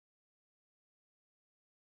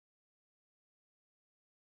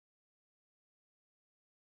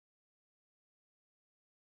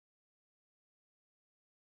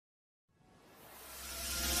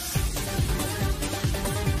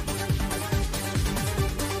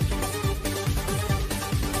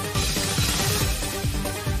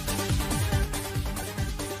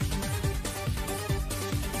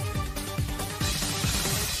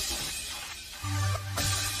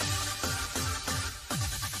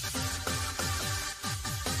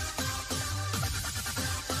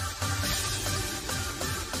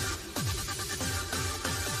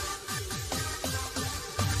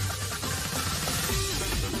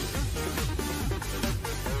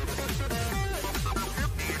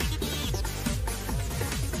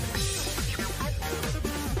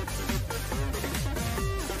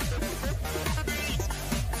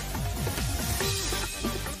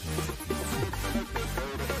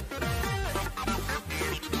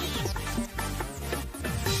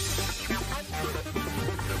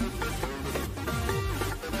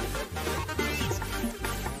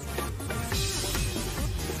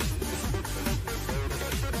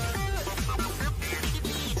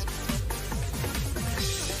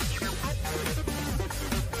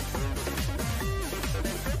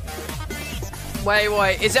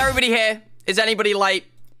Wait. Is everybody here? Is anybody late?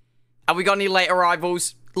 Have we got any late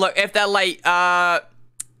arrivals? Look, if they're late,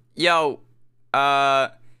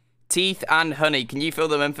 Teeth and Honey, can you fill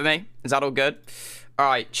them in for me? Is that all good? All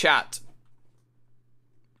right, chat.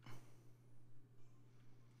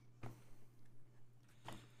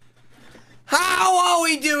 How are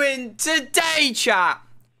we doing today, chat?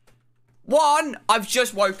 One, I've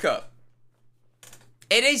just woke up.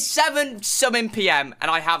 It is 7-something PM, and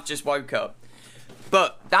I have just woke up.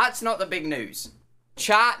 But that's not the big news.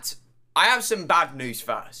 Chat, I have some bad news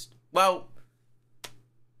first. Well,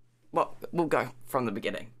 we'll go from the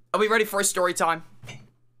beginning. Are we ready for a story time?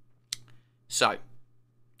 So,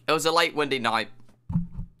 it was a late windy night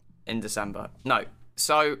in December. No.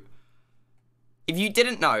 So, if you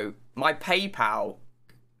didn't know, my PayPal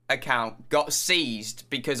account got seized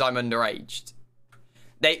because I'm underage.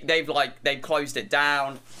 They've closed it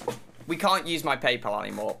down. We can't use my PayPal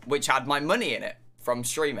anymore, which had my money in it from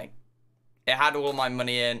streaming. It had all my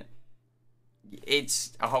money in.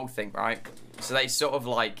 It's a whole thing, right? So they sort of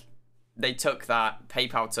they took that,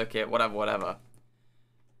 PayPal took it, whatever.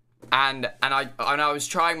 And I was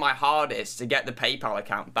trying my hardest to get the PayPal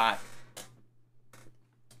account back.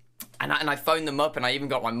 And I phoned them up, and I even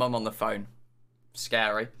got my mum on the phone.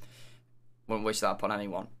 Scary. Wouldn't wish that upon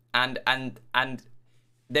anyone. And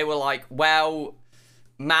they were like, well,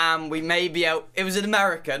 ma'am, we may be able... It was an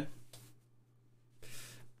American.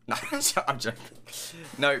 No, I'm joking.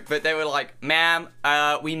 No, but they were like, ma'am,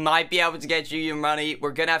 we might be able to get you your money.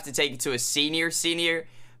 We're going to have to take it to a senior,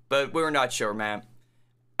 but we're not sure, ma'am.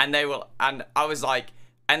 And they were like,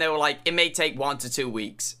 it may take 1 to 2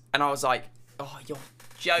 weeks. And I was like, oh, you're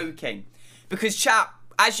joking. Because chat,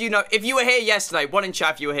 as you know, if you were here yesterday, one in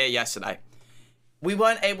chat, if you were here yesterday, we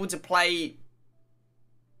weren't able to play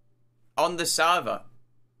on the server,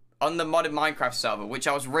 on the modded Minecraft server, which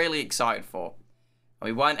I was really excited for. And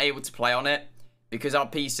we weren't able to play on it because our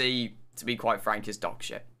PC, to be quite frank, is dog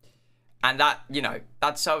shit. And that, you know,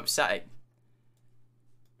 that's so upsetting.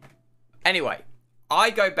 Anyway, I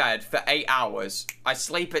go bed for 8 hours. I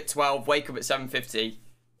sleep at 12, wake up at 7:50.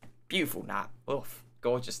 Beautiful nap. Oof,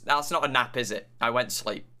 gorgeous. That's not a nap, is it? I went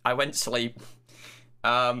sleep.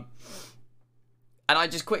 And I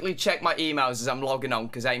just quickly check my emails as I'm logging on,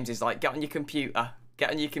 because Ames is like, get on your computer.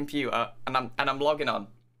 And I'm logging on.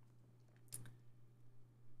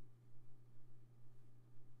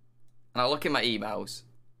 And I look at my emails,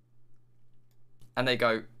 and they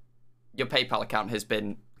go, your PayPal account has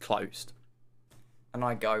been closed. And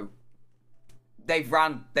I go, they've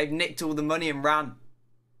nicked all the money and ran.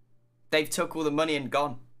 They've took all the money and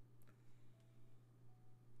gone.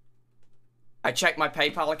 I check my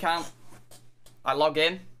PayPal account. I log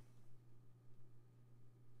in.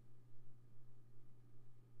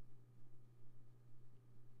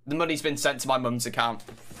 The money's been sent to my mum's account.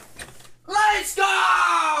 Let's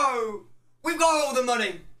go! We've got all the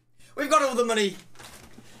money.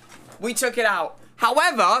 We took it out.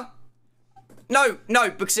 However, no,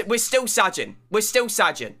 because we're still sagging.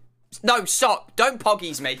 No, stop. Don't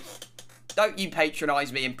poggies me. Don't you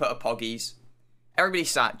patronize me and put a poggies. Everybody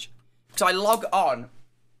sag. So I log on.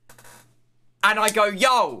 And I go,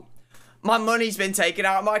 yo, my money's been taken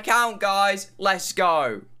out of my account, guys. Let's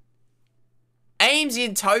go. Amesy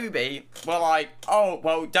and Toby were like, oh,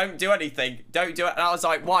 well, don't do anything. Don't do it. And I was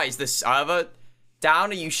like, why? Is the server down?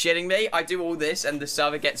 Are you shitting me? I do all this and the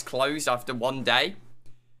server gets closed after 1 day.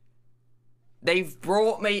 They've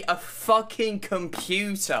brought me a fucking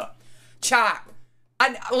computer. Chat.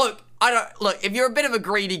 And look, if you're a bit of a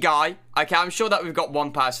greedy guy, okay, I'm sure that we've got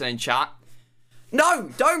one person in chat. No,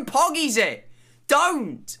 don't poggies it.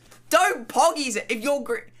 Don't poggies it.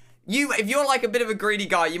 If you're like a bit of a greedy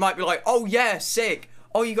guy, you might be like, oh yeah, sick.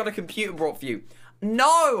 Oh, you got a computer brought for you.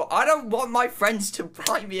 No, I don't want my friends to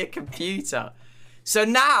buy me a computer. So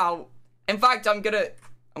now, in fact, I'm gonna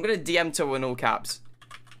DM to in all caps.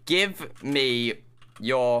 Give me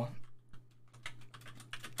your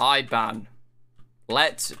IBAN.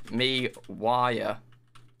 Let me wire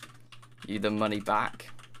you the money back.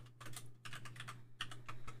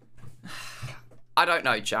 I don't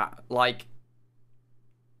know, chat. Like,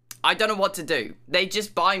 I don't know what to do. They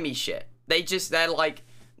just buy me shit. They're like,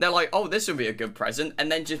 oh, this would be a good present,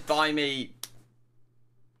 and then just buy me.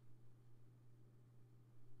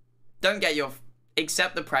 Don't get your,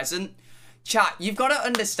 accept the present. Chat, you've got to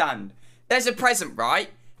understand. There's a present, right?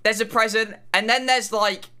 There's a present, and then there's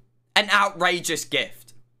like an outrageous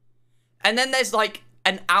gift. And then there's like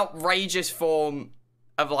an outrageous form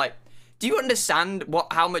of like, do you understand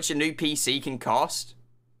how much a new PC can cost?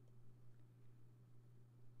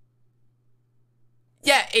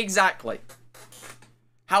 Yeah, exactly.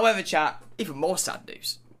 However, chat, Even more sad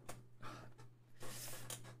news.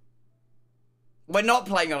 We're not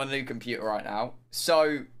playing on a new computer right now,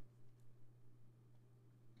 so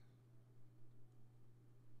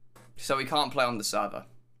we can't play on the server.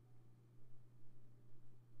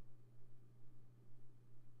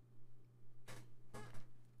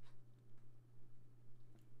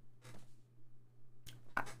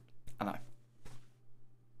 I know.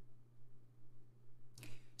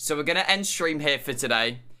 So we're gonna end stream here for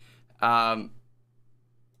today.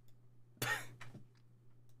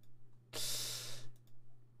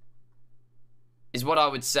 Is what I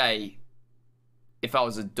would say if I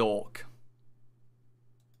was a dork.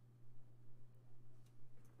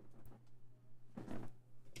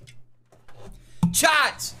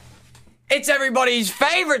 Chat! It's everybody's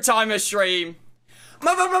favorite time of stream.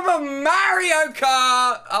 Mario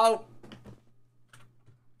Kart! Oh.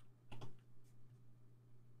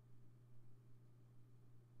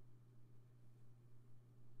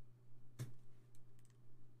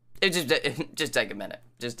 Just take a minute.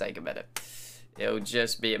 Just take a minute. It'll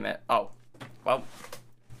just be a minute. Oh. Well.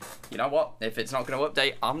 You know what? If it's not going to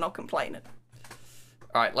update, I'm not complaining.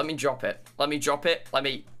 Alright, let me drop it. Let me drop it. Let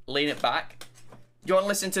me lean it back. Do you want to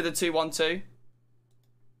listen to the 212?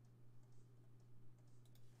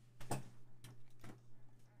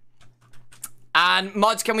 And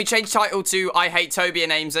mods, can we change title to I Hate Toby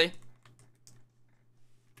and Amesy?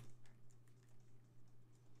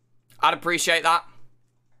 I'd appreciate that.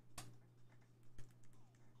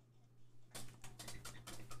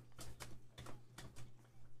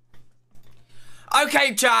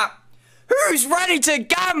 Okay, chat. Who's ready to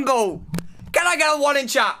gamble? Can I get a 1 in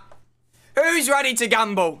chat? Who's ready to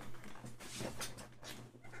gamble?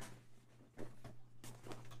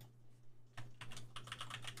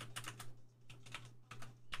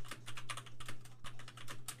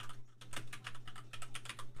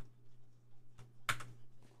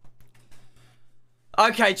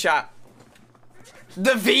 Okay, chat.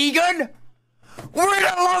 The vegan? We're in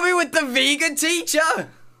a lobby with the vegan teacher?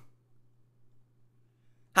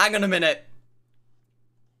 Hang on a minute.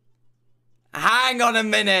 Hang on a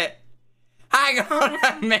minute. Hang on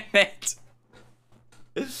a minute.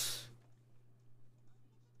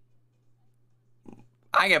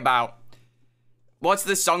 Hang about. What's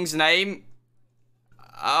the song's name?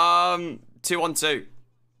 212.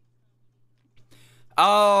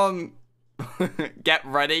 Get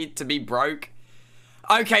ready to be broke.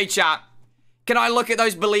 Okay, chat. Can I look at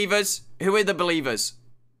those believers? Who are the believers?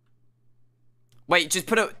 Wait, just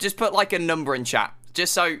put like a number in chat.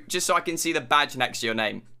 Just so I can see the badge next to your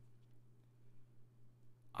name.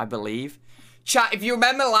 I believe. Chat, if you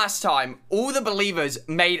remember last time, all the believers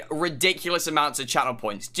made ridiculous amounts of channel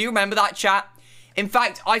points. Do you remember that, chat? In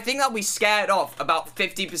fact, I think that we scared off about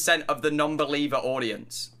 50% of the non-believer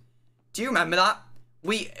audience. Do you remember that?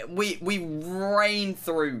 We rained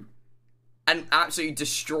through and absolutely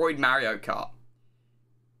destroyed Mario Kart.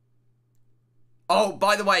 Oh,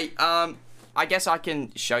 by the way, I guess I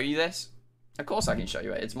can show you this. Of course I can show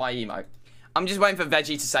you it. It's my emote. I'm just waiting for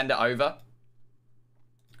Veggie to send it over.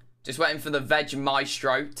 Just waiting for the Veg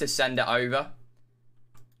Maestro to send it over.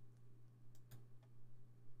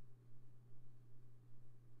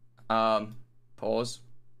 Pause.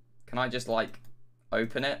 Can I just, like,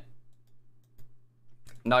 open it?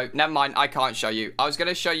 No, never mind. I can't show you. I was going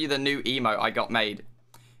to show you the new emote I got made.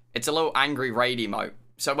 It's a little angry raid emote.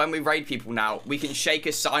 So when we raid people now, we can shake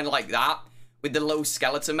a sign like that with the little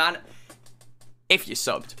skeleton man. If you're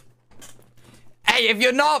subbed. Hey, if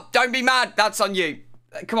you're not, don't be mad. That's on you.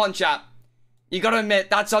 Come on, chat. You got to admit,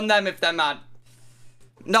 that's on them if they're mad.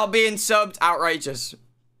 Not being subbed, outrageous.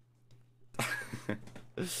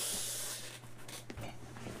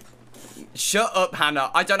 Shut up,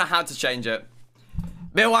 Hannah. I don't know how to change it.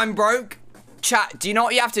 Bill, I'm broke. Chat, do you know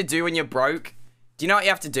what you have to do when you're broke? Do you know what you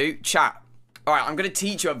have to do? Chat. Alright, I'm going to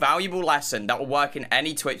teach you a valuable lesson that will work in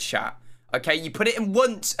any Twitch chat. Okay, you put it in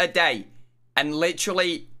once a day. And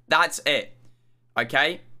literally, that's it.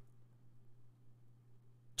 Okay?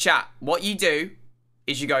 Chat, what you do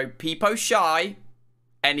is you go, Peepo Shy,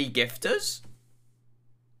 any gifters?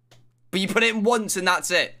 But you put it in once and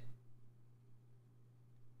that's it.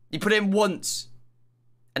 You put it in once.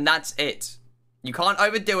 And that's it. You can't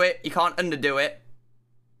overdo it. You can't underdo it.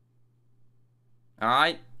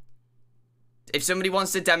 Alright? If somebody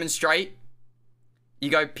wants to demonstrate, you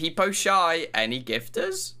go, Peepo Shy, any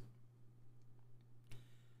gifters?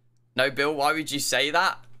 No, Bill, why would you say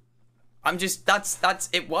that? I'm just, that's,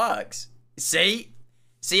 it works. See?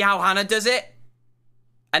 See how Hannah does it?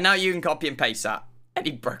 And now you can copy and paste that.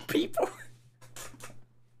 Any broke people?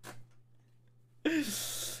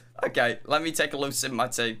 Okay, let me take a look at my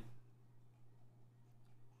tea.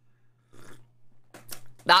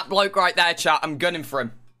 That bloke right there, chat. I'm gunning for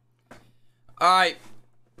him. Alright.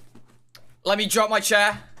 Let me drop my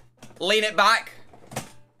chair. Lean it back.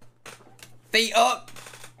 Feet up.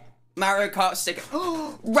 Mario Kart sticker.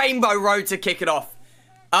 Rainbow Road to kick it off.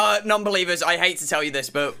 Non-believers, I hate to tell you this,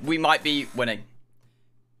 but we might be winning.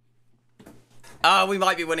 We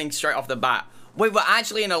might be winning straight off the bat. Wait, we're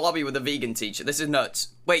actually in a lobby with a vegan teacher. This is nuts.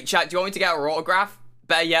 Wait, chat, do you want me to get her autograph?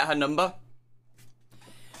 Better yet, her number.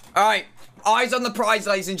 Alright. Eyes on the prize,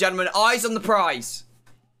 ladies and gentlemen. Eyes on the prize.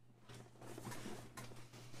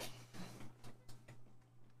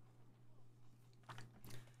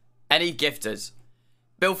 Any gifters?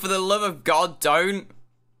 Bill, for the love of God, don't.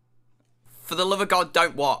 For the love of God,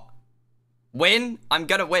 don't what? Win? I'm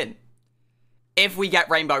gonna win. If we get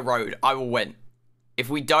Rainbow Road, I will win. If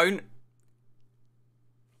we don't,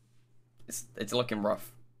 it's looking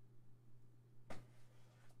rough.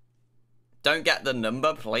 Don't get the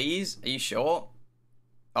number, please. Are you sure?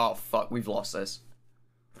 Oh, fuck. We've lost this.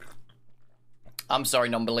 I'm sorry,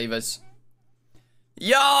 non-believers.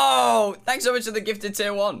 Yo! Thanks so much for the gifted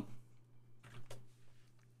tier 1.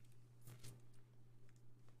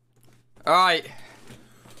 Alright.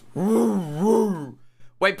 Woo, woo.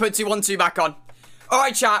 Wait, put 2-1-2 back on.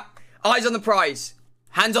 Alright, chat. Eyes on the prize.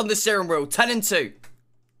 Hands on the steering wheel. 10 and 2.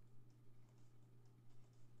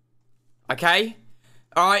 Okay?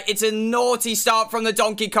 Alright, it's a naughty start from the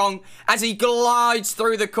Donkey Kong as he glides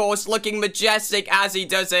through the course, looking majestic as he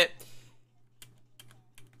does it.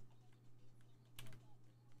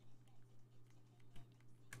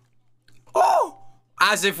 Oh!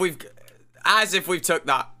 As if we've took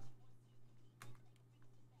that.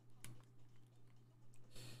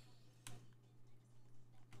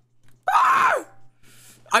 Ah!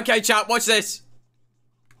 Okay, chat, watch this.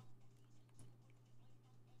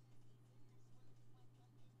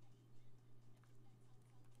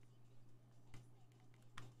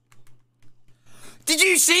 Did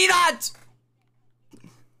you see that?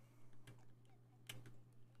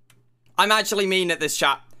 I'm actually mean at this,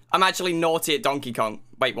 chat. I'm actually naughty at Donkey Kong.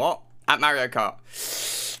 Wait, what? At Mario Kart.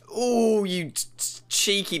 Ooh, you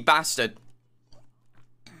cheeky bastard.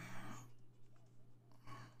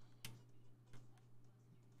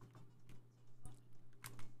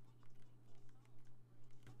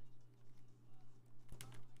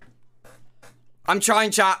 I'm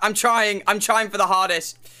trying, chat. I'm trying. I'm trying for the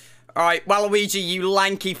hardest. Alright, Waluigi, you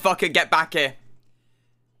lanky fucker, get back here.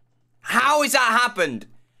 How has that happened?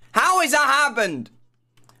 How has that happened?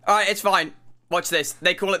 Alright, it's fine. Watch this.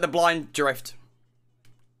 They call it the blind drift.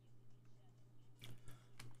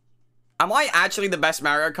 Am I actually the best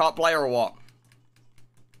Mario Kart player or what?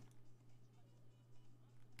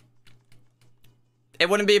 It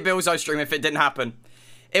wouldn't be a Billzo stream if it didn't happen.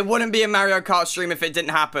 It wouldn't be a Mario Kart stream if it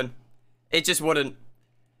didn't happen. It just wouldn't.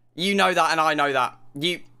 You know that and I know that.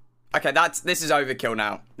 Okay, this is overkill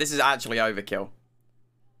now. This is actually overkill.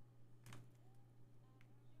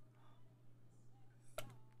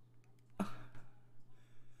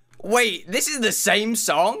 Wait, this is the same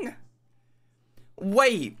song?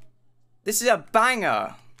 Wait, this is a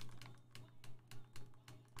banger.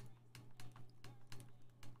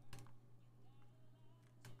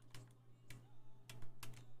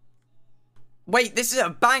 Wait, this is a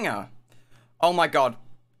banger. Oh my god.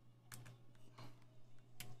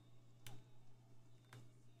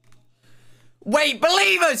 Wait,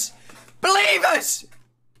 believers! Believers!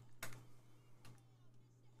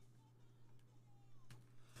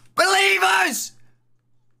 Believers!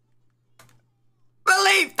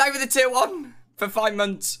 Believe! Thank you for the tier 1 for 5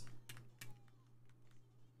 months.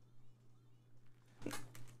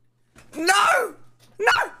 No!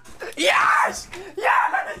 No! Yes!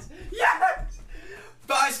 Yes! Yes!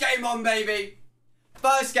 First game on, baby.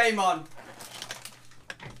 First game on.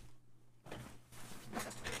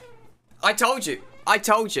 I told you. I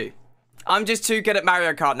told you. I'm just too good at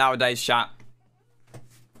Mario Kart nowadays, chat.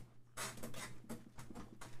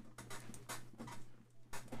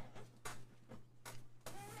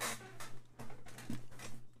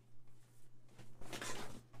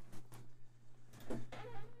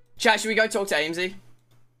 Chat, should we go talk to AMZ?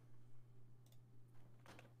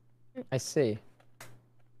 I see.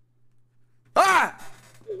 Ah!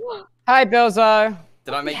 Hi, Billzo.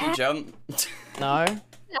 Did I make you jump? No.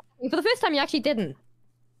 For the first time, you actually didn't.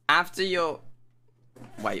 After your...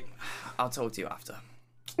 Wait, I'll talk to you after.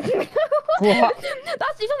 What? You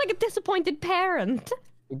sound like a disappointed parent.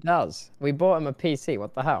 He does. We bought him a PC.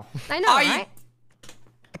 What the hell? I know, right?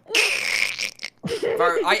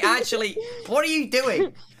 Bro, I actually... What are you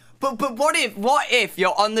doing? But what if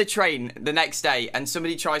you're on the train the next day and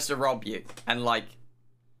somebody tries to rob you and like...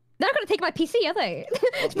 They're not gonna take my PC, are they?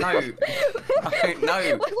 No.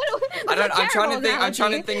 No. I don't. I'm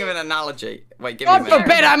trying to think of an analogy. Wait, give me a God minute.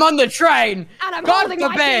 forbid I'm on the train. And I'm God holding my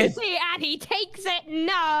forbid. PC, and he takes it.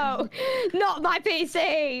 No, not my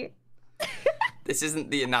PC. This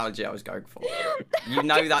isn't the analogy I was going for. You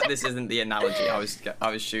know that this isn't the analogy I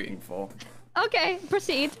was shooting for. Okay,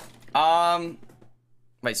 proceed.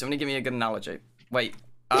 Wait, somebody give me a good analogy. Wait,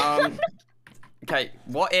 okay,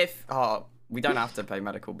 what if, we don't have to pay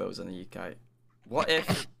medical bills in the UK. What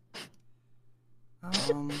if,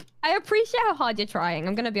 I appreciate how hard you're trying.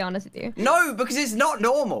 I'm gonna be honest with you. No, because it's not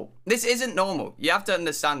normal. This isn't normal. You have to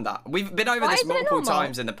understand that. We've been over this multiple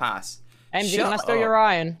times in the past. MG, can I steal your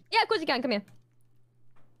iron? Yeah, of course you can. Come here.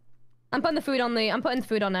 I'm putting the food on I'm putting the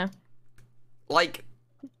food on now. Like,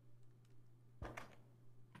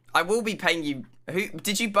 I will be paying you. Who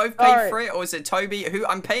did you both pay for it, or is it Toby? Who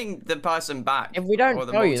I'm paying the person back. If we don't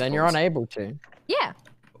tell you, then you're unable to. Yeah.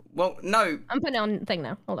 Well, no. I'm putting it on thing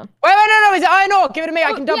now. Hold on. Wait, no, is it iron ore? Give it to me.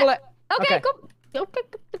 I can double it. Okay, go.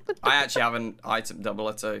 I actually have an item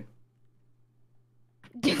doubler too.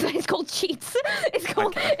 It's called cheats. It's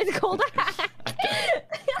called a hack.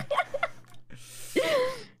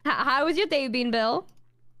 How was your day been, Bill?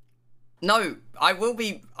 No, I will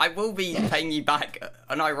be paying you back,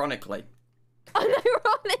 unironically.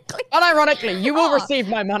 Unironically, you will receive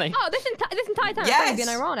my money. Oh, this entire time yes! I've been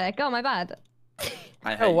ironic. Oh, my bad.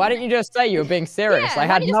 Oh, why didn't you just say you were being serious? Yeah, I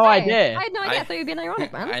had no idea. I had no idea. I thought you were being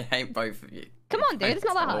ironic, man. I hate both of you. Come on, dude. It's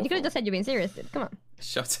not that hard. You could have just said you're being serious, dude. Come on.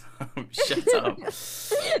 Shut up. Shut up.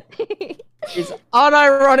 It's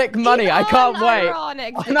unironic money. I can't wait.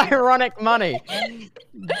 Unironic money.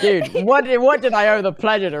 Dude, what did I owe the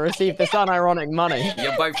pleasure to receive this unironic money?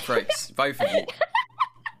 You're both pricks. Both of you.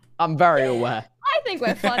 I'm very aware. I think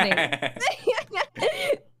we're funny.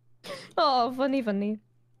 Oh, funny.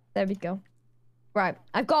 There we go. Right.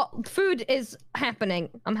 I've got... Food is happening.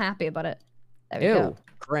 I'm happy about it. There we go.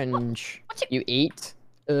 Cringe. You eat?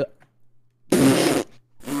 Bro!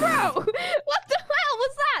 What the hell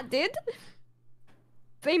was that, dude?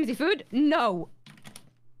 Famous food? No.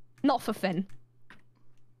 Not for Finn.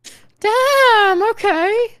 Damn,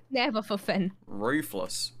 okay. Never for Finn.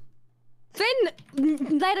 Ruthless.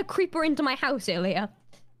 Finn let a creeper into my house earlier.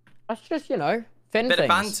 That's just, you know, Finn Bit things. of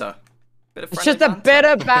banter. Bit of it's just banter. a bit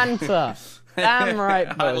of banter. Damn right,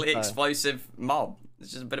 Highly Bozo. explosive mob.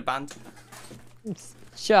 It's just a bit of banter. It's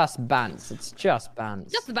just bants. It's just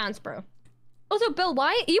bants. Just the bands, bro. Also, Bill, why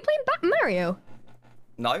are you playing Mario?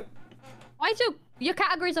 No. Why is your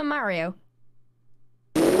categories on Mario?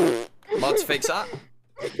 Let's fix that.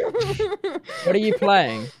 What are you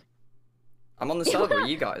playing? I'm on the server with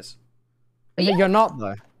you guys. Yeah. You're not,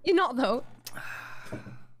 though. You're not, though.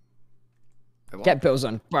 Get Bill's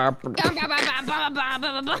on. Yeah,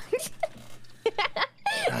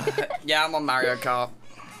 I'm on Mario Kart.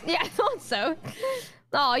 Yeah, I thought so.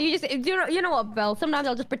 Oh, you know what, Bill? Sometimes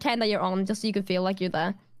I'll just pretend that you're on, just so you can feel like you're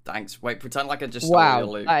there. Thanks. Wait, pretend like I just stole your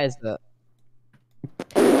loot. That is the...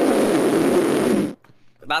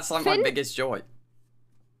 That's like my biggest joy.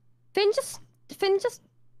 Finn just...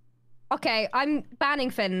 Okay, I'm banning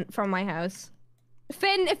Finn from my house.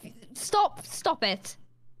 Finn, stop it.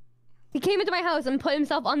 He came into my house and put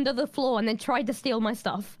himself under the floor and then tried to steal my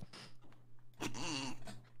stuff.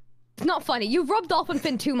 It's not funny. You rubbed off on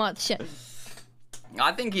Finn too much.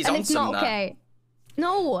 I think he's and on it's some not okay.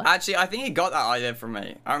 No. Actually, I think he got that idea from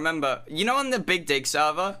me. I remember, you know, on the Big Dig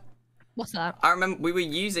server? What's that? I remember we were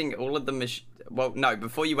using all of the well, no,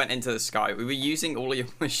 before you went into the sky, we were using all of your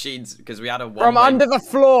machines because we had a From under the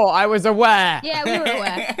floor, I was aware. Yeah, we were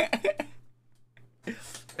aware. It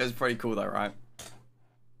was pretty cool though, right?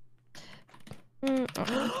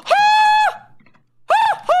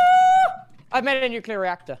 I've made a nuclear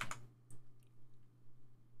reactor.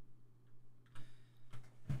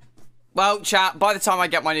 Well, chat, by the time I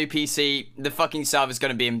get my new PC, the fucking server's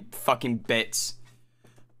gonna be in fucking bits.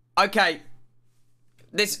 Okay.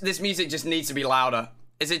 This music just needs to be louder.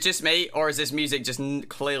 Is it just me, or is this music just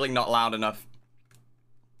clearly not loud enough?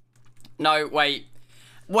 No, wait.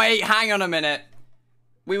 Wait, hang on a minute.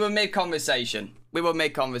 We were mid-conversation.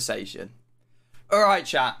 Alright,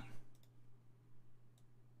 chat.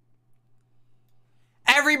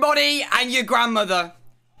 Everybody and your grandmother,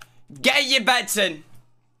 get your bets in.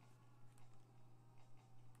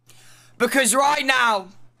 Because right now,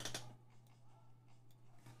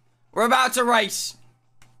 we're about to race.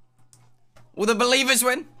 Will the believers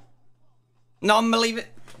win? Non-believer?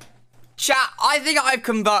 Chat, I think I've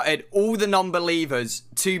converted all the non-believers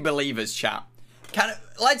to believers, chat.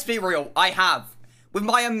 Let's be real, I have. With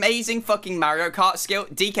my amazing fucking Mario Kart skill,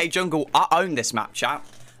 DK Jungle, I own this map, chat.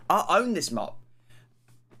 I own this map.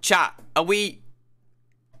 Chat, are we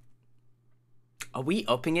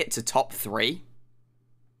upping it to top 3?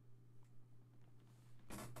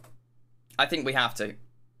 I think we have to.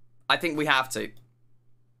 I think we have to.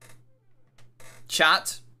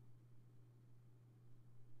 Chat.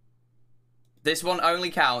 This one only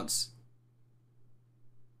counts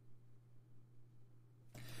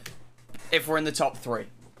if we're in the top 3.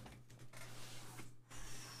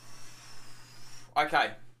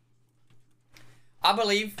 Okay. I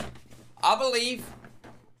believe.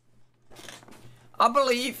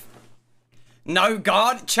 No,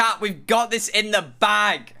 God, chat, we've got this in the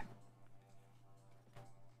bag.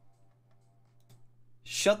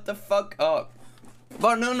 Shut the fuck up.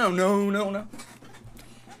 But no.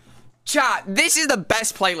 Chat, this is the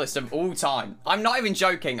best playlist of all time. I'm not even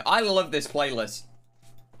joking. I love this playlist.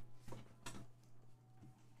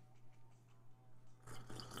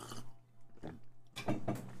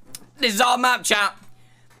 This is our map, chat.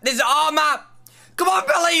 This is our map. Come on,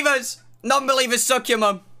 believers. Non-believers, suck your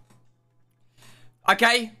mum.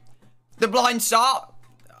 Okay. The blind start.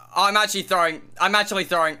 Oh, I'm actually throwing.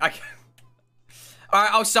 Okay.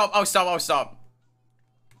 Alright, I'll stop.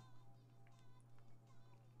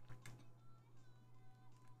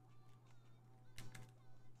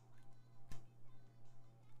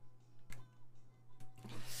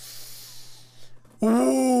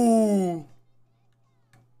 Ooh.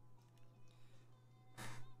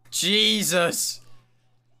 Jesus.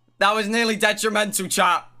 That was nearly detrimental,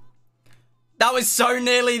 chat. That was so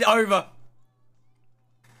nearly over.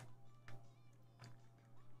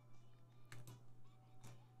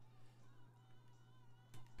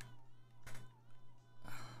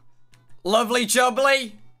 Lovely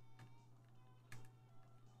jubbly.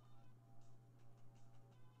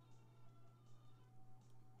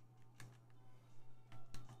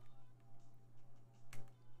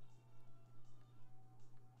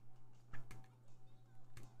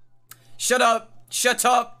 Shut up. Shut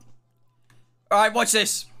up. Alright, watch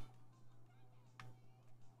this.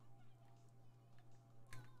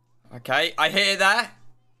 Okay, I hit it there.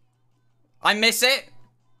 I miss it.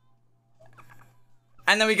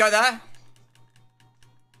 And then we go there.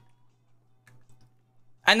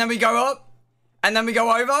 And then we go up. And then we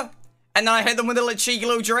go over. And then I hit them with a cheeky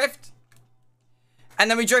little drift. And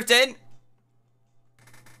then we drift in.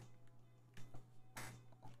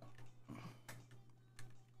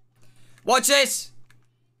 Watch this.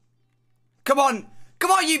 Come on.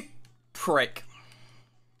 Come on, you prick.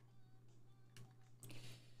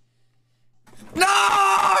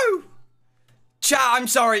 No! Chat, I'm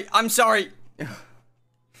sorry. I'm sorry.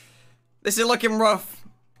 This is looking rough.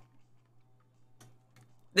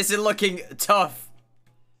 This is looking tough.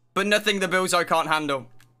 But nothing the Billzo can't handle.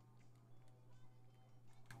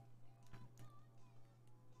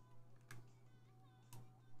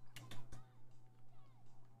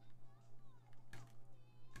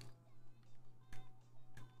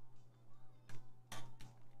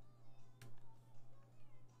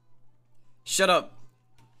 Shut up.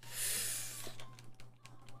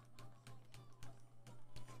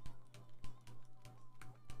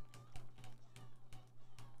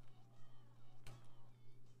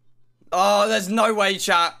 Oh, there's no way,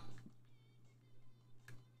 chat.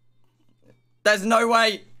 There's no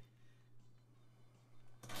way.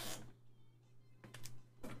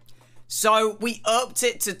 So, we upped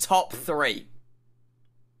it to top 3.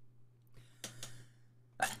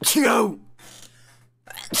 Yo!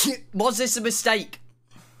 Was this a mistake?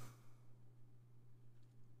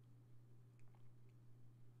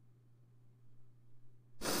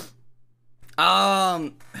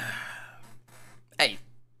 Hey.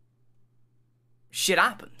 Shit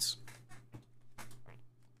happens.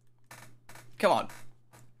 Come on.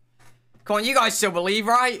 Come on, you guys still believe,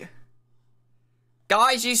 right?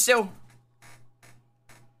 Guys, you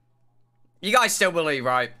guys still believe,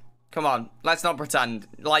 right? Come on, let's not pretend.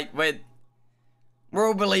 Like, we're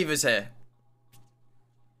all believers here.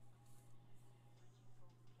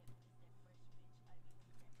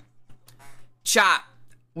 Chat,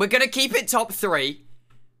 we're gonna keep it top 3,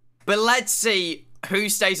 but let's see who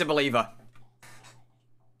stays a believer.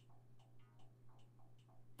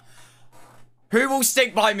 Who will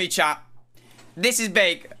stick by me, chat? This is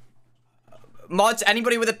big. Mods,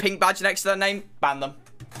 anybody with a pink badge next to their name, ban them.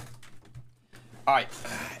 Alright,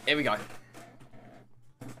 here we go.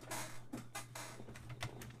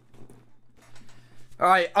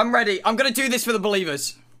 Alright, I'm ready. I'm gonna do this for the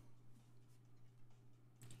believers.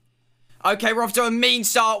 Okay, we're off to a mean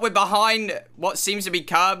start. We're behind what seems to be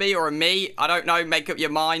Kirby or a me. I don't know. Make up your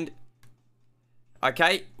mind.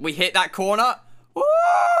 Okay, we hit that corner. Woo!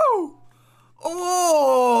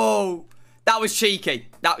 Oh! That was cheeky.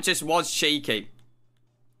 That just was cheeky.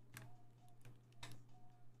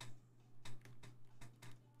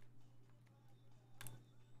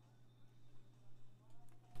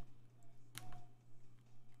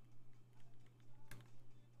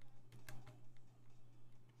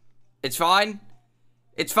 It's fine.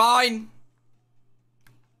 It's fine.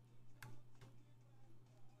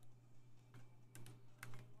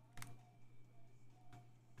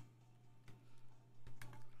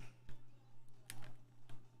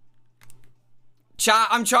 Chat,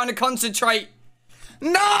 I'm trying to concentrate.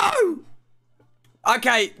 No!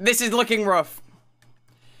 Okay, this is looking rough.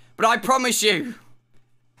 But I promise you.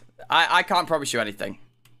 I can't promise you anything.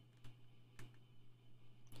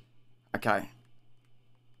 Okay.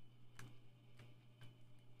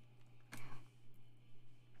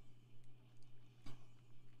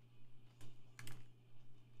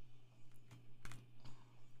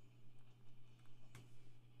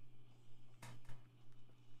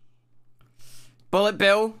 Bullet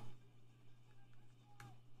Bill.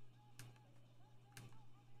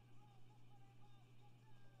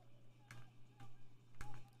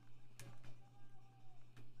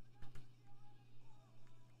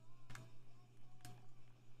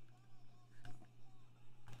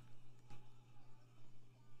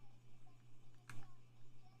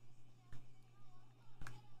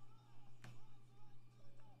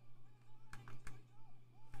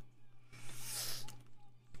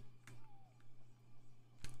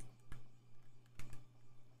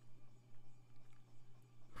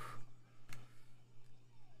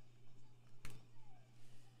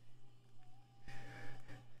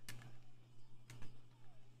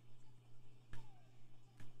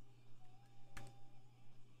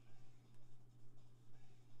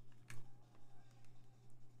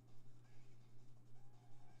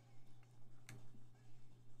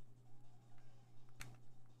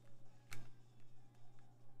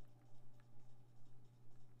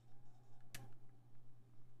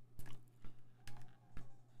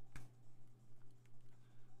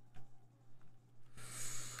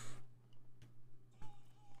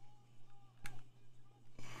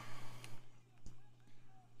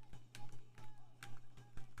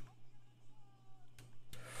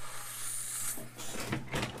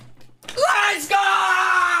 Let's go!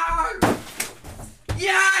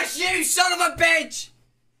 Yes, you son of a bitch!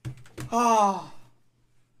 Oh.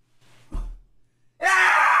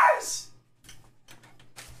 Yes!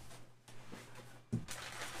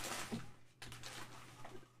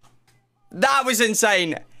 That was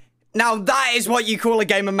insane. Now that is what you call a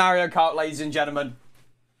game of Mario Kart, ladies and gentlemen.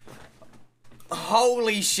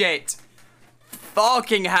 Holy shit.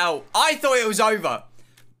 Fucking hell. I thought it was over.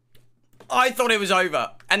 I thought it was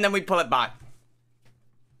over. And then we pull it back.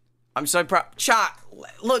 I'm so proud. Chat,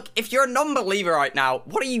 look, if you're a non-believer right now,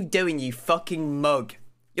 what are you doing, you fucking mug?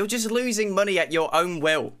 You're just losing money at your own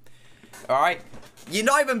will. Alright? You're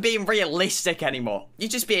not even being realistic anymore. You're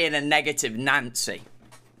just being a negative Nancy.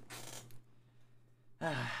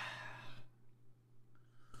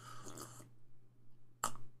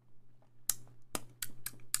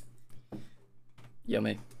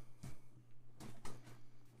 Yummy.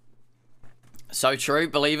 So true,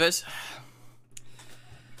 believers.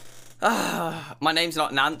 My name's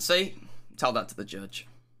not Nancy. Tell that to the judge.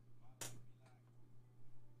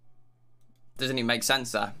 Doesn't even make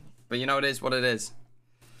sense there. But you know it is what it is.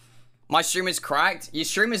 My stream is cracked. Your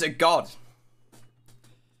stream is a god.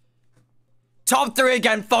 Top 3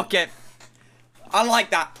 again, fuck it. I like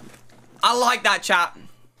that. I like that, chat.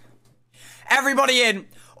 Everybody in.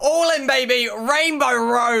 All in, baby. Rainbow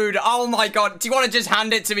Road. Oh my god. Do you want to just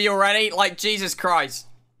hand it to me already? Like, Jesus Christ.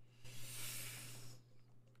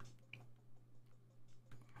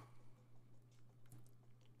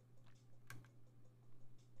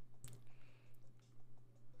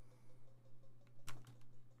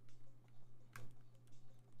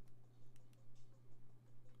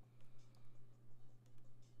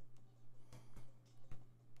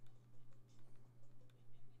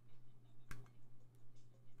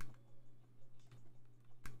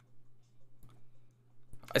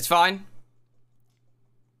 It's fine.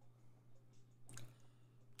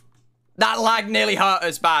 That lag nearly hurt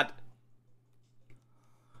us bad.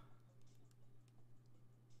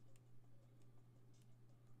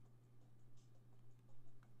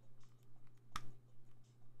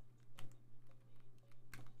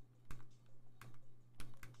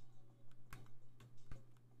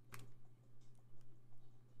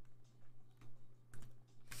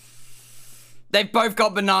 They've both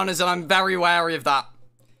got bananas and I'm very wary of that.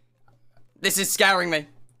 This is scaring me.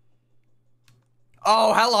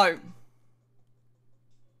 Oh, hello.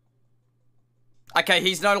 Okay,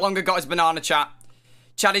 he's no longer got his banana, chat.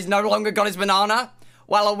 Chat, he's no longer got his banana.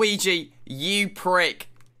 Well, Luigi, you prick.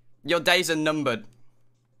 Your days are numbered.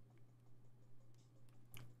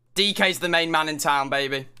 DK's the main man in town,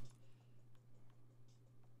 baby.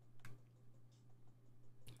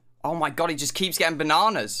 Oh my god, he just keeps getting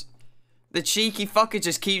bananas. The cheeky fucker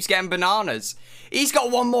just keeps getting bananas. He's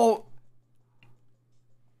got one more.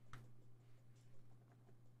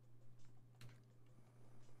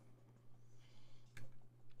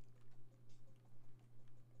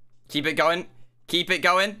 Keep it going. Keep it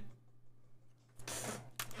going.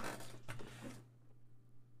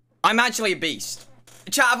 I'm actually a beast.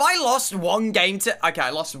 Chat, have I lost one game to... Okay,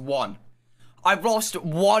 I lost one. I've lost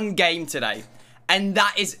one game today. And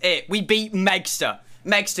that is it. We beat Megster.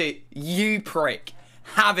 Megster, you prick.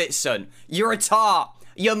 Have it, son. You're a tart.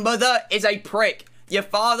 Your mother is a prick. Your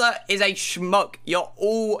father is a schmuck. You're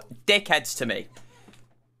all dickheads to me.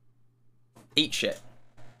 Eat shit.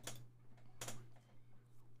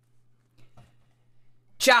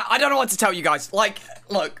 Chat, I don't know what to tell you guys. Like,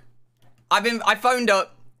 look. I phoned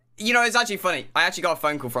up. You know, it's actually funny. I actually got a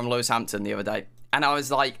phone call from Lewis Hampton the other day. And I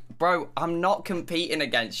was like, bro, I'm not competing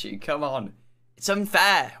against you. Come on. It's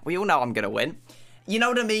unfair. We all know I'm going to win. You know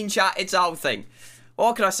what I mean, chat? It's the whole thing.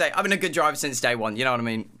 What can I say? I've been a good driver since day one. You know what I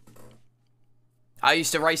mean? I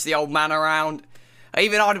used to race the old man around.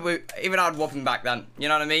 Even I'd whoop him back then. You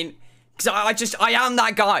know what I mean? Because I am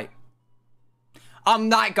that guy. I'm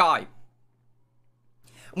that guy.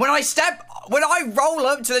 When I roll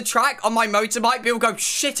up to the track on my motorbike, people go,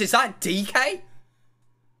 shit, is that DK?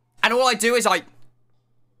 And all I do is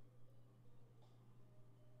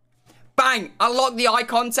bang, I lock the eye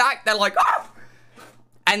contact. They're like, oh!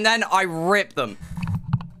 And then I rip them.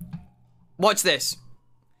 Watch this.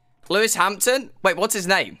 Lewis Hampton? Wait, what's his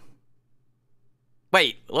name?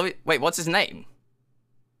 Wait, what's his name?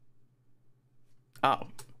 Oh.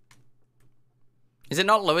 Is it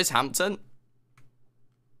not Lewis Hampton?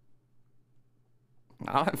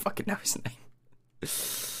 I don't fucking know his name.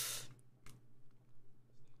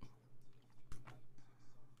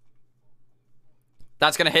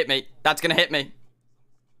 That's gonna hit me. That's gonna hit me.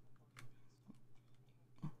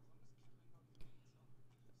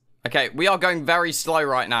 Okay, we are going very slow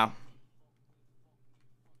right now.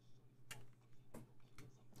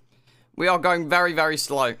 We are going very, very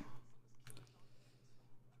slow.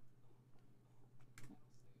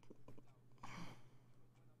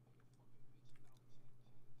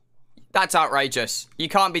 That's outrageous. You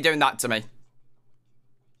can't be doing that to me.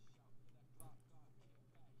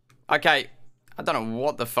 Okay. I don't know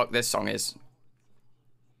what the fuck this song is.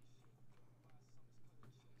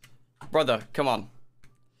 Brother, come on.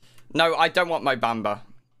 No, I don't want Mo Bamba.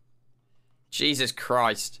 Jesus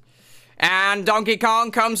Christ. And Donkey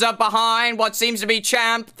Kong comes up behind what seems to be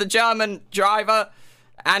Champ, the German driver.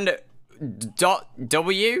 And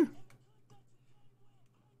W?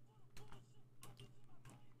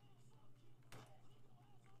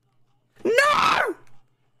 No!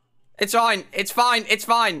 It's fine. It's fine. It's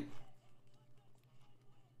fine.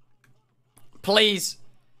 Please.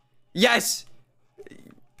 Yes.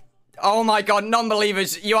 Oh my god,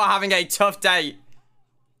 non-believers, you are having a tough day.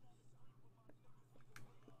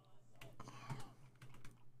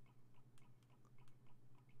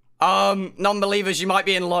 Non-believers, you might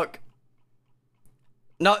be in luck.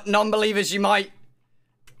 Non-believers, you might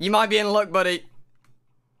be in luck, buddy.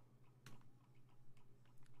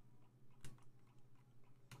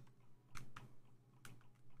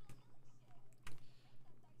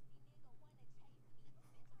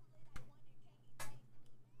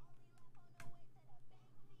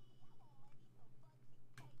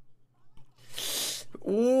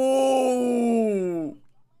 Ooh.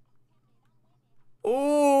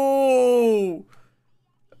 Ooh.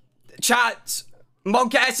 Chat.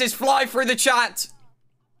 Monk S's fly through the chat.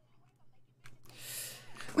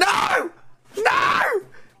 No! No!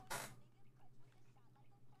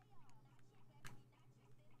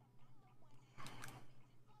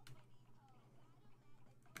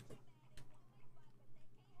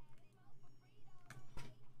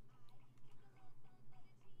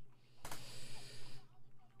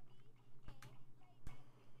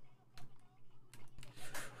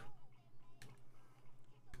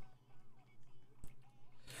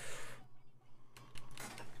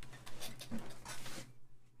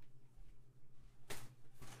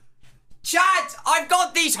 Chat, I've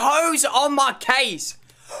got these hoes on my case.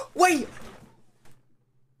 Wait.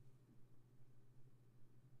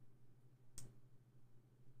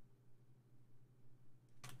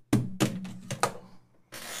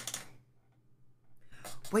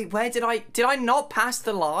 Wait, where did I not pass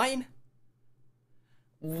the line?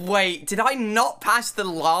 Wait, did I not pass the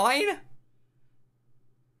line?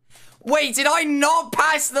 Wait, did I not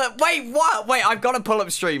pass the... Wait, what? Wait, I've got to pull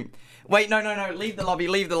up stream. Wait, no. Leave the lobby,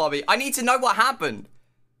 leave the lobby. I need to know what happened.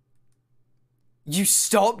 You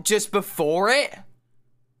stopped just before it?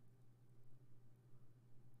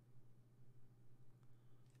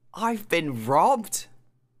 I've been robbed.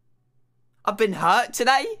 I've been hurt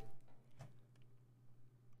today.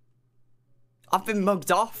 I've been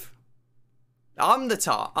mugged off. I'm the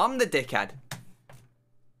tart. I'm the dickhead.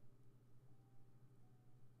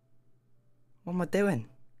 What am I doing?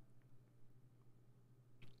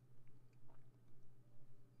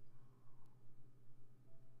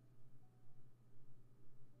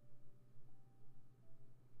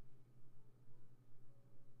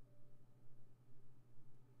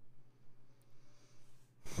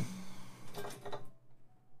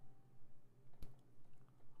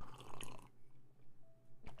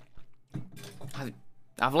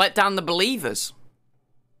 I've let down the believers.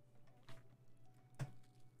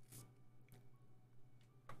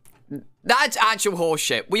 That's actual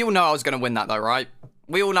horseshit. We all know I was going to win that though, right?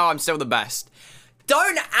 We all know I'm still the best.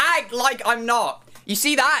 Don't act like I'm not. You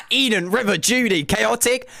see that? Eden, River, Judy,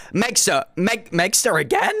 Chaotic, Megster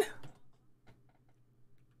again?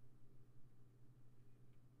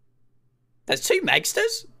 There's 2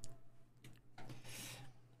 Megsters?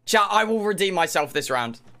 Chat, I will redeem myself this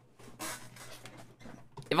round.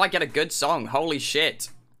 If I get a good song, holy shit.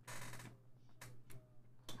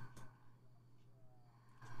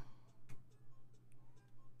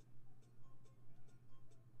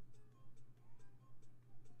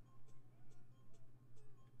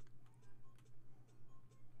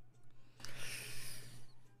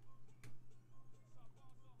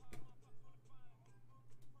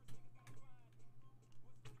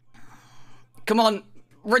 Come on,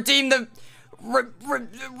 redeem the...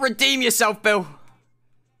 redeem yourself, Bill.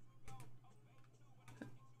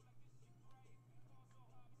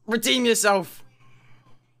 Redeem yourself.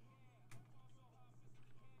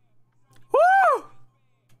 Woo!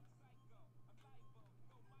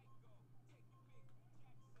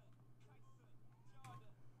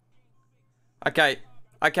 Okay.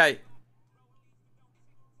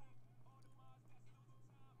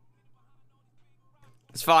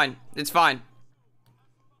 It's fine. It's fine.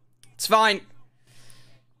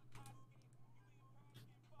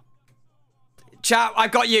 Chat, I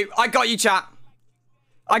got you, chat.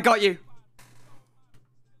 I got you.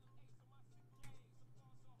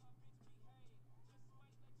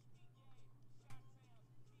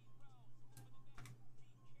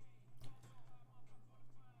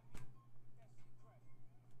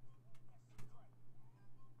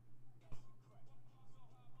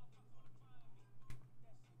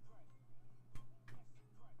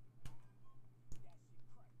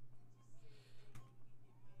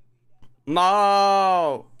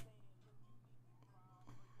 Mo.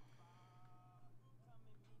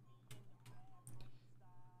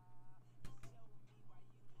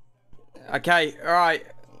 Okay, all right.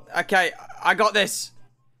 Okay, I got this.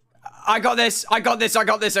 I got this.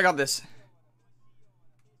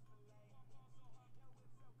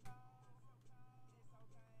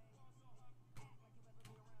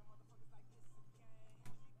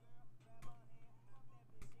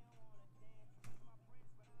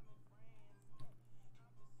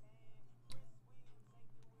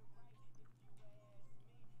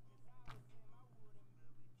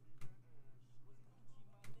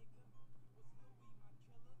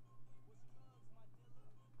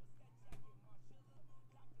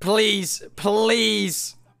 Please,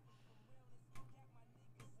 please.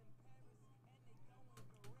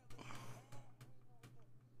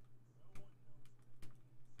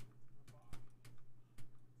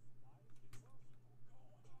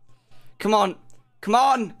 Come on. Come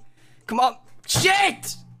on. Come on.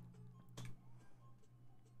 Shit!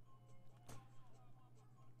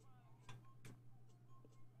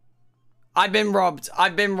 I've been robbed.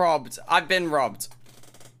 I've been robbed. I've been robbed.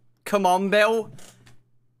 Come on, Bill.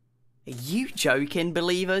 Are you joking,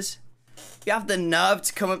 believers? You have the nerve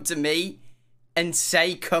to come up to me and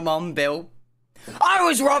say, come on, Bill. I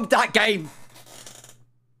was robbed that game.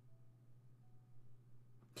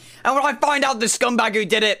 And when I find out the scumbag who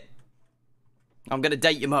did it, I'm gonna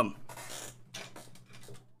date your mum.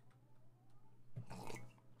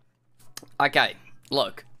 Okay,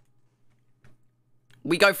 look.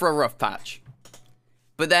 We go for a rough patch.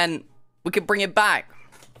 But then, we could bring it back.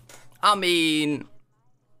 I mean...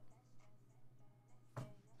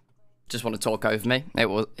 Just want to talk over me.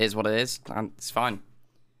 It is what it is. And it's fine.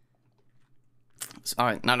 It's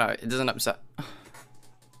alright. No, it doesn't upset.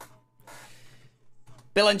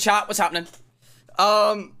 Bill in chat, what's happening?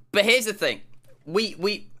 But here's the thing.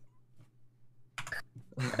 We.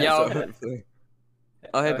 Yo.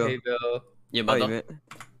 Oh, hey, Oh, Bill. hey, Bill. Your Oh, you mother. mate.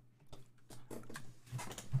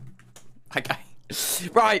 Okay.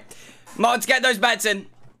 Right. Mods, get those bets in.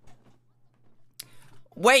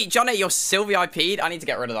 Wait, Johnny, you're still VIP'd? I need to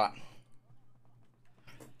get rid of that.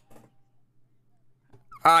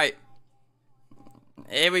 Alright.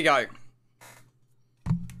 Here we go.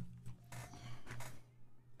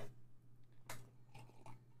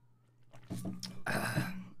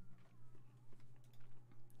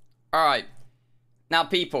 Alright. Now,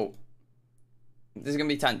 people. This is going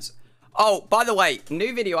to be tense. Oh, by the way,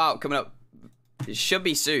 new video out coming up. It should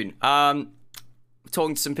be soon.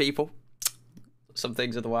 Talking to some people. Some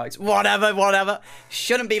things in the works. Whatever.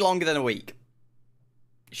 Shouldn't be longer than a week.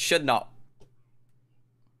 Should not.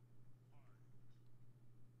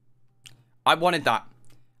 I wanted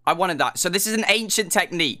that. So this is an ancient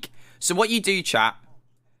technique. So what you do, chat,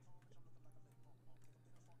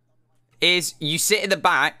 is you sit in the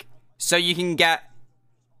back so you can get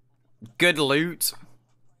good loot.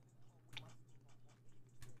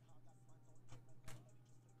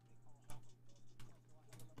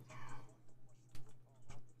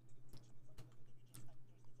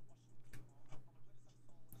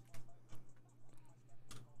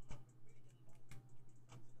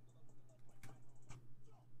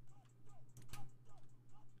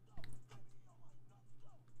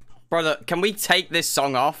 Brother, can we take this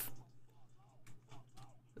song off?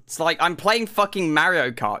 It's like, I'm playing fucking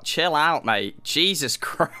Mario Kart. Chill out, mate. Jesus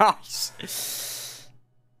Christ.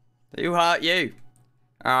 Who hurt you?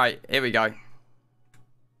 Alright, here we go.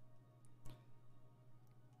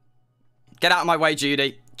 Get out of my way,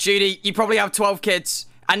 Judy. Judy, you probably have 12 kids,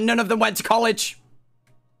 and none of them went to college.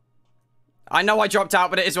 I know I dropped out,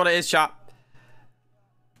 but it is what it is, chat.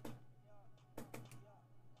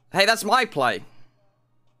 Hey, that's my play.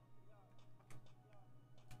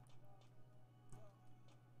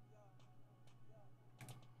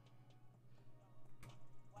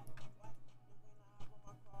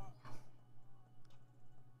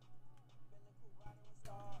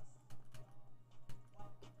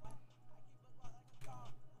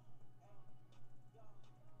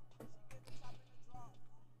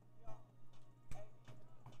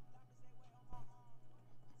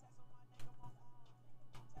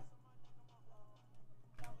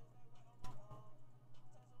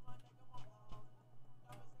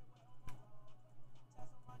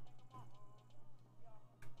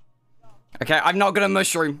 Okay, I'm not gonna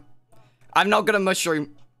mushroom.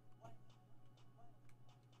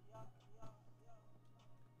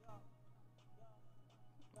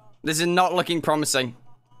 This is not looking promising.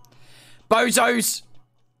 Bozos!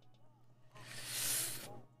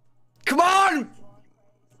 Come on!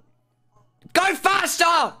 Go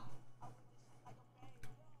faster!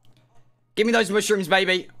 Give me those mushrooms,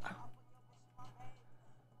 baby.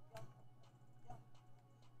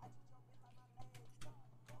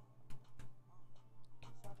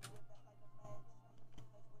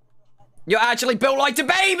 You're actually built like a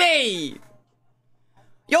baby!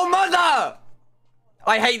 Your mother!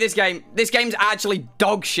 I hate this game. This game's actually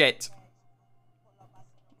dog shit.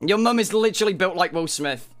 Your mum is literally built like Will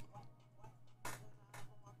Smith.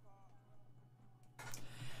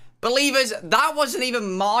 Believers, that wasn't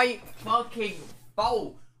even my fucking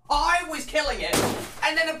fault. I was killing it,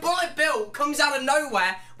 and then a bullet bill comes out of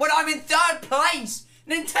nowhere when I'm in 3rd place.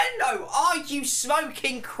 Nintendo, are you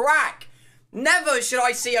smoking crack? Never should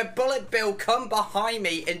I see a bullet bill come behind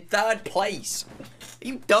me in 3rd place. Are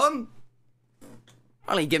you dumb?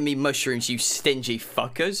 Only give me mushrooms, you stingy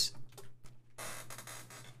fuckers.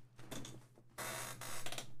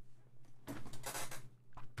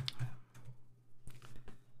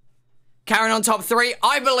 Carrying on top 3,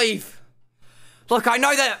 I believe. Look, I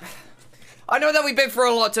know that we bid for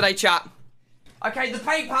a lot today, chat. Okay, the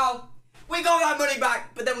PayPal, we got that money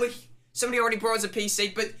back, but then somebody already brought us a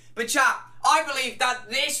PC, but chat, I believe that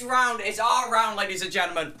this round is our round, ladies and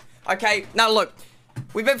gentlemen. Okay, now look,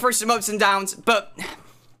 we've been through some ups and downs, but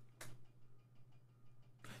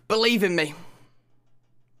believe in me.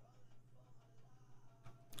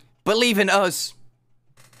 Believe in us.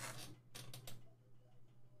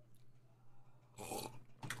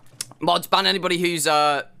 Mods, ban anybody who's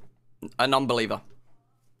a non-believer.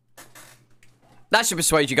 That should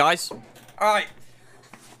persuade you guys. Alright.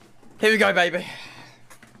 Here we go, baby.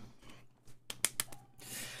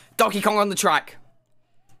 Donkey Kong on the track.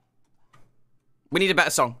 We need a better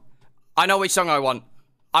song. I know which song I want.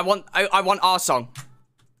 I want our song.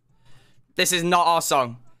 This is not our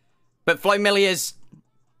song. But Flo Millier's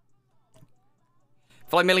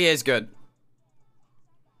good.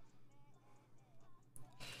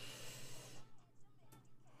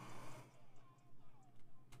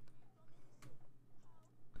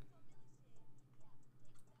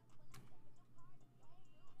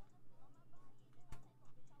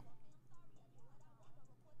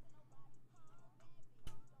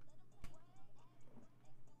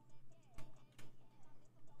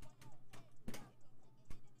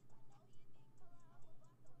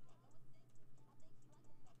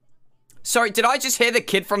 Sorry, did I just hear the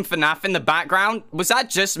kid from FNAF in the background? Was that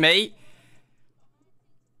just me?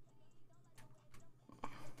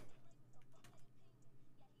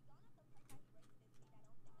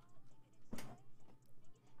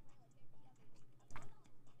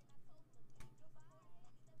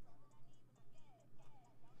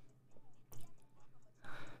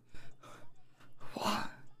 What?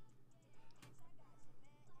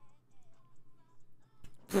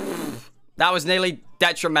 That was nearly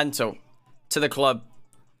detrimental to the club.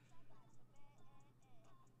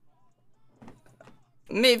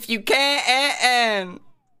 If you can.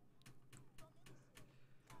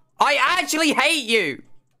 I actually hate you.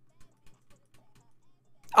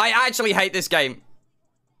 I actually hate this game.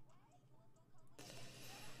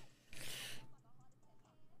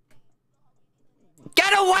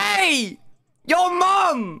 Get away! Your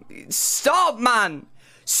mum! Stop, man!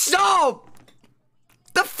 Stop!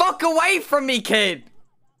 The fuck away from me, kid!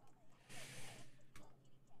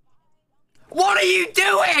 What are you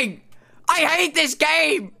doing? I hate this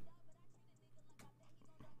game!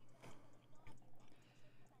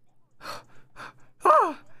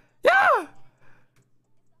 Yeah!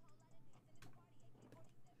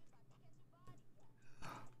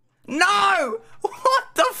 No! What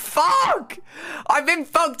the fuck? I've been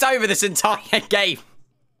fucked over this entire game.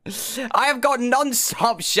 I have got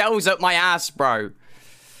non-stop shells up my ass, bro.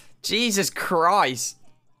 Jesus Christ.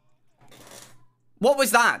 What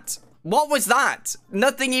was that? What was that?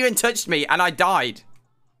 Nothing even touched me and I died.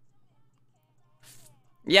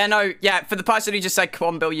 Yeah, no, yeah, for the person who just said, come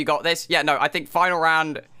on, Bill, you got this. Yeah, no, I think final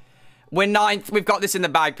round. We're 9th. We've got this in the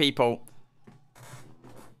bag, people.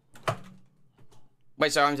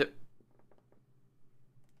 Wait, sorry, I'm...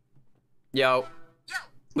 Yo.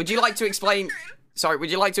 Would you like to explain... Sorry,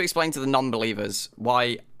 would you like to explain to the non-believers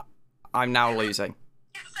why I'm now losing?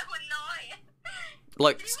 You're so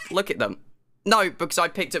annoying. Look at them. No, because I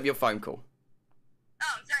picked up your phone call. Oh,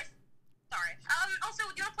 I'm sorry. Sorry. Also, do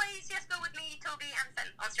you want to play CSGO with me, Toby, and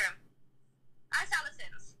Finn on stream? I'm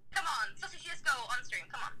Salicins. Come on, such a CSGO on stream.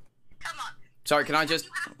 Come on. Come on. Sorry, can I just...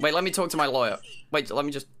 Wait, let me talk to my lawyer. Wait, let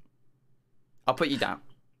me just... I'll put you down.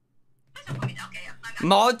 Okay, yeah.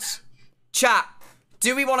 Mods, chat,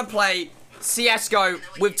 do we want to play CSGO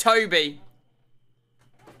with Toby,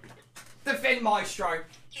 the Finn Maestro,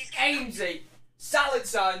 Amesy, Salad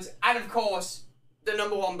Sons, and of course, the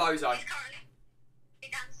 #1 Bozo?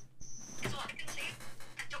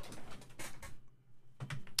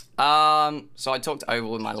 So I talked over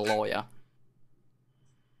with my lawyer.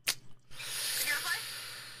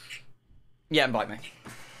 Yeah, invite me.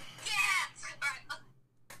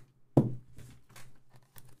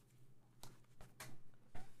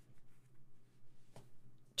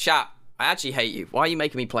 Chat, I actually hate you. Why are you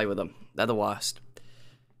making me play with them? They're the worst.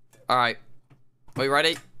 Alright. Are we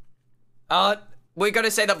ready? We're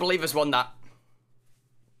gonna say that Believers won that.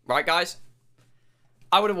 Right, guys?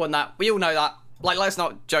 I would have won that. We all know that. Like, let's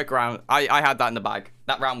not joke around. I had that in the bag.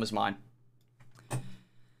 That round was mine.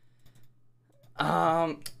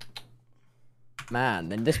 Man,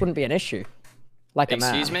 then this wouldn't be an issue. Like a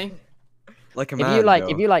man. Excuse me? Like a man. If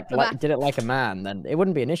you did it like a man, then it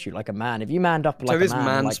wouldn't be an issue. Like a man. If you manned up like Toby's a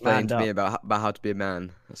man, mansplained to me about how to be a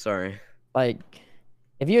man. Sorry. Like,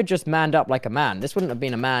 if you had just manned up like a man, this wouldn't have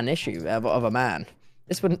been a man issue of a man.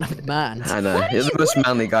 This wouldn't have been man. I know. He's the most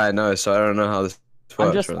manly guy I know, so I don't know how this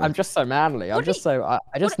works. I'm just so manly. I just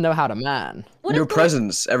know how to man. Your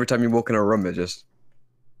presence every time you walk in a room is just.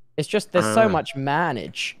 It's just there's so much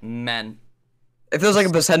manage. Men. If there's like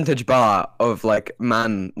a percentage bar of like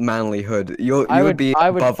manlyhood, you would be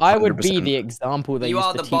above 100%. I would be the example they You used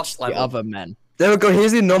are to the boss teach the level. other men. There we go.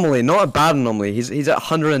 Here's the anomaly, not a bad anomaly. He's at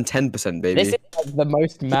 110%, baby. This is like the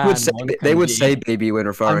most man. They would say baby when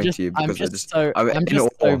referring just- to you I'm because just they're so- just I'm in just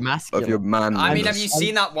so awe masculine. of your man. I mean, have you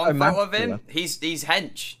seen that one so photo of him? masculine. He's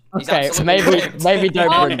hench. He's Okay, absolutely hench. maybe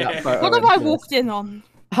don't bring that photo. What have I into this. walked in on?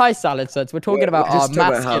 Hi, Salad Suds. We're talking about We're our just talking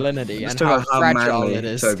about masculinity just and talking how about fragile manly it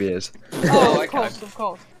is. Toby is. Oh, okay. of course, of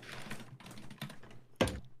course. There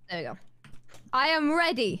we go. I am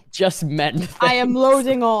ready. Just men. I am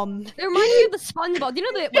loading on. It reminds me of the SpongeBob. You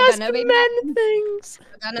know the Just we're gonna be men things.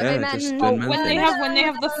 We're gonna be Yeah, just men. men When they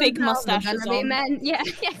have the fake mustaches We're gonna be on. men. Yeah,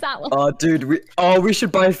 yes, that one. Oh, dude, we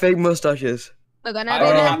should buy fake mustaches. We're gonna I be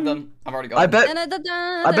already men. have them. I've already got I them.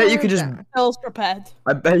 bet. I bet you could just. Bill's prepared.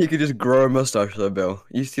 I bet you could just grow a mustache though, Bill.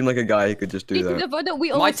 You seem like a guy who could just do Speaking that. of photo, we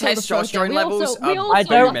My also the photo. testosterone We levels also- we are also I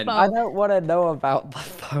don't. booming. I don't want to know about the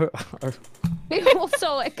photo. We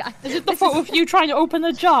also like. Is it the photo of you trying to open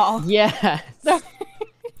a jar? Yeah.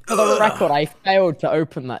 For the record, I failed to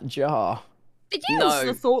open that jar. Did you? It's No.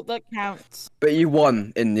 the thought that counts. But you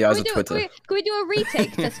won in the eyes Can of we, Twitter. can we do a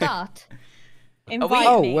retake to start? Invite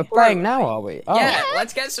Oh, me. we're playing now, are we? Oh. Yeah,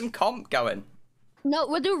 let's get some comp going. No,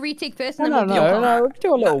 we'll do a retake first No, and no, then we'll do no. We can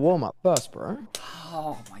do a little warm up first, bro.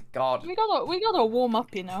 Oh my god. We gotta warm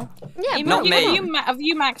up, you know. Yeah, Amy, Not me. Have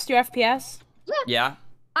you maxed your FPS? Yeah.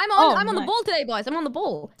 I'm Oh, on the nice. ball today, boys. I'm on the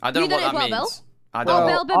ball. I don't You know did what it that as well, means. I Bill? don't.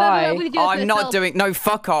 Bill, Bill, I- will you do it I'm first, not Bill? doing. No,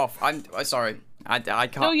 fuck off. I'm sorry. I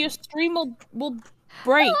can't. No, your stream will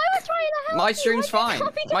break. I was trying to help My you. stream's Why fine.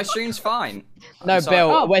 can't we do My it? stream's fine. No, I'm sorry. Bill.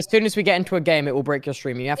 Oh. As soon as we get into a game, it will break your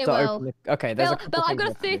stream. You have It to will. open. Okay, there's a Bill, couple Bill, I've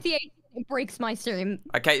got a things you have to do. 38. It breaks my stream.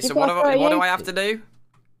 Okay, so You've what got do I 38. have to do?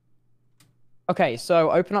 Okay,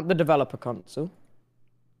 so open up the developer console.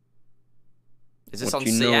 Is this What on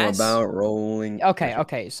you know CS? about rolling?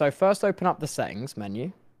 Okay. So first open up the settings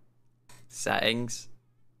menu. Settings,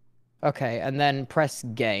 Okay, and then press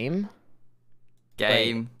game.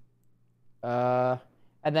 game. And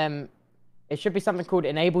then it should be something called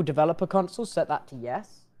enable developer console. Set that to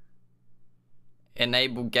yes.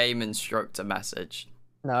 Enable game instructor message.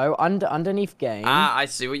 No, underneath game. Ah, I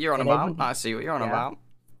see what you're on Enable- about. I see what you're on Yeah. about.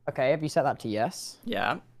 Okay, have you set that to yes?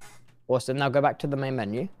 Yeah. Awesome. Now go back to the main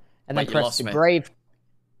menu, and Wait, then you press lost the me. grave.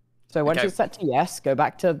 So once Okay. it's set to yes, go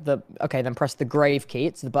back to the. Okay, then press the grave key.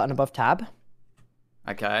 It's the button above tab.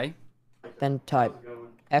 Okay. Then type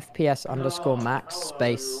FPS_max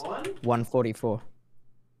space 144.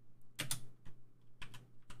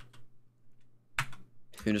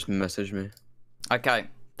 You just messaged me. Okay.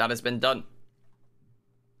 That has been done.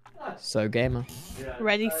 So gamer.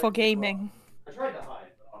 Ready for gaming.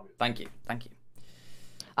 Thank you. Thank you.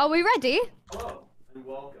 Are we ready?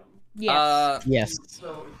 Yes. Yes.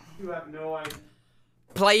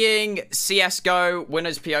 Playing CS:GO,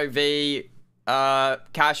 winners POV,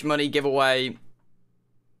 cash money giveaway,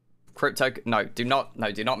 crypto. No, do not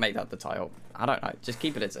make that the title. I don't know. Just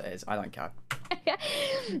keep it as it is. I don't care.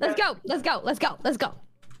 Let's go. Let's go. Let's go. Let's go.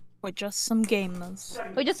 We're just some gamers.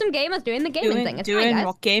 We're just some gamers doing the gaming thing. It's fine, Doing guys.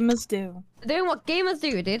 what gamers do. Doing what gamers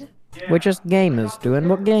do, dude. We're just gamers doing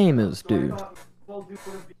what gamers do.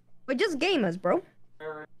 We're just gamers, bro.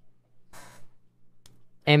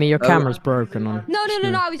 Amy, your camera's broken on. No.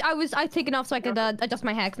 I was taking off so I could adjust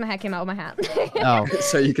my hair because my hair came out of my hat. Oh,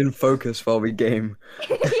 So you can focus while we game.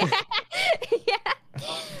 yeah.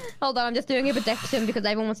 Hold on, I'm just doing a prediction because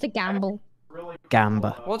everyone wants to gamble.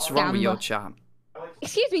 Gamba. What's wrong with your Gamba. chat?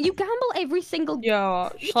 Excuse me, you gamble every single.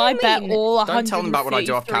 Yo, shall do I you bet mean? all Don't tell them about what I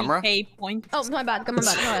do off camera. 133K points? Oh, my bad. Come on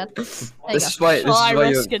back. There you This go. is why Shall I your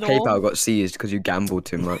risk it all? PayPal got seized because you gambled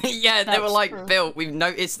too much. Yeah, they were That's like, true. Bill, we've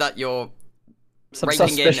noticed that you're Some breaking in.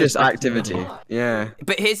 Suspicious activity. Yeah.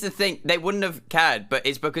 But here's the thing, they wouldn't have cared, but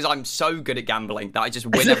it's because I'm so good at gambling that I just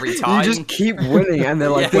win every time. You just keep winning, and they're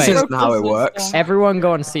like, Yeah. "This Wait. isn't how it works." Everyone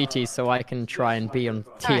go on CT so I can try and be on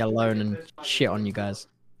T alone and shit on you guys.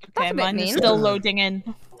 Okay, a bit mine is mean. still loading in.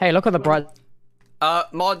 Hey, look at the bright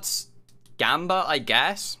Mods, Gamba, I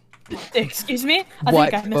guess. Excuse me? I white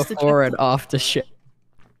think I missed the before and after shit.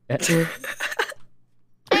 Anyway,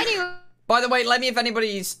 By the way, let me if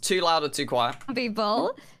anybody's too loud or too quiet.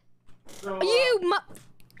 people,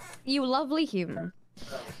 you lovely human.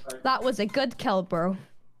 That was a good kill, bro.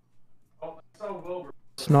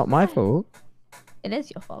 It's not my fault. It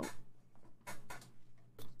is your fault.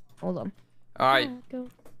 Hold on. Alright,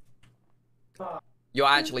 you're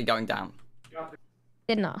actually going down.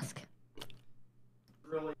 Didn't ask.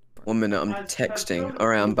 1 minute, I'm texting.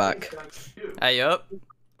 Alright, I'm back. Hey up.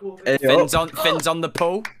 Hey, Finn's oh. on the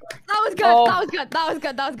pool. That was good. Oh. That was good. That was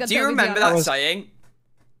good. That was good. Do you Toby, remember yeah. that saying?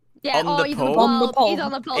 Yeah. on Oh, the he's pole? on the pole. On the He's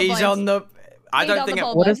on the pole. He's boys. on the... I He's don't on think the it...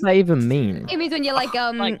 pole. What does that even mean? It means when you're like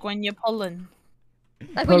Like when you're pulling.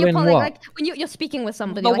 like when you're Pulling pulling, what? like when you're speaking with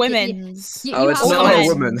somebody. The like, women's. Oh, it's have So not like- a let's-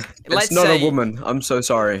 woman. let's It's not say- a woman. I'm so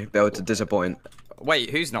sorry, be able to disappoint. Wait,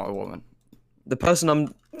 who's not a woman? The person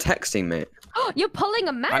I'm texting, mate. You're pulling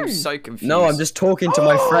a man. I'm so confused. No, I'm just talking to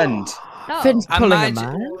my friend. Oh. Finn's pulling a Imagine,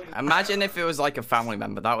 man. imagine if it was like a family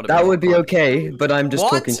member. That would have That been would be awkward. okay, but I'm just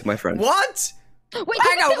What? talking to my friend. What? Wait,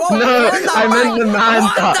 Hang on, what? No, What the I meant fuck? the man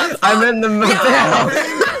What part. the I fuck? meant the man.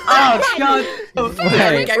 Oh God! Wait,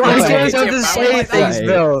 Okay, Why wait, do you wait, have to wait, say wait, things, wait.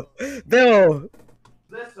 Bill? Bill,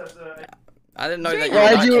 I didn't know that you why were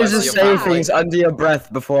do that you close to just your say family. things under your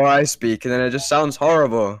breath before I speak, and then it just sounds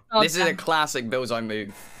horrible? Oh, This is a damn. classic Billzo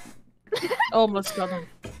move. Almost got him.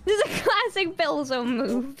 This is a classic Billzo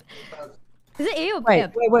move. Is it you?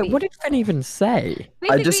 Wait, what did Finn even say?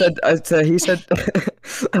 I just said, he said,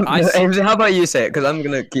 Ames, how about you say it? Because I'm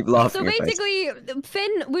gonna keep laughing. So if I say- basically,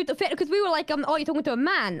 Finn, because we were like, oh, you're talking to a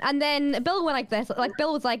man, and then Bill went like this, like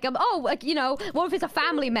Bill was like, oh, like you know, what if it's a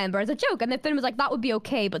family member as a joke? And then Finn was like, that would be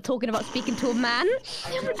okay, but talking about speaking to a man,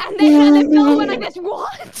 and then Bill went like this,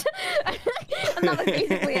 what? And that was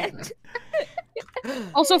basically it.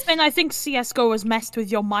 Also, Finn, I think CS:GO has messed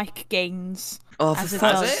with your mic gains. Oh, As for it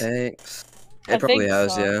fuck's does. sakes. I It probably think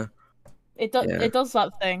has, so. yeah. It does. Yeah. It does that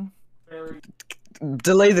thing.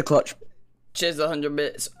 Delay the clutch. Cheers to 100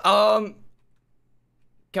 bits.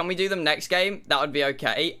 Can we do them next game? That would be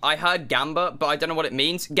okay. I heard gamba, but I don't know what it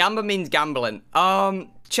means. Gamba means gambling.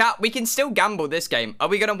 Chat, we can still gamble this game. Are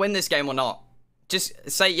we gonna win this game or not? Just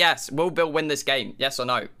say yes. Will Bill win this game? Yes or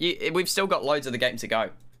no? We've still got loads of the game to go.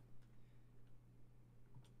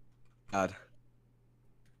 Bad.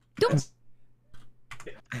 Do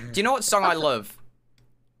you know what song I love?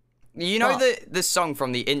 You know the song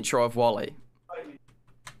from the intro of Wall-E?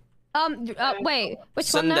 Wait,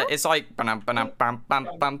 which one now? It's like I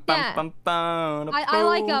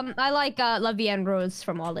like La Vie en Rose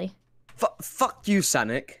from Ollie. Fuck you,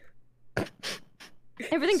 Sanic.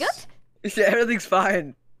 Everything good? Yeah, everything's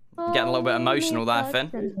fine. Getting a little bit emotional there, Finn.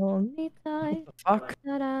 Fuck.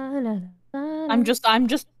 I'm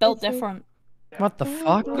just built different. What the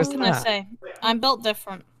fuck was What can I that? say? I'm built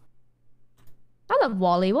different. I love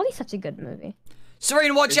Wall-E. Wall-E's such a good movie.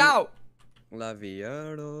 Serena, watch out! La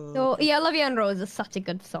Viero. Oh yeah, La Vie en Rose is such a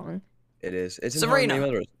good song. It is. It's in Serena.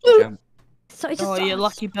 Harmony with Others. So it's just Oh, you're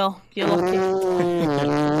lucky, Bill. You're lucky.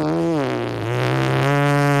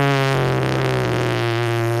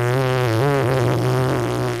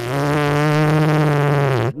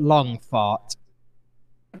 Long fart.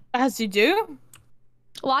 As you do.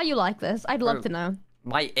 Why you like this? I'd love to know.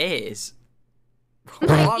 My ears.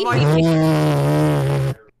 My What am I-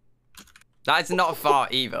 ears. That is not a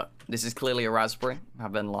fart either. This is clearly a raspberry.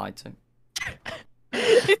 I've been lied to.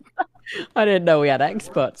 I didn't know we had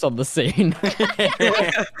experts on the scene.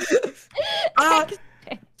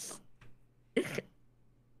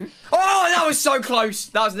 Oh, that was so close.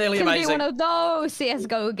 That was nearly It's gonna be amazing. one of those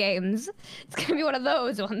CS:GO games. It's gonna be one of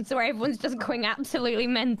those ones where everyone's just going absolutely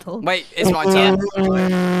mental. Wait, it's my turn.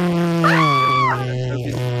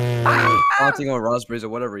 Farting on raspberries or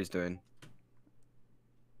whatever he's doing.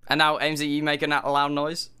 And now, Aimsy, you make a loud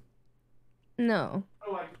noise. No.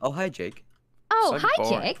 Oh, hi, Jake. Oh, So hi,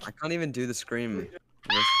 boring. Jake. I can't even do the scream.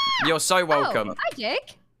 You're so welcome. Oh, hi,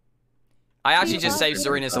 Jake. I actually just saved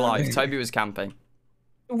Serena's life. Toby was camping.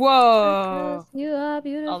 Whoa. You are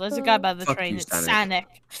beautiful. Oh, there's a guy by the Fuck train. you, It's Sanic.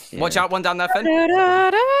 Sanic. Watch out, one down there, Finn.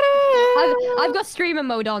 I've got streamer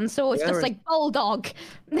mode on, so it's Where just is- like bulldog,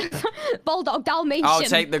 bulldog Dalmatian. I'll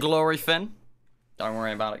take the glory, Finn. Don't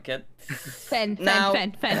worry about it, kid. Finn. Now,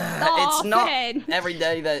 Finn. Oh, It's not Finn. every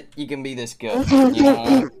day that you can be this good. You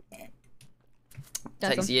know? Does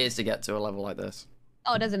Takes him. years to get to a level like this.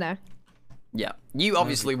 Oh, doesn't know. Yeah. You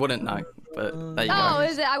obviously wouldn't know, but there you Oh, go.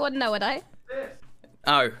 is it? I wouldn't know, would I?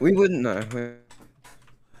 Oh. We wouldn't know.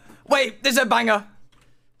 Wait, there's a banger.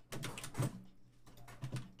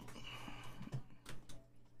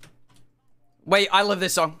 Wait, I love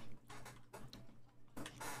this song.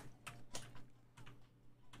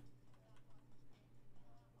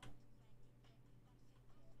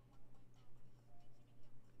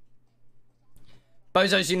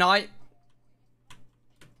 Bozos Unite.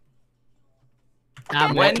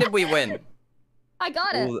 When did we win? I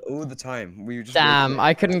got it. All the time. We just Damn,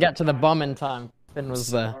 I couldn't get to the bomb in time. Finn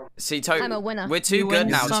was there. See, Toby, I'm a winner. we're too You good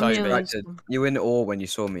win now, some, Toby. you lose. distracted. You win all when you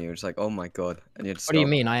saw me. You're just like, oh my god, and you had to What do you stop.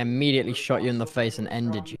 mean? I immediately shot you in the face and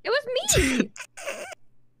ended you. It was me.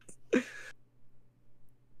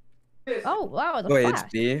 Oh, wow, the Wait, flash.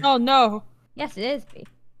 it's B. Oh no. Yes, it is B.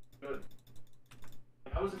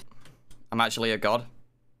 I'm actually a god.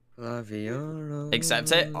 La Viero.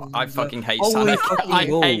 Accept it. I fucking hate Holy Sonic. fucking I hate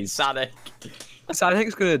balls. Sonic.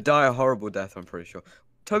 Sanic's gonna die a horrible death. I'm pretty sure.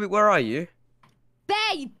 Toby, where are you?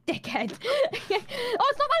 There, you dickhead. Oh,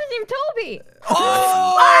 it's not my name, Toby.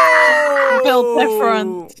 Oh! Built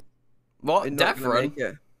different. What? You're not gonna Different? make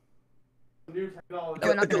it. Oh,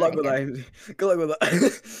 we're not Good gonna luck with make that. Good luck with that.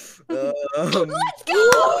 Let's go.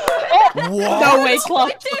 No way,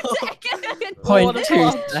 clock. 2 seconds. Point a 2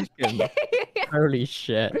 clock. seconds. Holy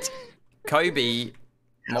shit. Kobe.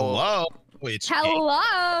 More. Hello. Wait,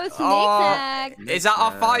 Hello, Sneak Oh, Tag. Is that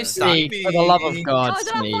our 5 stack? Sneak, for the love of God, Oh, is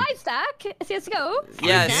it a Sneak. 5 stack? CS:GO.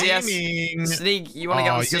 Yeah, I'm CS. gaming. Sneak, you want to get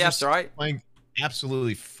Oh, on you guys CS, are right? Playing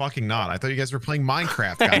absolutely fucking not. I thought you guys were playing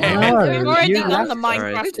Minecraft. No, goddammit. We've already you done the left.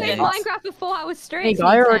 Minecraft We played bit. Minecraft for 4 hours straight. Sneak,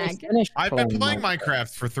 I Sneak already Tag. finished I've been playing Minecraft.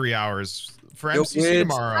 Minecraft for 3 hours for You're MCC weird.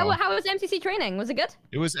 tomorrow. How was MCC training? Was it good?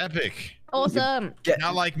 It was epic. Awesome.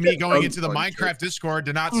 Not like me going into the Oh, Minecraft Discord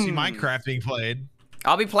to not see Minecraft being played.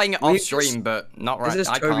 I'll be playing it off Wait, stream, but not right. This is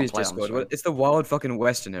I can't Toby's play on Discord. stream. It's the wild fucking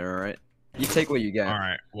Western era, right? You take what you get. All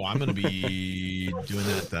right. Well, I'm gonna be doing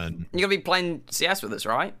that then. You're gonna be playing CS with us,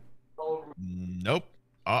 right? Nope.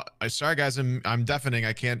 Sorry guys, I'm deafening.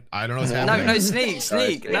 I can't. I don't know what's No, happening. no,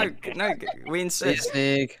 sneak. No, we insist.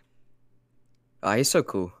 Sneak. Oh, he's so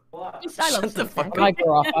cool. I love the fuck When I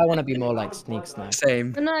grow up, I want to be more like Sneak Snack.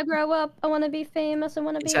 Same. When I grow up, I want to be famous. I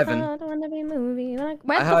want to be Seven. hot. I want to be a movie.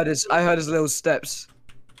 I heard his little steps.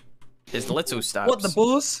 His little steps. What the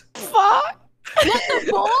balls? Fuck! What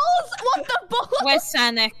the balls? What the balls? Where's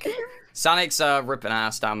Sonic? Sonic's ripping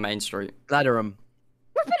ass down Main Street. Ladder him.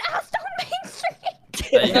 Ripping ass down Main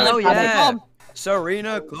Street. There you go. Oh yeah. Come.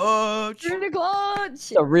 Serena Clutch. Through the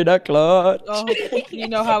clutch. Arena clutch. Oh, you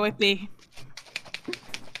know how it be.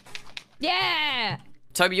 Yeah.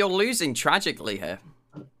 Toby, you're losing tragically here.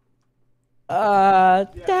 Da,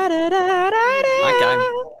 da, da, da, Okay.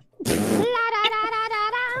 La da da da da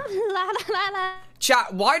da. La la la la.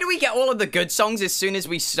 Chat, why do we get all of the good songs as soon as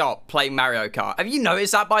we stop playing Mario Kart? Have you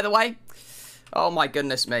noticed that, by the way? Oh my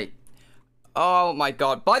goodness me. Oh my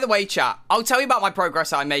god. By the way, chat, I'll tell you about my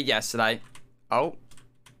progress I made yesterday. Oh.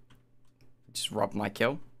 Just robbed my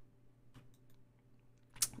kill.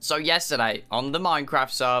 So yesterday, on the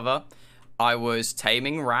Minecraft server, I was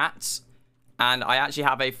taming rats, and I actually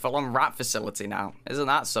have a full-on rat facility now. Isn't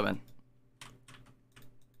that something?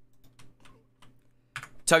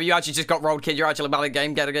 Toby, you actually just got rolled, kid. You're actually about the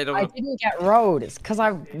game. Get it. I didn't get rolled. It's because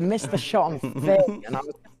I missed the shot on Finn, and I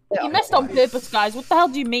was. You missed on purpose, guys. What the hell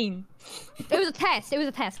do you mean? It was a test. It was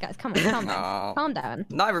a test, guys. Come on, calm down. Aw. Calm down.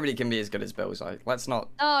 Not everybody can be as good as Billzo. Let's not.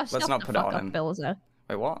 Oh, Let's shut not the put it fuck on up, him. Billzo.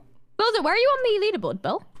 Wait, what? Billzo, where are you on the leaderboard,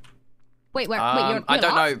 Bill? Wait, where? wait, you're I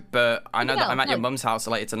don't lost? know, but I know that I'm at your look. mum's house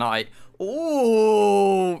later tonight.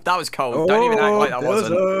 Ooh, that was cold. Don't even act like that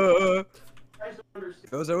wasn't.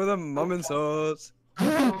 Goes over the mum and sauce.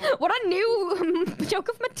 What a new joke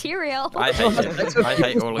of material. I hate you. I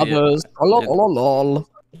hate all of you. Others. Lol.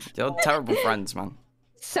 You're terrible friends, man.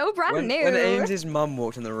 So brand When new. Ames' mum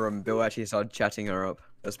walked in the room, Bill actually started chatting her up.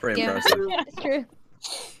 That's pretty Yeah, impressive. it's true.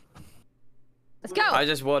 Let's go. I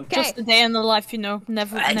just won. Okay. Just a day in the life, you know.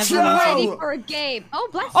 Never. Ready for a game. Oh,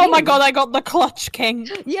 bless Oh you. my god, I got the clutch king.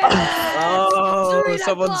 Yes. Oh, Serena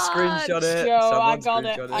someone clutch. screenshot it. Yo, I Someone got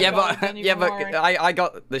it. screenshot I Yeah, got it, but don't yeah, even but worry. I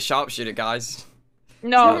got the sharpshooter, guys.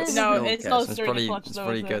 No, It's no, not- it's okay, not so Serena clutch It's though.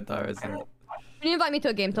 pretty is it? good though, isn't it? Can you invite me to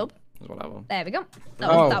a game, Tub? It's whatever. There we go.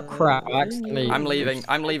 Oh crap! I accidentally. I'm leaving.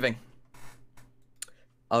 I'm leaving.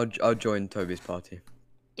 I'll join Toby's party.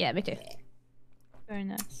 Yeah, me too. Very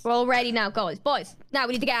nice. We're all ready now, guys. Boys, now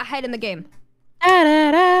we need to get ahead in the game.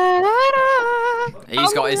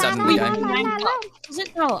 He's got his end of the We game. can rank up. Does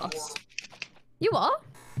it tell us? You are?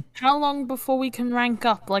 How long before we can rank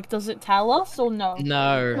up? Like, does it tell us or no?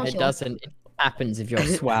 No, Not it sure. doesn't. It happens if you're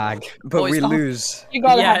swag. But Boys, we oh. lose. You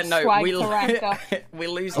gotta Yeah, have no, swag we to rank up. we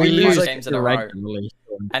lose We like lose 5 games in a row, regularly.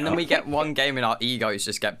 and then we get one game and our egos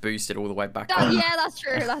just get boosted all the way back up. Yeah, that's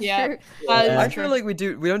true. That's Yeah. true. That is I true. feel like we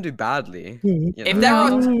don't do badly. You If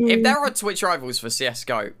know? there are Twitch rivals for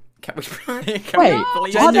CS:GO, can we Wait,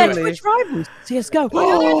 please are do there it? Twitch rivals? CS:GO.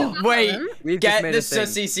 Oh, wait, We've just get made the a thing.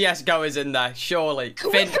 sussy CS:GOers in there, surely.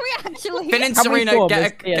 Can Finn, we actually? Finn and Can we Serena, form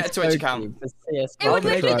get a a Twitch account. team for It CS:GO? would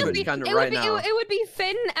I'll make literally a just Twitch be, account it right would be, now. it would be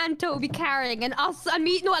Finn and Toby carrying, and us, and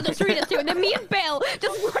me, no, other Serena too, and then me and Bill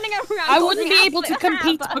just running around. I wouldn't be causing able to absolute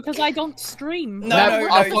compete havoc. because I don't stream. No,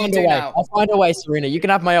 I'll you find do a way. now. I'll find a way, Serena. You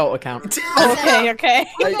can have my alt account. Okay, okay.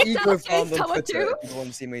 I Okay, ego that's farmed on someone Twitter. too. People want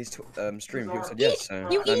to see me stream. People said yes. So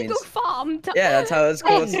You that ego means farmed. yeah, that's how it's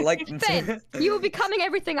called. Finn, Like Finn, you are becoming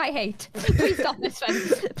everything I hate. Please stop this,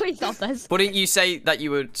 Finn. Please stop this. Wouldn't you say that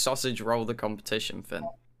you would sausage roll the competition, Finn?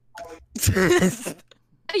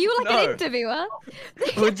 Are you like No. an interviewer?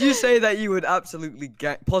 Would you say that you would absolutely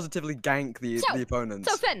positively gank the opponents?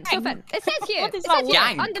 So Finn, it says here, What is it that says here,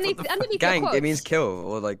 Gank? underneath your Gank, quotes. it means kill,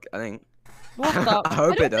 or like I think. What I the?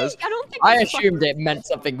 hope it does. I don't think I it's assumed it meant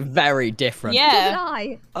something very different. Did Yeah.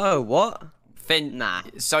 I? Oh, what? Finn, Nah.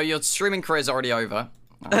 so your streaming career's already over.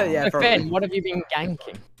 Yeah, So, probably. Finn, what have you been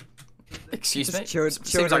ganking? Excuse Just me? children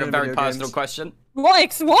Seems like a in very video personal games. question. What?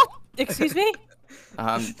 Excuse me?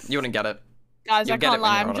 You wouldn't get it. Guys, You'll I get it can't when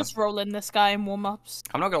lie. you're I'm older. just rolling this guy in warm-ups.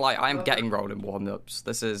 I'm not gonna lie, I am getting rolled in warm-ups.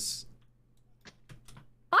 This is...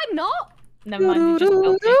 I'm not. Never mind, you just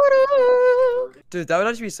built me. Dude, that would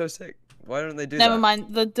actually be so sick. Why don't they do Never that?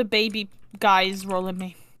 mind, the baby guy is rolling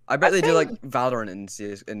me. I bet they do like Valorant in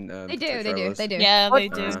CS in They do, Twitch they do, rivals. they do. Yeah, they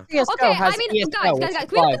do. CS:GO Okay, has I mean, ESL, guys, which can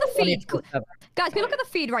we look at the survives feed? 24/7. Guys, can we look at the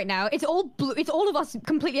feed right now? It's all blue. It's all of us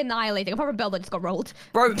completely annihilating. Apart from Bill that just got rolled.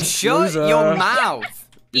 Bro, shut Loser. your mouth!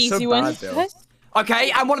 You're so Easy bad, wins. Bill.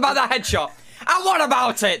 Okay, and what about that headshot? And what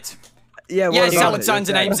about it? Yeah, what Yes, about it? Salad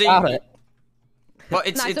You're name's dead. in. About it. But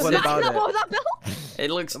it's... Nice. it's So What nice. about What it? was that, Bill?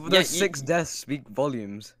 it looks... Those yeah, 6 deaths speak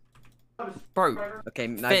volumes. Bro, Okay,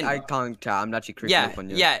 Finn. I can't chat. I'm actually creeping yeah, up on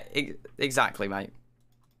you. yeah, exactly, mate.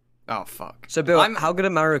 Oh, fuck. So, Bill, I'm- how good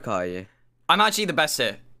at Mario Kart are you? I'm actually the best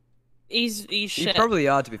here. He's You shit. probably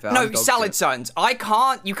are, to be fair. No, I'm dog salad shit. sons.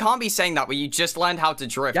 You can't be saying that when you just learned how to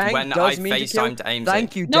drift Gang when I does mean to kill. FaceTimed Aimsy.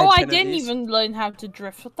 Thank you, No, Dead I Kennedys. didn't even learn how to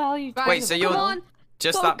drift. What the hell are you Right, Wait, so you're come on,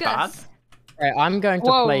 just that bad? focus. Right, I'm going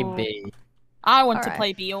to play Whoa. B. I want to Alright.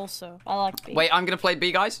 play B also. I like B. Wait, I'm gonna play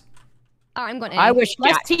B, guys. Oh, I'm going A. I wish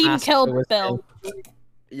Let's Jack team Master kill was Bill.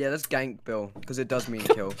 Yeah, let's gank Bill, because it does mean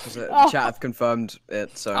kill. Because Oh. chat have confirmed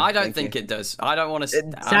it, so. I don't thank think you. it does. I don't want to. It I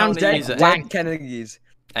don't sounds wanna use Dead, it. wank. Dead Kennedys.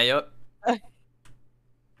 Hey up.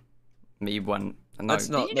 Me one. No. Let's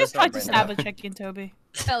not. You let's just tried not to bring stab that a chicken, Toby.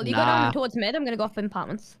 Phil, you go Nah. down towards mid. I'm gonna go up in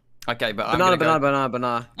apartments. Okay, but I'm Banana, gonna banana, go. banana,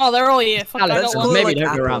 banana. Oh, they're all here. Fuck, I Alex, got go one. maybe like don't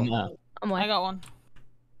go Apple. around there. I'm I away. got one.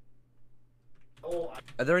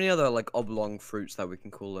 Are there any other like oblong fruits that we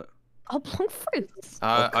can call it? Oblong fruits.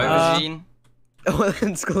 Aubergine. Oh,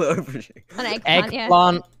 let's call it aubergine. An eggplant, yeah.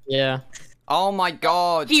 Eggplant, yeah. Oh my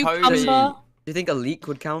god, Toby. Cucumber. Do you think a leek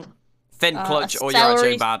would count? Finn, A clutch, or you're actually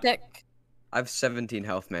celery bad. stick. I have 17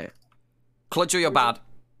 health, mate. Clutch, or you're bad.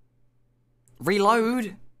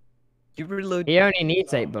 Reload. You reload. He only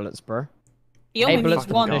needs 8 bullets, bro. He only bullets needs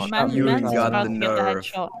will one. finish Man, up. You man's got about the to get the nerve.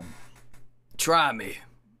 headshot. Try me.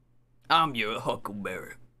 I'm your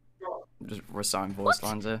huckleberry. Just reciting voice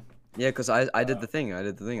lines here. Yeah, because I did the thing. I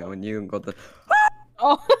did the thing. When you got the.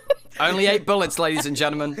 Oh. Only 8 bullets, ladies and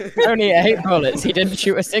gentlemen. Only 8 bullets. He didn't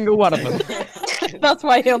shoot a single one of them. That's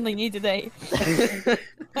why he only needed 8.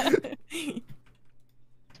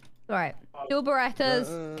 Alright. Dual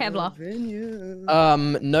Berettas, Kevlar.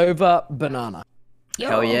 Nova banana.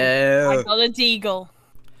 Hell I yeah. got a deagle.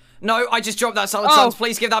 No, I just dropped that salad Oh. sons.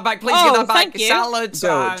 Please give that back. Please give Oh, that back. thank you. Salad Bill,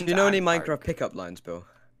 sons. do you know any Minecraft pickup lines, Bill?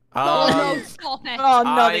 Oh no, stop it. Oh,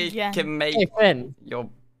 not I again. can make Hey, Finn. your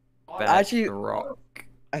bed Actually- rock.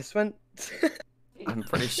 I spent. I'm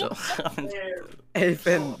pretty sure. Hey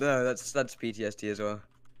Finn, no, that's PTSD as well.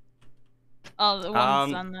 Oh, the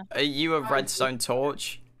one's on there. Are you a redstone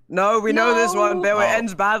torch? No, we know this one, Bill. It Oh.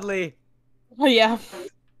 ends badly. Oh, yeah.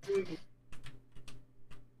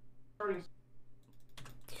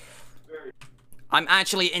 I'm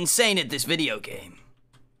actually insane at this video game.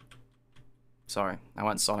 Sorry, I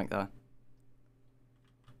went Sonic there.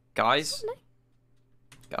 Guys?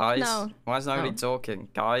 Guys? No. Why is nobody No. talking?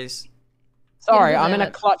 Guys? Sorry, Yeah, I'm in a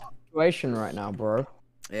but- clutch situation right now, bro.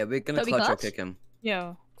 Yeah, we're gonna Toby clutch or clutch? kick him.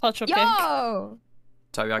 Yo. Clutch or kick. Yo!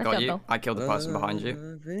 Toby, I Let's got go, you. Bill. I killed the person behind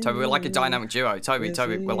you. Toby, we're like a dynamic duo. Toby,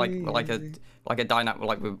 we're like a dynamic.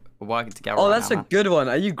 We're working together. Oh, right that's now, a man. good one.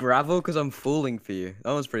 Are you gravel? Because I'm falling for you.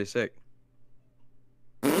 That one's pretty sick.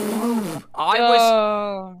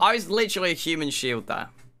 I was literally a human shield there.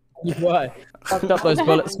 You were. Fucked up those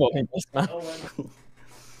bullets for me, just man.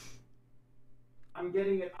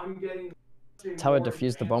 That's how I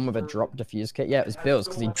defused the bomb with a drop defuse kit. Yeah, it was Bill's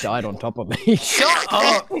because he died on top of me. Shut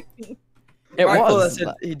up! It Right, well, was.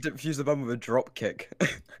 that's it. He defused the bomb with a drop kick.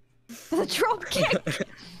 The drop kick!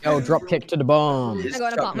 Yo, drop kick to the bomb. I got an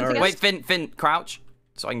Chuck apartment Norris. again. Wait, Finn, crouch,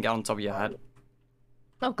 so I can get on top of your head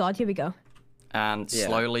Oh god, here we go. and Yeah.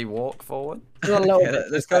 slowly walk forward. Do a little Okay, bit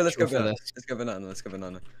let's go for banana. this. Let's go banana. Let's go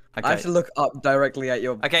banana. Okay. I have to look up directly at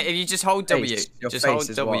your. Okay, if you just hold W, Face. Your just face hold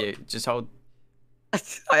is W, just hold.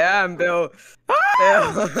 I am, Bill.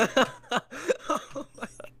 Bill.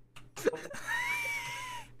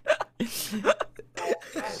 Oh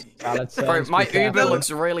Salad Bro, sons, my be Uber careful.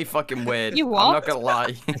 looks really fucking weird. You I'm not what? gonna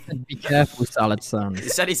lie. Be careful, salad He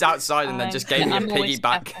sons. said he's outside and then just gave me a I'm always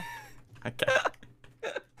piggyback. careful.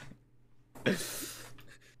 Okay.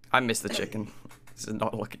 I missed the chicken. This is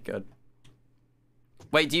not looking good.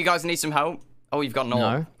 Wait, do you guys need some help? Oh, you've got no.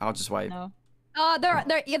 No. I'll just wait. No. They're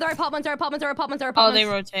apartments, they're apartments. Oh, they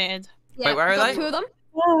rotated. Yeah, Wait, where are got they? Two of them.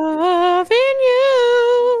 Loving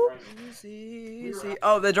you. Easy.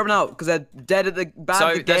 Oh, they're dropping out because they're dead at the bad So,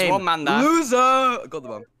 of the there's game. one man there. Loser. I got the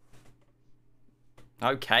bomb.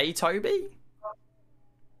 Okay, Toby.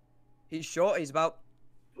 He's short. He's about.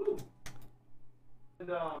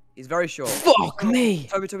 He's very short. Fuck me.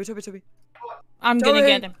 Toby. I'm gonna Toby.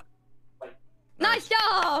 get him. Nice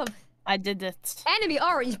job! I did it. Enemy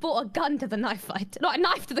orange brought a gun to the knife fight. Not a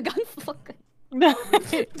knife to the gun. Fuck.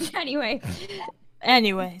 Anyway.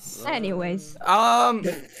 Anyways.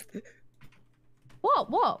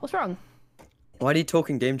 What? What's wrong? Why are you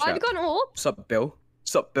talking game I've chat? got an orb. Sup, Bill?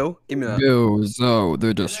 Sup, Bill? Give me that. Billzo,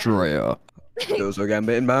 the destroyer. Bill's a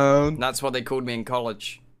gambit inbound. That's what they called me in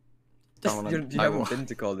college. Don't wanna You know haven't what- been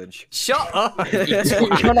to college. Shut up! you You're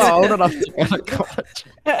twat. not old enough to go to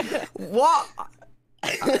college. What?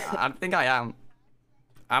 I think I am.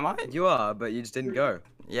 Am I? You are, but you just didn't go.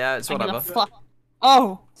 Yeah, it's I'm gonna whatever. fuck.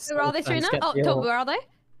 Oh. Where are they, Serena? Get Oh, the Toby, orb. where are they?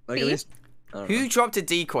 Like, Me? at least, I don't know. Who dropped a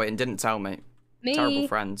decoy and didn't tell me? Me. Terrible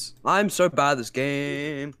friends. I'm so bad at this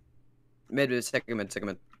game. Mid, second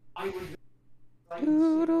mid.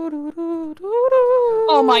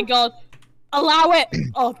 Oh my god. Allow it.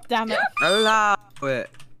 Oh damn it. Allow it.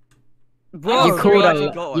 Bro, You called,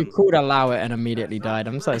 really? you called allow it and immediately died.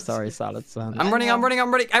 I'm so sorry, Salad Son. I'm running.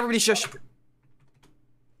 Everybody shush.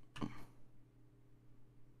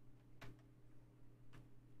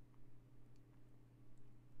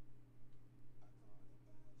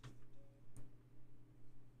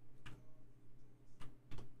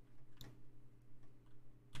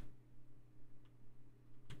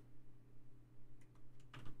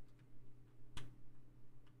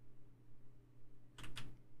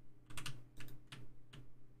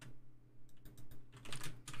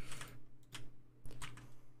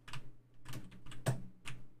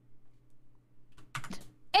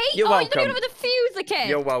 You're You're welcome. gonna defuse the kid.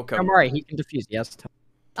 You're Don't welcome. worry, he can defuse. Yes.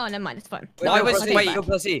 Oh, never mind. It's fine. Why was Go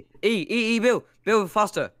plus E. E, Bill,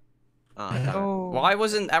 faster. Ah, damn it. Oh. Why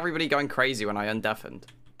wasn't everybody going crazy when I undeafened?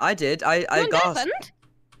 I did. I You were gasped. deafened?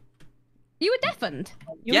 You were deafened?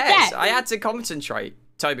 You're Yes, dead. I had to concentrate.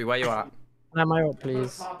 Toby, where you at? Am I up,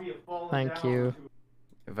 please? Thank you.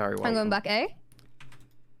 You're very welcome. I'm going back A.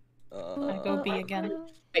 I go B again.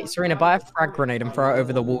 Wait, Serena, buy a frag grenade and throw it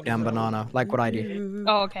over the wall down banana, like what I do.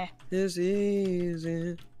 Oh, okay. It's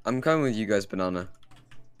easy. I'm coming with you guys, banana.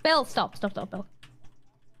 Bill, stop, Bill.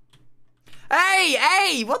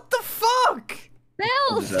 Hey, what the fuck?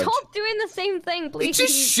 Bill, Deserved. stop doing the same thing, You please.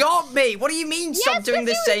 just shot me. What do you mean stop Yes, doing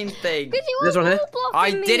the 'cause you- same thing? Because you This were one here? wall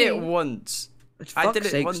I blocking did me. it once. I Fuck's did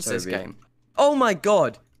it sakes, once this Toby. game. Oh my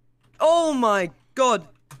god. Oh my god.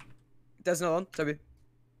 There's another one, Toby.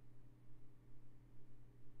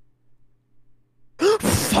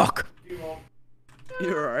 Fuck!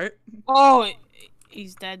 You're alright. Oh,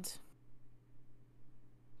 he's dead.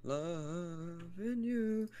 Loving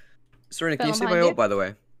you. Serena, can Bill, you see I'm my behind ult, by the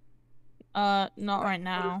way? Not right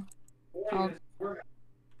now. I'll...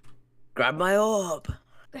 Grab my orb.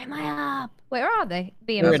 Grab my up. Where are they?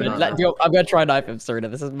 B and Serena, I'm gonna try knife him, Serena.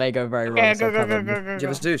 This may go very wrong. Okay, so go. cover me. Do you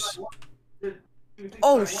have a Zeus?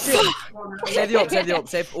 Oh shit! Save the orb,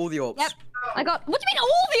 save all the orbs. Yep. I got. What do you mean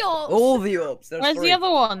all the orbs? All the orbs. There's Where's three. the other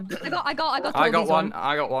one? I got. I got Toby's one.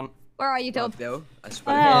 I got one. Where are you, Oh, Tob? Bill, I Oh,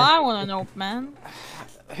 swear to God. I want to know, man.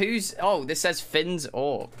 Who's? Oh, this says Finn's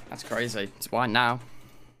orb. That's crazy. It's why now?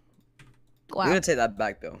 Wow. You're gonna take that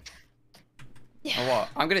back, Bill. Or what?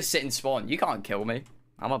 I'm gonna sit and spawn. You can't kill me.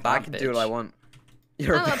 I'm a bad I can bitch. do what I want.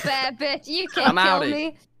 You're I'm a bad bitch. You can't I'm kill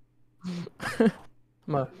outie. me.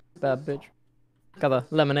 I'm a bad bitch. Got a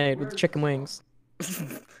lemonade with chicken wings.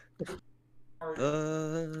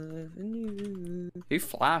 Loving you. Who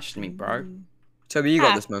flashed me, bro? Toby, you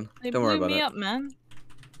got Ah, this, man. They Don't blew worry about me it. up, man.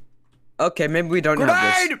 Okay, maybe we don't have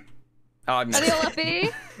this. Grenade! Oh, I Are missed they all it. at B?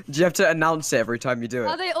 Do you have to announce it every time you do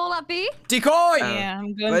Are it? they all at B? Decoy! Yeah,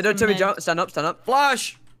 I'm going. Wait, don't for Toby mid. jump. Stand up.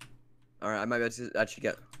 Flash! Alright, I might be able to actually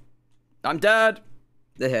get. I'm dead.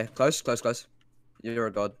 They're here. Close. You're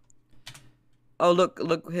a god. Oh,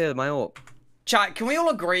 look here, my orb. Chat, can we all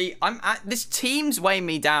agree? This team's weighing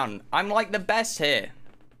me down. I'm like the best here.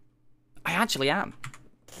 I actually am.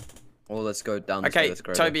 Oh, let's go down this way. Okay, Let's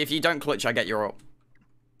go. Toby, if you don't clutch, I get your ult.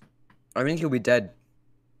 I think he'll be dead.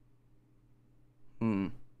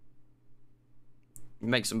 You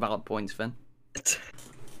make some valid points, Finn.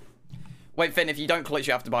 Wait, Finn, if you don't clutch,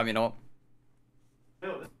 you have to buy me an ult.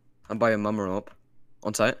 I'm buying mama an orb.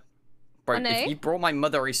 On site. Bro, An A? if you brought my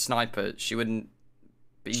mother a sniper, she wouldn't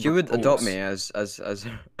be She would repulsed. adopt me as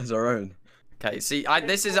her own. Okay, see, I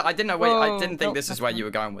didn't know. Wait, I Whoa, didn't think don't this is touch where me. you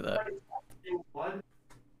were going with it.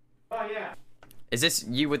 Is this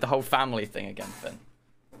you with the whole family thing again, Finn?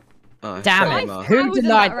 Oh, Damn shut it! your mouth. Who How was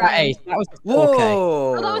denied that that right? ace? That was Whoa! 4K.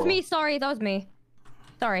 Oh, that was me. Sorry, that was me.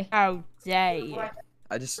 Sorry. How dare you?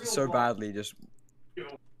 I just so badly just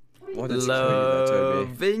wanted to kill you there, Toby.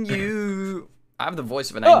 Loving you. I have the voice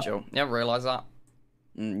of an angel. You ever realize that?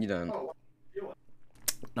 You don't.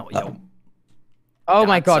 No, you don't. Oh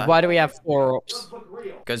my That's god, why do we have 4 ups?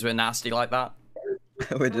 Because we're nasty like that.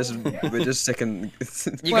 we're just sick in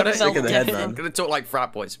You gotta, sick in the head, you man. gotta talk like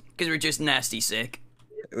frat boys. Because we're just nasty sick.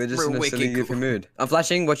 We're just We're in a silly wicked goofy cool. mood. I'm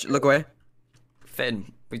flashing. Watch. Look away.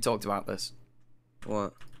 Finn, we talked about this.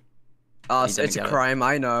 What? Oh, You it's didn't a get it. crime.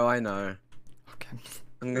 I know. Okay.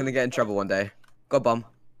 I'm gonna get in trouble one day. Got bomb.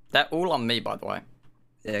 They're all on me, by the way.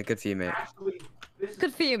 Yeah, good for you, mate.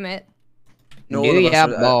 Good for you, mate. No, Do all of us ya are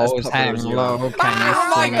as balls popular hang as you are. low? Can Ah, you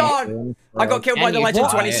oh my sing God! it? I got killed by Can the you Legend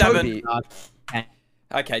fly? 27. Toby.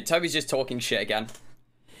 Okay, Toby's just talking shit again.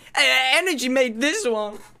 Energy made this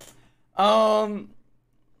one.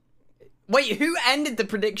 Wait, who ended the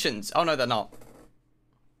predictions? Oh no, they're not.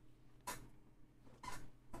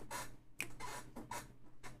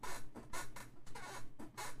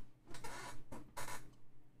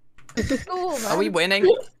 Cool, Are we winning?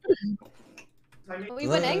 Are we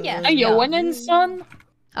winning? Yeah. Are you winning, son?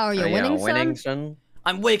 Oh, are you winning, son? son?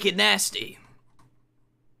 I'm wicked nasty.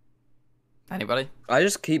 Anybody? I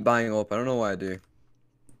just keep buying up. I don't know why I do.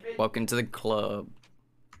 Welcome to the club.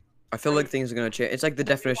 I feel like things are gonna change. It's like the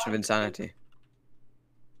definition of insanity.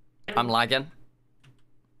 I'm lagging.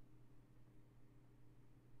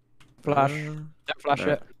 Flash. Don't flash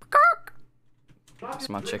it. That's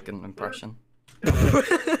my chicken impression.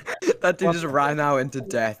 That dude just ran out into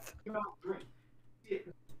death.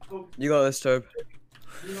 You got this, Tobe.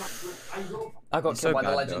 I got You're so killed by the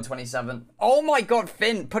bad, Legend though. 27. Oh my god,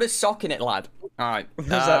 Finn, put a sock in it, lad. Alright. What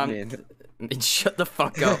does that mean? Shut the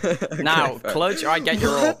fuck up. Okay, Now, fair. Clutch, I get your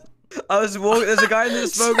all. I was walking. There's a guy in the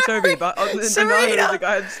smoke, Toby. But on the Serena! there's a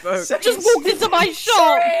guy in smoke. Just walked into my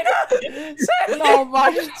shop. Oh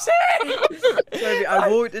my. Toby, I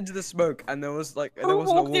walked into the smoke and there was like there Who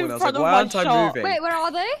wasn't a walked in wall. And I was like, front of why my aren't I shop? moving? Wait, where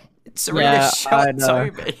are they? Serena Yeah, I shot know.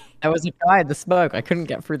 Toby. There was a guy in the smoke. I couldn't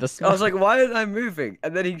get through the smoke. I was like, why aren't I moving?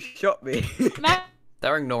 And then he shot me. Man,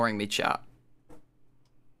 They're ignoring me, chat.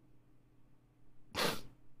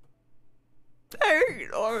 They're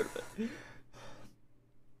ignoring me.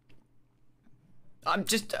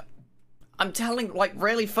 I'm telling like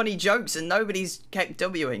really funny jokes and nobody's kept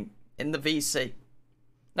Wing in the VC.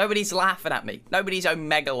 Nobody's laughing at me. Nobody's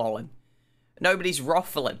omega lolling. Nobody's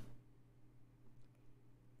ruffling.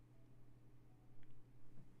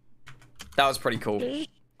 That was pretty cool.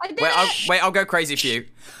 I did Wait, I'll go crazy for you.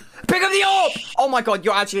 Pick up the orb! Oh my god,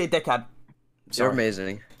 you're actually a dickhead. You're Sorry.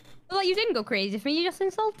 amazing. Well, you didn't go crazy for me. You just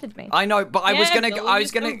insulted me. I know, but I was yeah, gonna, Bill, I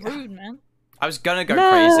was you're gonna, so rude, man. I was gonna go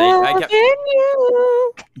crazy. I kept,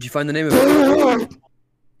 Did you find the name of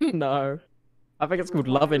it? No. I think it's called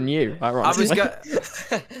Loving You. I Ironically. was gonna.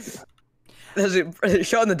 There's a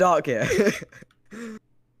shot in the dark here.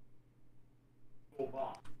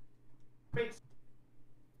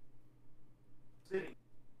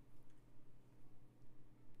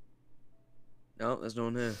 No, there's no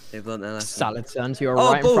one here. They've learned their lesson. Salad sons, you're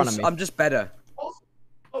Oh, right in front balls! of me. I'm just better.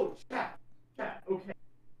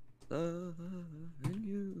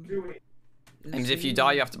 James, if you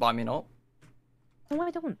die, you have to buy me an orb. No,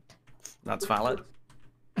 I don't. That's valid.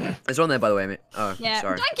 There's one there, by the way, mate. Oh, Yeah.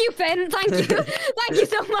 sorry. Thank you, Finn. Thank you. Thank you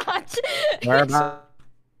so much. Whereabouts?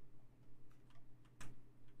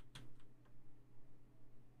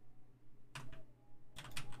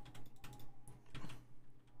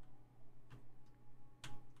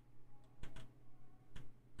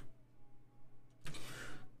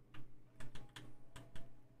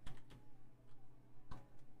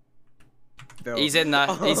 Bill. He's in there.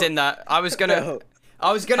 He's in there. I was gonna Bill,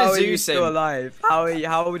 I was gonna how are you Zeus still him alive? How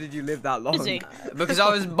did you live that long? Is he? because I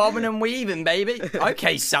was bobbing and weaving, baby.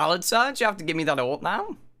 Okay, salad sons, you have to give me that orb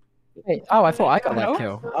now. Wait, oh, I thought I got No. that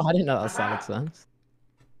kill. Oh, I didn't know that was salad sons.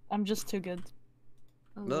 I'm just too good.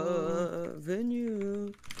 Loving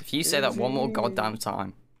you. If you say that one more goddamn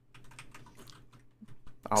time,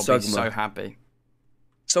 I'll be so Sugma. happy.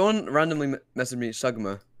 Someone randomly messaged me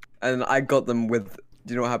Sugma, and I got them with.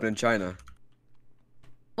 Do you know what happened in China?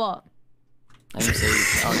 What? MC.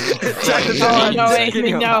 Oh, no,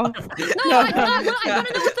 Amy, no. No, I want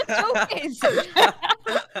to know what the joke is.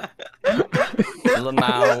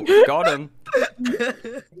 Lamau. Got him. I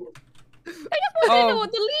just want to know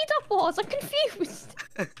what the lead up was. I'm confused.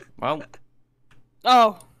 Well,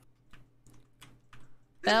 Oh,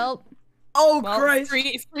 Well, Oh, well, Christ!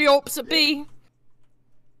 three ops at B.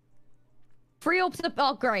 free orbs.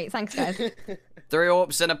 Oh, great. Thanks, guys. 3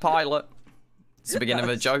 orps and a pilot. It's the beginning of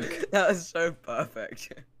a joke. That was so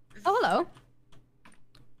perfect. Oh, hello.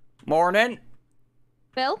 Morning.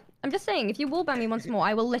 Bill, I'm just saying, if you wallbang me once more,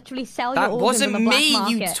 I will literally sell That your organs wasn't on the black me,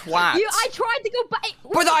 you market. twat. I tried to go back.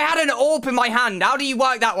 But I had an orb in my hand. How do you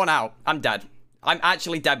work that one out? I'm dead. I'm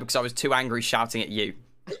actually dead because I was too angry shouting at you.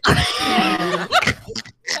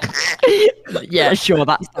 Yeah, sure,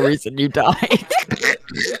 that's the reason you died.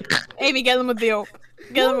 Amy, get them with the op.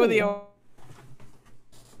 Get them with the op.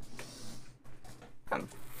 And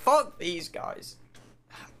fuck these guys.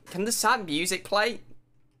 Can the sad music play?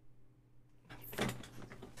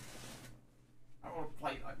 I want to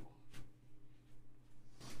play that.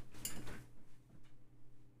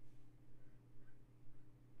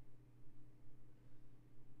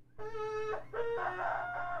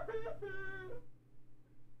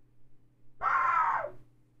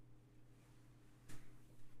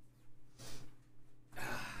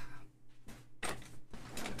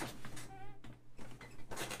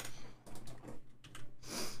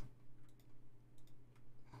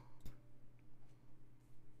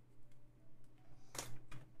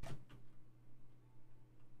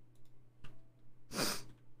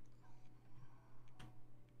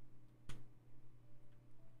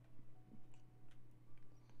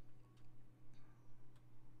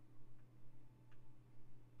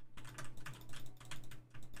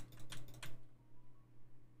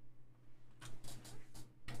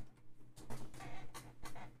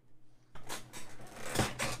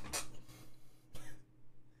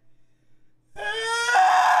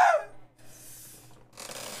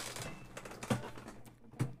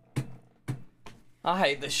 I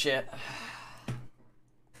hate this shit.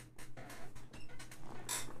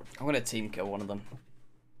 I'm gonna team kill one of them.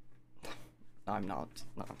 No, I'm not.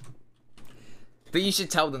 No. But you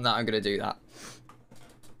should tell them that I'm gonna do that.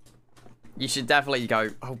 You should definitely go,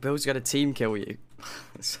 oh, Bill's gonna team kill you.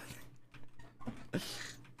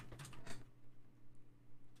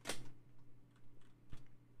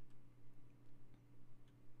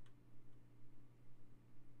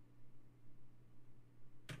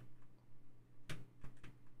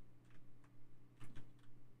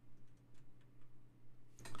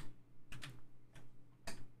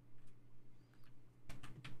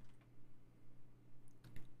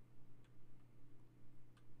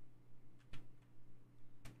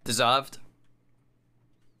 Deserved.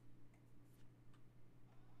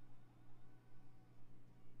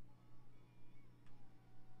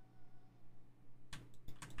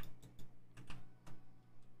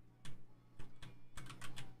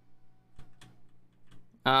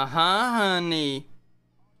 Honey.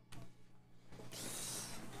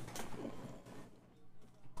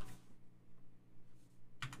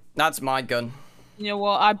 That's my gun. You know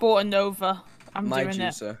what? I bought a Nova. I'm My doing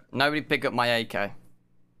it. juicer. Nobody pick up my AK.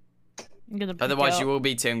 I'm gonna pick Otherwise, it you up. will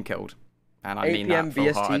be team killed. And I 8 mean PM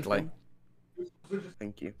that full-heartedly.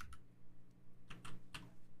 Thank you.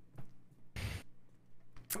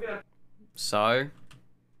 So,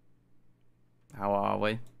 how are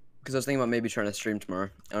we? Because I was thinking about maybe trying to stream tomorrow.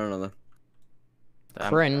 I don't know though.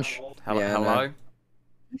 Cringe. Hello? Yeah, Hello?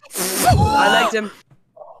 I liked him.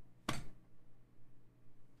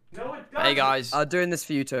 Hey, guys. I'm doing this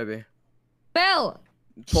for you, Toby. Bill,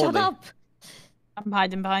 Poorly. shut up. I'm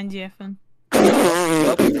hiding behind you, Finn.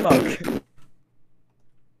 What the fuck?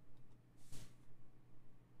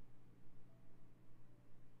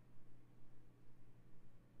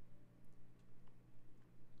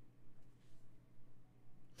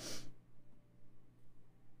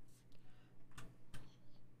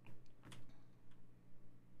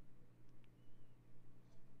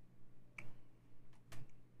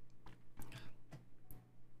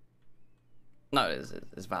 No,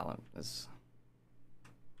 it's valid. It's...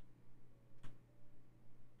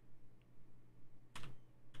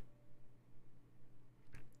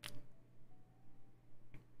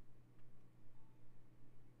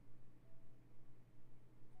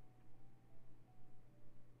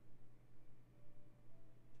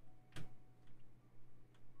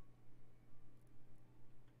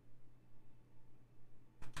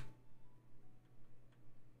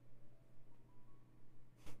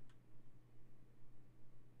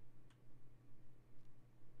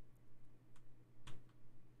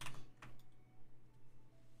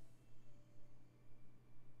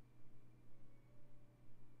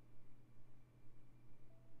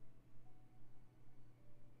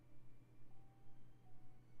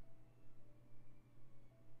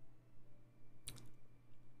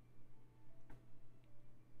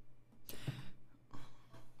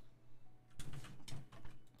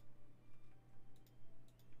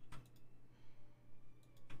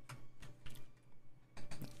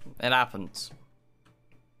 It happens.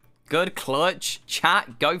 Good clutch.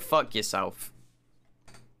 Chat, go fuck yourself.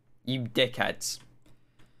 You dickheads.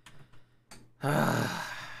 And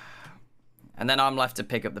then I'm left to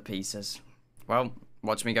pick up the pieces. Well,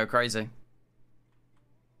 watch me go crazy.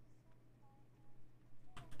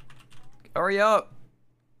 Hurry up.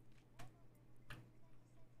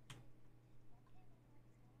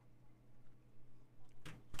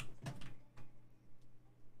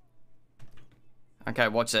 Okay,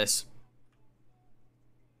 watch this.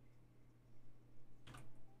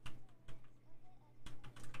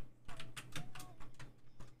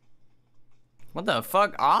 What the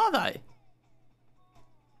fuck are they?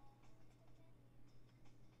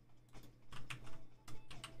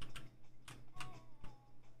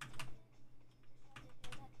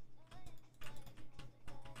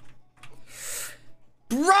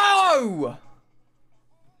 Bro!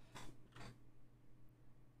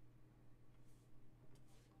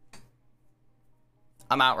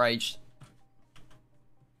 I'm outraged.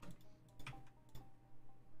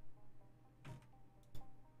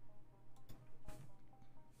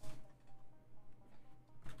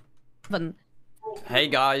 Hey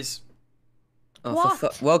guys. Oh,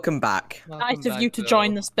 What? welcome back. Nice of you to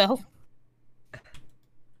join this, Bill.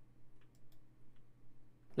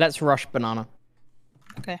 Let's rush banana.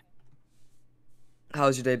 Okay. How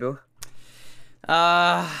was your day, Bill?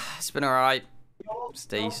 It's been alright. It's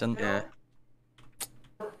decent. Yeah.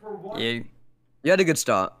 You? You had a good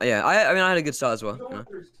start. Yeah, I mean, I had a good start as well. You know? What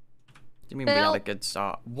do you mean we had a good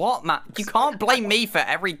start? What, man? You can't blame me for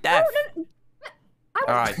every death.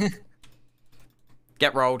 Alright.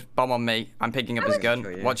 Get rolled. Bomb on me. I'm picking up his gun.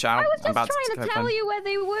 Sure, yeah. Watch out. I was I'm just about trying to tell open. you where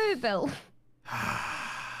they were, Bill.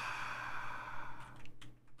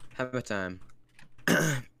 Hammer time.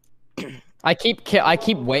 I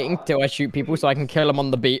keep waiting till I shoot people so I can kill them on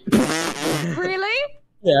the beat. Really?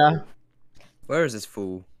 Yeah. Where is this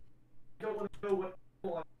fool?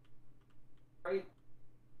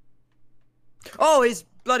 Oh, he's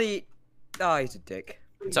bloody. Oh, he's a dick.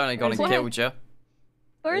 It's only gone and What? killed you.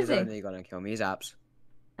 Where is He's he? only gonna kill me. He's apps.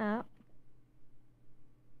 Oh.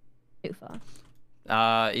 Too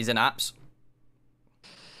far. He's in apps.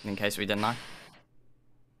 In case we didn't know.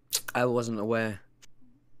 I wasn't aware.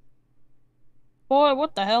 Boy,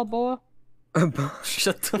 what the hell, boy?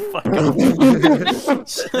 Shut the fuck up.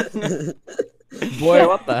 Boy,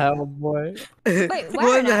 what the hell, boy? Wait, What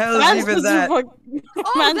where in the now? hell is Man's even just that?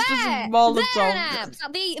 Oh, Man's there! just There, Molotov. Naps,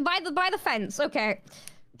 at by the fence. Okay.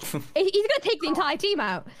 He's gonna take the entire team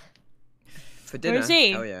out. For dinner? is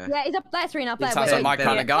he? Oh yeah. Yeah, he's up there, Serena, up there. Sounds wait, like my wait.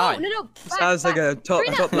 kind of guy. No, back, Sounds like back. a top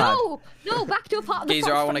Serena, lad. no, back to a part of the Geezer,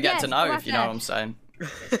 front, I want to get yes, to know go if back you know there. what I'm saying.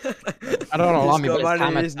 I don't know, He's Lamy, got but it's money,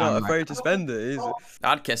 hammer he's not time, afraid to spend it, is it?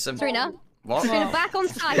 I'd kiss him. Serena, What? Serena, back on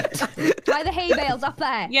site by the hay bales up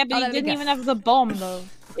there. Yeah, but Oh, he there we didn't go. even have the bomb, though.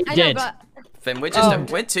 He I did. know, but Finn, we're just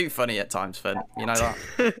we're too funny at times, Finn. You know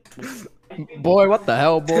that. Boy, what the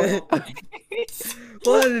hell, boy?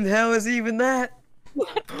 What in hell is even that?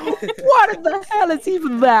 What in the hell is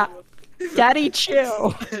even that? Daddy,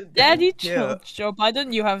 chill. Daddy, Yeah. chill. Joe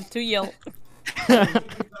Biden, you have to yell.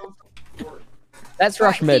 Let's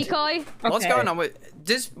rush mid. decoy. What's Okay. going on with?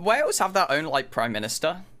 Does Wales have their own like prime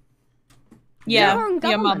minister? We have Yeah, our own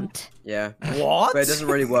yeah, mum. government. Yeah. What? But it doesn't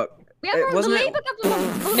really work. We have our own Wasn't it- Labour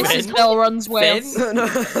government. Mrs. Bell runs Wales. Finn? no,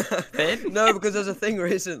 Finn? no, because there's a thing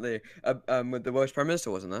recently. With the Welsh Prime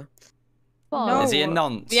Minister, wasn't there? What? No. Is he a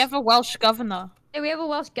nonce? We have a Welsh governor. Yeah, we have a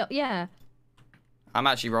Welsh yeah. I'm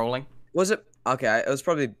actually rolling. Was it? Okay, it was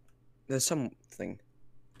probably. There's something.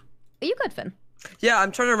 Are you good, Finn? Yeah,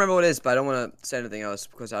 I'm trying to remember what it is, but I don't want to say anything else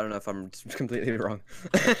because I don't know if I'm completely wrong.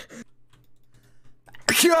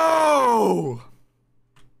 Go!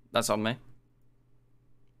 That's on me.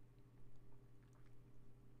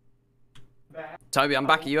 Toby, I'm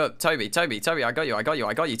backing you up. Toby, I got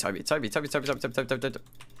you, Toby. Toby.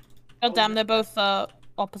 God damn, they're both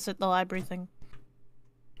opposite the library thing.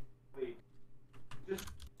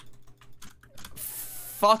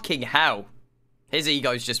 Fucking hell. His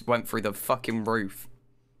egos just went through the fucking roof.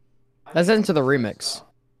 Let's into the remix.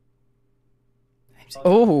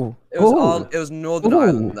 Oh, It was Northern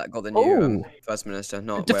Ireland that got the new First Minister,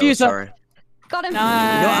 not Wales, Diffuser. sorry. Got him. You're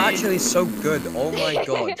actually so good, oh my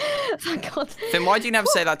god. Thank God. Finn, why do you never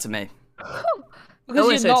say that to me? I Because always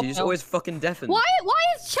you're say not to you, just Bill. always fucking deafen. Why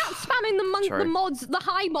is chat spamming the True. mods, the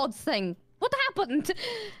high mods thing? What happened?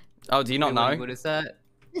 Oh, do you not know? What is that?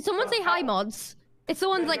 Did someone say hi mods? It's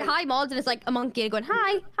someone's like hi mods and it's like a monkey going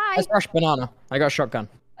hi. Let's rush banana. I got a shotgun.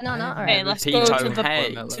 Banana. Okay, Alright. let's Tito, go to the,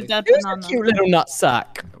 hey. to the Who's a banana. cute little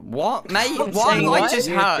nutsack? What, mate? What saying have I what? just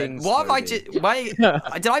Weird heard? things, What have I Toby. just... Wait,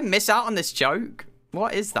 did I miss out on this joke?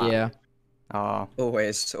 What is that? Yeah. Oh.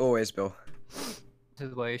 Always, Bill. This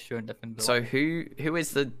is why you shouldn't have been. So who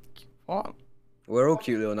is the... What? We're all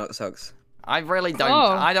cute little nutsucks. I really don't...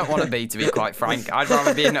 Oh. I don't want to be quite frank. I'd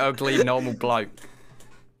rather be an ugly, normal bloke.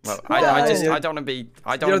 Well, Yeah, I don't want to be...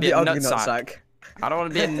 I don't You're want to be the a ugly nutsack. nutsack. I don't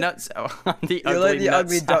want to be a nuts... the You're like ugly the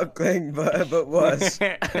ugly nutsack. duckling, but worse.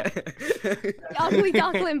 Ugly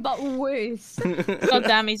duckling, but worse. God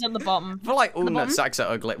damn, he's at the bottom. I feel like all The bottom? nutsacks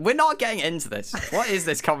are ugly. We're not getting into this. What is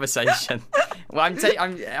this conversation? Well,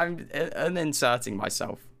 I'm inserting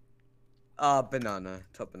myself. Banana.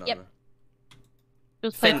 Top banana. Yep.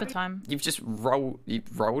 Just play Finn. for time. You've just rolled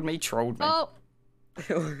me, trolled me. Oh, What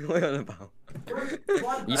are you on about?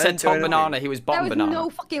 You I said didn't do top anything. banana, he was there bottom was banana. no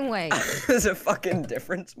fucking way. There's a fucking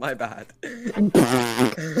difference, my bad.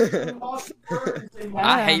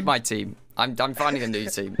 I hate my team. I'm finding a new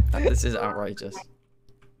team. This is outrageous.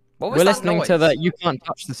 What was We're that listening to noise? the You Can't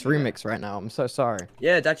Touch This remix right now. I'm so sorry.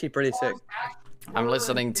 Yeah, it's actually pretty sick. I'm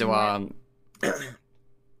listening to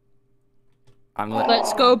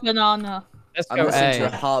Let's go banana. Let's I'm go listening to A. a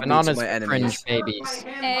heartbeat to Bananas my for enemies. cringe babies.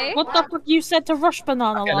 Eh? What the fuck you said to rush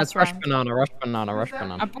banana Okay, let's last rush round? banana, rush banana, rush I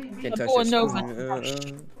banana. bought Can't I touch bought a this. Nova.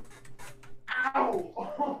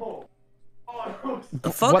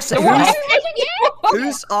 The fuck? What the What?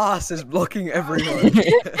 Whose ass is blocking everyone?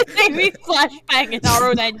 We flashbang in our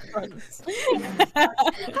own entrance. I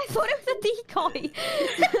thought it was a decoy.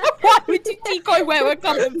 Why would you decoy where we're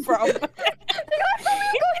coming from? They got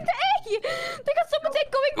someone going to A. They got someone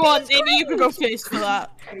going Go on, B. Amy, you can go first for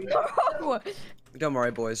that. No. Don't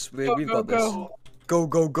worry, boys. We've Go, got go. this. go,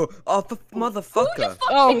 go, go. Oh, motherfucker.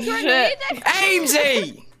 Oh shit!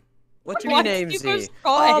 Amesy! What do you mean, Why did you go AMZ?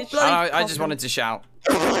 Scottish? I just wanted to shout.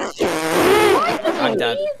 I'm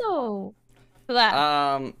dead. Though. For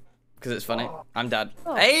that. Because it's funny. I'm dead.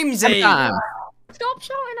 Oh. Amesy! Time. Stop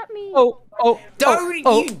shouting at me. Don't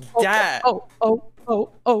you dare! Oh.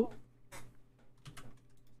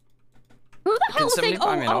 Who the hell was somebody saying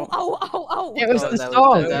buy me an oh? It was Oh, the that song,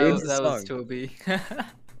 was, dude. that was Song. Toby.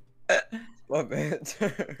 What, man?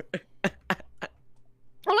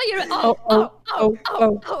 Oh, no, you're oh.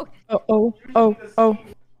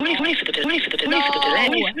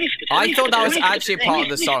 I thought that was actually a part of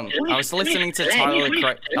the song. I was listening to Tyler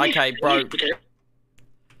correct. Okay, bro.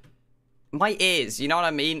 My ears, you know what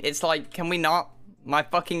I mean? It's like, can we not? My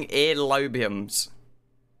fucking earlobiums.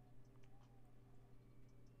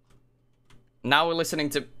 Now we're listening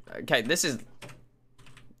to... Okay, this is...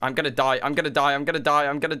 I'm gonna die. I'm gonna die. I'm gonna die.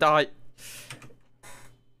 I'm gonna die.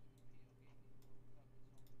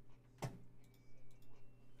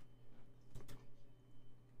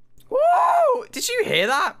 Whoa! Did you hear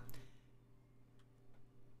that?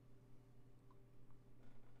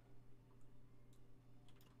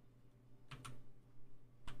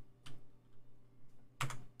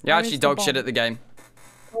 You're actually dog shit at the game.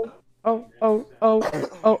 Oh.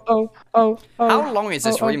 How long is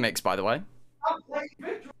this remix, by the way?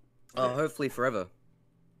 Oh, hopefully forever.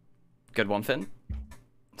 Good one, Finn.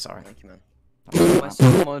 Sorry. Thank you, man. My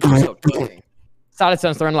soul monitor stopped working. Salad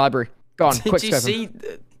turns they're in the library. Go on, quick Did you scope 'em.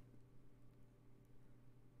 see?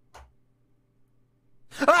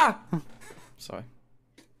 Ah! Sorry.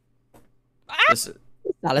 This is...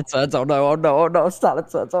 Salad turns, oh no, salad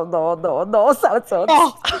turns, oh no, salad turns.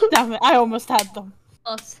 Oh, damn it! I almost had them.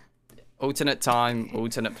 Us. Alternate time,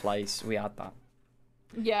 alternate place. We had that.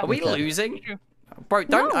 Yeah. Are we Okay. losing? Bro,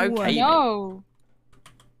 don't okay me. No.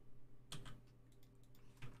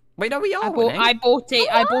 Wait, no, we are I bought winning. I bought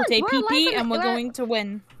a We're PP 11, and we're we're- going to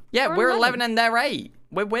win. Yeah, we're we're 11. 11 and they're 8.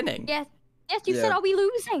 We're winning. Yes, you Yeah. said, are we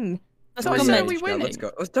losing? That's Oh, what I yeah, said, we let's go, winning. let's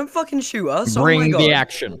go. Oh, don't fucking shoot us. Bring oh my the God.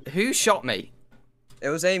 action. Who shot me? It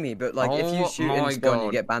was Amy, but like if you Oh shoot my in spawn, God.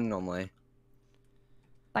 you get banned normally.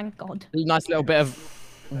 Thank God. Nice little bit of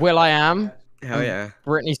Will I Am, Hell yeah.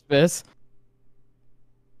 Britney Spears.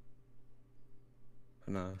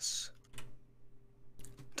 Nice.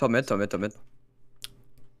 Top mid.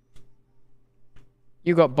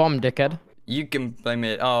 You got bombed, dickhead. You can blame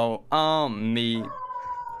it all on me.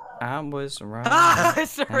 I was right. Ah,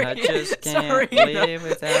 sorry. And I just can't Sorry. live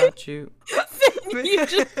without you. You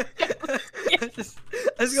just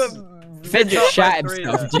I just got Finn lit just up shat by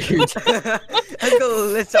himself, three dude. there. I got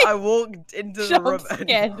lit up. I walked into the jump room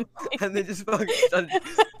scared. and they just fucking started.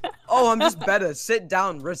 Oh, I'm just better. Sit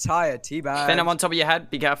down, retire, teabag. Finn, I'm on top of your head.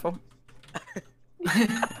 Be careful.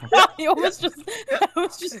 I was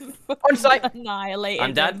just On site. annihilated.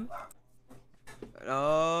 I'm dead. him.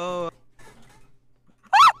 Oh.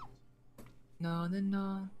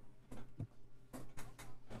 No.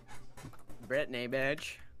 Brittany,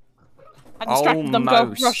 bitch. I distracted them. Go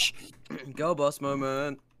Almost. rush. Go boss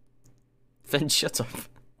moment. Finn, shut up.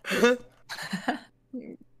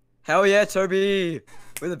 Hell yeah, Toby.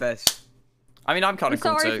 We're the best. I mean, I'm kind I'm of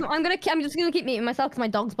cool sorry. too. I'm just gonna keep muting myself because my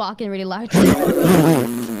dog's barking really loud. Can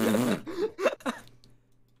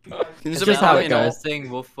It's somebody just how buy it me an goes. all? Thing,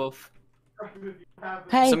 woof woof.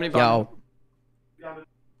 Hey, Somebody buy yo.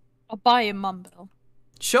 I'll buy him, Mumble.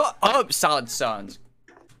 Shut up, salad sons.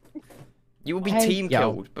 You will be Hey, team yo.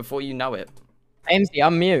 killed before you know it. Amesy,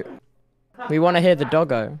 unmute. We want to hear the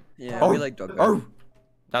doggo. Yeah, we like dog. Oh,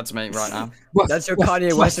 that's me right now. That's your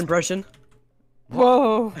Kanye West impression?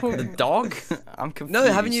 Whoa. The dog? I'm confused.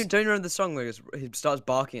 No, haven't you? Don't you remember the song where he starts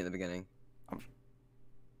barking at the beginning?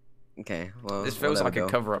 Okay, well. This feels there like we a go.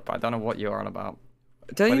 cover-up. I don't know what you're on about.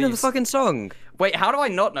 Don't you What know are the you fucking song? Wait, how do I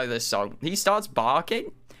not know this song? He starts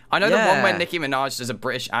barking? I know the one where Yeah. Nicki Minaj does a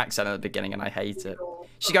British accent at the beginning and I hate it.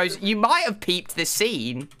 She goes, you might have peeped this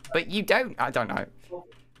scene, but you don't. I don't know.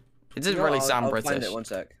 It doesn't No, really I'll- sound I'll British. Find it, one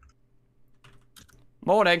sec.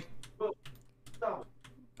 Morning.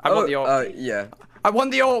 I want the orb. Yeah. I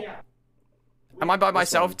want the orb. Am I by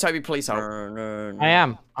myself? Toby, please help. I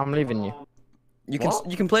am. I'm leaving you. You can What?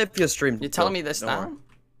 you can play it for your stream. You're telling Phil. me this Don't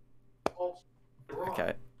now?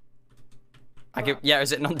 Okay.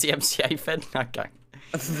 Is it non-DMCA, Finn? Okay.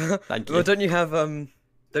 worry. Thank you. Well, don't you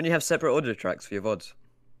have separate audio tracks for your VODs?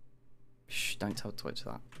 Shh, don't tell Twitch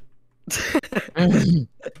that.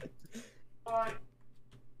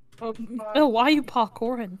 Bill, why are you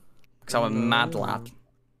parkouring? Because I'm a mad lad.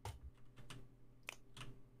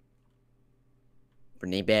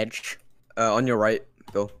 Brittany badge. On your right,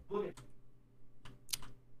 Bill.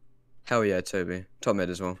 Hell yeah, Toby. Top mid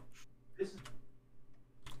as well.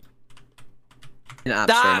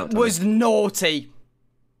 That was naughty.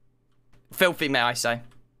 Filthy, may I say.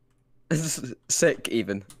 Sick,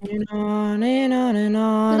 even. On and on and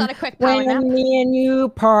on. Was that a quick power nap? When me and you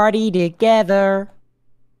party together.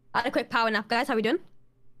 I had a quick power nap, guys. How we doing?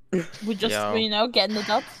 We just, Yo. you know, getting the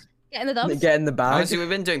dubs. Getting the dubs? Get in the bag. Honestly, we've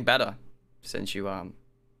been doing better since you,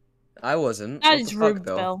 I wasn't. That What is the fuck, rude,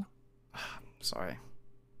 Bill? Bill. sorry.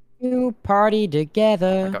 You party I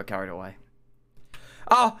together. got carried away.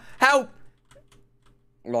 Oh, help!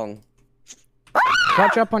 Long.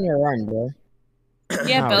 Catch up on your own, bro.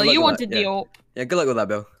 Yeah, Oh, Bill, good luck you with wanted that, the yeah. AWP. Yeah, good luck with that,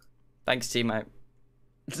 Bill. Thanks, teammate.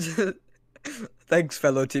 Thanks,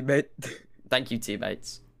 fellow teammate. Thank you,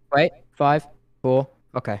 teammates. Wait, 5, 4.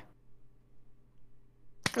 Okay.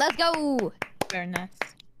 Let's go. Very nice.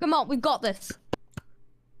 Come on, we've got this.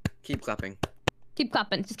 Keep clapping. Keep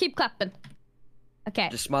clapping. Just keep clapping. Okay.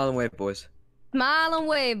 Just smile and wave, boys. Smile and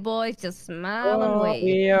wave, boys. Just smile and wave.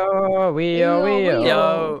 We are.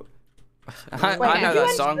 Yo. I Wait, know you that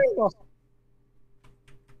went song. through those-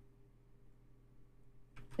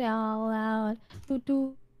 All out.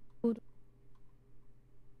 Do.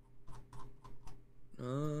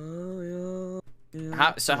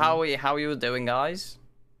 How are you doing, guys?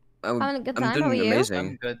 Having a good time, I'm how are doing you?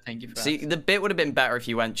 amazing. Good, thank you for See, asking. the bit would have been better if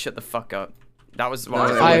you went, shut the fuck up. That was what No, I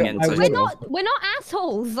was I- going I into. would- We're not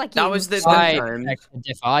assholes like That you. was the. I Sometimes. beg to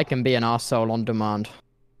differ. I can be an arsehole on demand.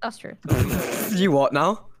 That's true. You what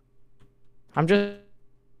now? I'm just.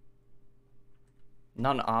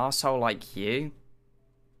 Not an arsehole like you.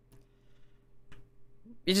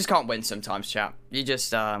 You just can't win sometimes, chap. You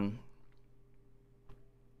just, You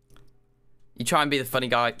try and be the funny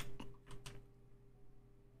guy.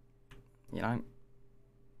 You know?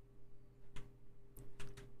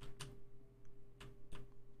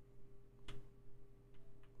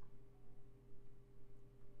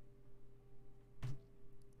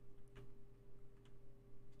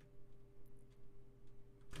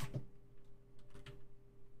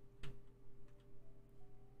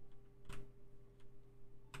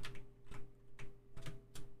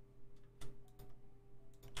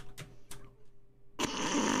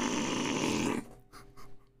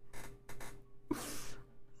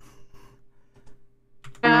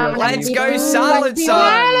 Let's go, salad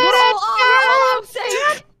son!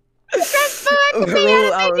 Oh, We're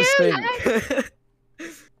all out of sync.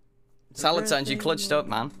 Salad sons, you clutched up,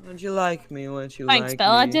 man. Won't you like me? Won't you Thanks, like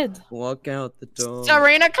Bill, me? I did. Walk out the door.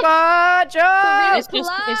 Serena Clutch! It's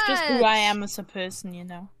just who I am as a person, you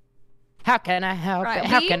know. How can I help Right, it?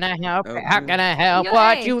 How B? can I help Oh, it? How B. can I help Go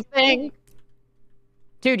what A. you think?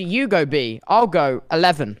 Dude, you go B. I'll go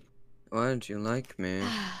 11. Why don't you like me?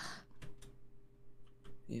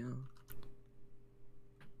 Yeah.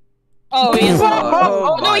 Oh, he has Oh,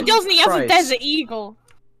 Oh, no, he my doesn't. He has a Christ. desert eagle.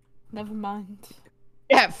 Never mind.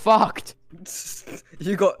 Get fucked.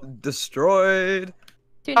 You got destroyed.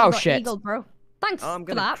 Dude, Oh, you got shit. Eagle, bro. Thanks I'm for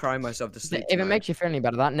gonna that. cry myself to sleep. If it tonight. makes you feel any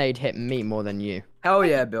better, that nade hit me more than you. Hell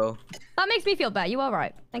yeah, Bill. That makes me feel better. You are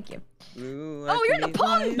right. Thank you. Ooh, Oh, you're in the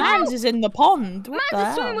pond, Mans is in the pond. What the Man's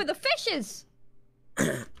hell? swimming with the fishes.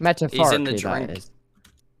 Metaphorically, drink. that is.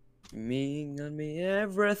 Me and me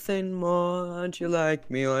everything more. Won't you like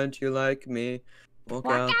me? Won't you like me? Walk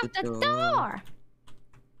Walk out the door.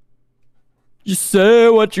 You say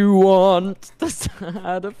what you want to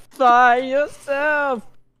satisfy yourself.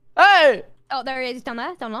 Hey! Oh, there he is down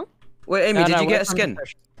there. Down low. Wait, Amy, No, did no, you get a wait for him skin? to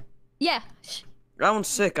push. Yeah. Shh. That one's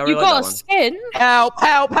sick. I You really like got a that skin? Help,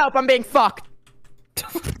 help, help, I'm being fucked.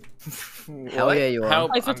 one. Hell yeah, you are.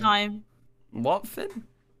 Help. Play for time. What, Finn?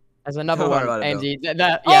 There's another Don't worry one, about it, Andy.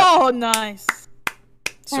 Yeah. Oh, nice.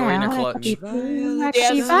 Serena clutch. Yes,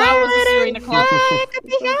 that was a Serena clutch.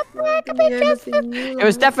 It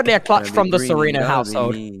was definitely a clutch from the Serena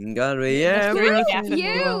household. Serena Screw Gaffin.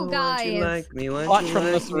 you guys. Clutch from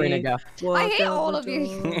the Serena guy. I hate all of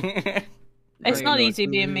you. It's not easy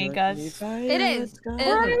being me, guys. It is. Isn't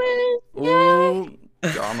it? Ooh,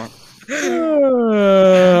 drama.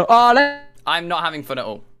 Oh, I'm not having fun at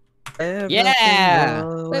all. Yeah.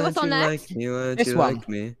 Wait, what's on next? This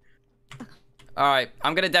one. Alright,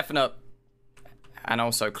 I'm gonna deafen up. And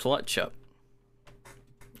also clutch up.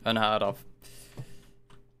 Unheard of.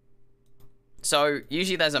 So,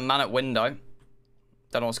 usually there's a man at window.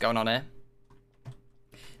 Don't know what's going on here.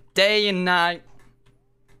 Day and night.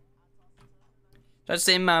 Just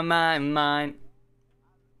in my mind.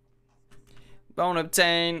 Won't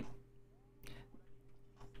obtain.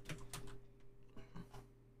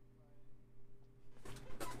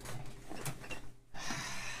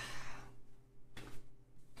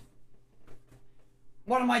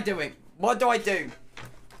 What am I doing? What do I do?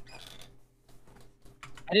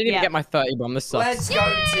 I didn't even get my 30 bomb. This sucks. Let's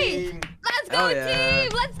go, Yay! team. Let's go, yeah.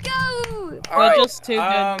 team! Let's go! We're just too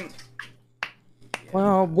good.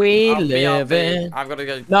 Well, we I'll be live in. I've got to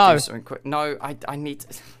go No. do something quick. No, I need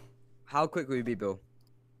to... How quick will you be, Bill?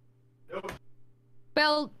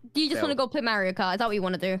 Bill, do you just Bill. want to go play Mario Kart? Is that what you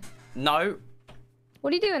want to do? No.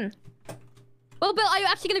 What are you doing? Well, Bill, are you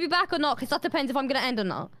actually going to be back or not? Because that depends if I'm going to end or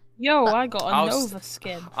not. Yo, I got a I'll Nova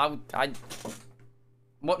skin.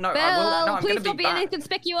 What? No, Bill, I will. No, I'm please gonna be don't be back.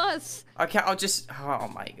 inconspicuous. Okay, I'll just. Oh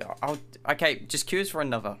my god. Okay, just queue us for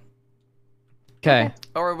another. Okay.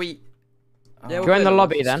 Or are we? Yeah, we'll Join play the the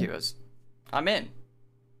lobby Just then. queue us. I'm in.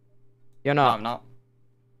 You're No, not. I'm not.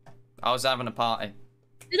 I was having a party.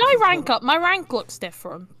 Did I rank up? My rank looks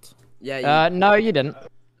different. Yeah. You, No, you didn't.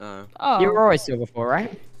 Oh, You were always silver 4,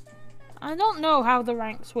 right? I don't know how the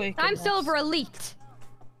ranks work. in I'm this. Silver Elite.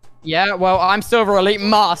 Yeah, well, I'm silver elite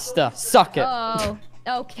master. Suck it. Oh,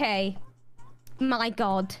 okay. My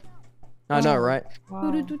god. I know, right?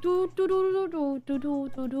 Wow. what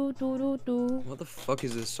the fuck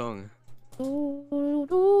is this song?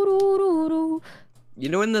 You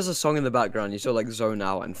know when there's a song in the background, you sort of like zone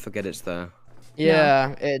out and forget it's there.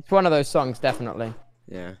 Yeah, it's one of those songs, definitely.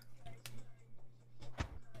 Yeah.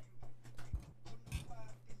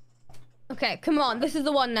 Okay, come on. This is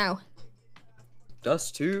the one now.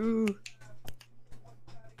 Dust 2.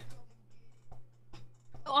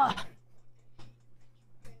 Ugh.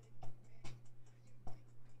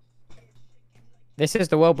 This is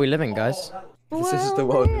the world we live in, guys. This is the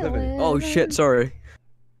world we live in. Oh shit, sorry.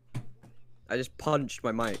 I just punched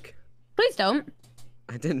my mic. Please don't.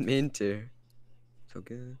 I didn't mean to. So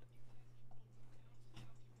good.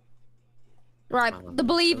 Right, the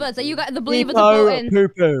believers. Are you guys the believers are voting?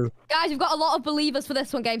 Poo-poo. Guys, we've got a lot of believers for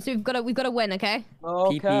this one game, so we've got to win, okay?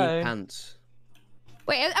 PP pants.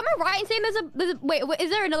 Wait, am I right in saying wait, is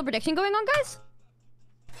there another prediction going on, guys?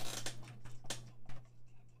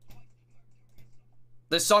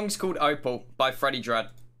 The song's called Opal by Freddie Dredd.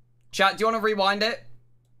 Chat, do you want to rewind it?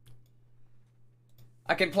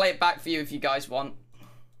 I can play it back for you if you guys want.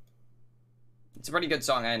 It's a pretty good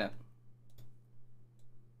song, ain't it?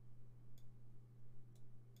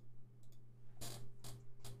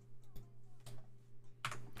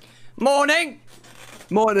 Morning!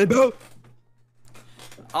 Morning, Bill.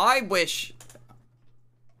 I wish...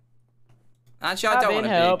 Actually, I I've don't been want to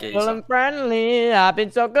be a helpful geezer. and friendly. I've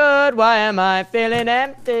been so good. Why am I feeling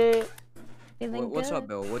empty? What's up,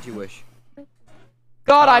 Bill? What do you wish?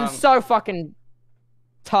 God, I'm so fucking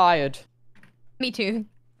tired. Me too.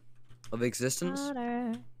 Of existence?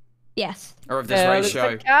 Yes. Or of this There is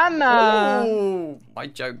ratio. the camera. Ooh, my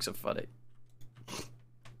jokes are funny.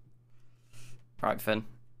 Right, Finn.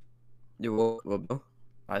 You what, Bill?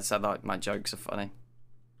 I said like my jokes are funny.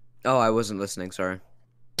 Oh, I wasn't listening, sorry.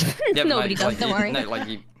 Yeah, Nobody does, don't worry. No, like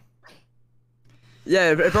you.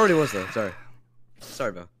 Yeah, it probably was though, sorry.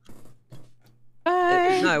 Sorry, Bill.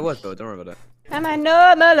 No, it was, Bill, don't worry about it. Am I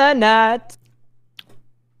normal or not?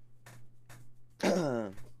 What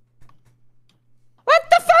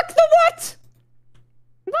the fuck the what?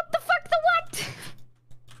 What the fuck the what?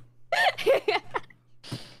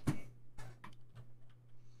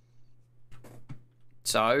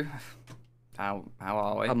 So, how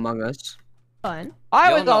are we? Among Us. Fun. I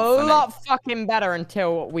You're was a not funny. lot fucking better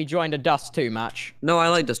until we joined a Dust 2 match. No, I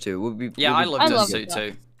like Dust 2. Yeah, I love I Dust love 2 it.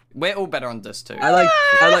 too. We're all better on Dust 2. I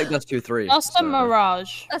like Dust 2 3. Just a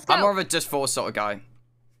mirage. Let's go. I'm more of a Dust 4 sort of guy.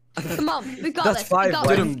 Come on, we got That's this. 5, we got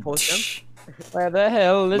right? this. Where the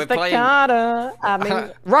hell is We're the playing- Carter? I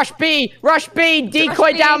mean, Rush B! Rush B!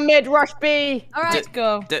 Decoy B. down mid, Rush B! All right. Let's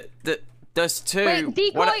go. Dust 2. Wait,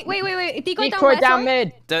 decoy. what- Wait. Decoy, Decoy down, down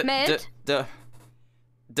where, sorry? mid.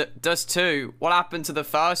 Dust 2. What happened to the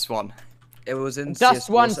first one? It was in Dust CS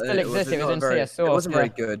 1 also- still exists, it was not in very- CS It wasn't very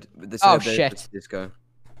yeah. good. The Oh, survey shit. was Disco.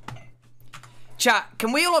 Chat,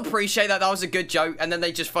 can we all appreciate that was a good joke and then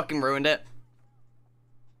they just fucking ruined it?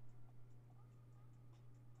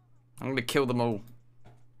 I'm gonna kill them all.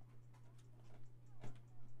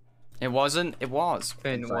 It wasn't? It was.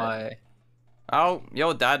 And why? Oh,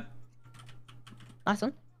 you're dead. Nice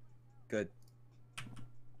one. Good.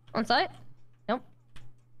 On site. Nope.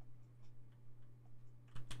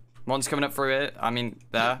 One's coming up through it. I mean,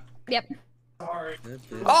 there. Yep.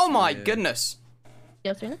 Oh my goodness.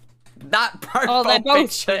 Yes, Rena. That profile they're both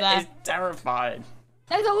picture there. is terrifying.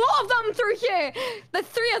 There's a lot of them through here. There's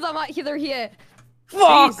 3 of them actually through here.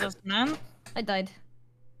 Fuck! Jesus, man. I died.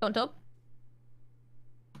 Don't top.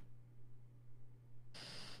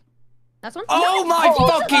 That's one. Oh No! my Jesus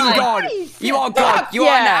fucking god! Christ! You are god! You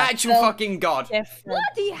are an Yeah. actual fucking god! Different.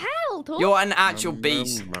 Bloody hell, Tom. You're an actual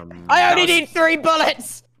beast. I only That was- need 3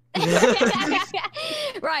 bullets!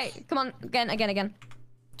 Right, Right, come on, again.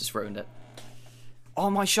 Just ruined it. Oh,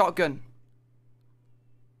 my shotgun.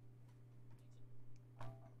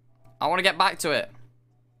 I want to get back to it.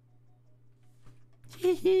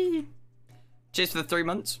 Cheers for the 3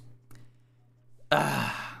 months.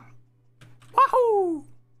 Wahoo!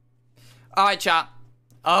 Alright, chat.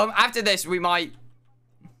 After this, we might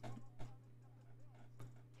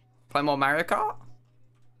play more Mario Kart.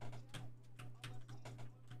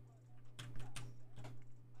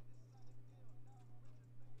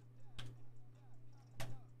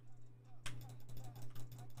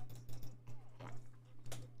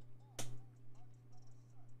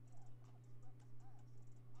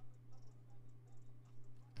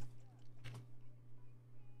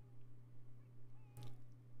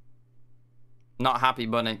 Not happy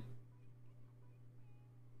bunny.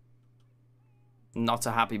 Not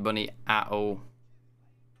a happy bunny at all.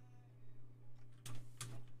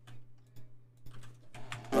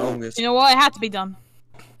 Longest. You know what? It had to be done.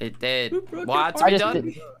 It did. What had to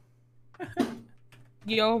be done?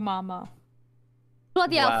 Yo, mama.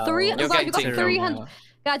 Bloody hell, Wow. You're you getting got too 300.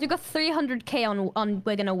 Guys, you got 300k on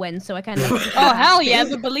We're Gonna Win, so I kind of. Oh hell yeah!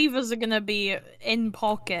 The believers are gonna be in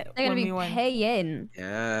pocket They're when gonna we be win. paying.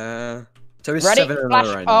 Yeah. So he's Ready? 7-0 Flash.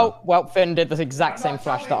 right now. Oh, well, Finn did the exact same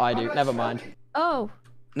flash that I do. Never mind. Oh,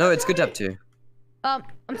 No, it's good to have 2. I'm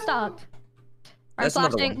stopped. I'm That's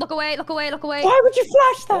another flashing. one. Look away, look away, look away. Why would you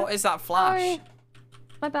flash that? What is that flash? Sorry.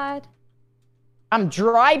 My bad. I'm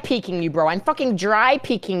dry peeking you, bro. I'm fucking dry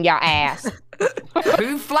peeking your ass.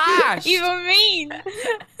 Who flashed? You mean?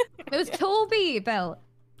 It was Toby, Bill.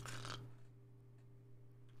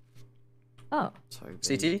 Oh.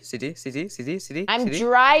 CT, CT, CT, CT, CT. I'm CT.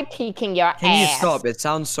 dry peeking your Can you ass. stop? It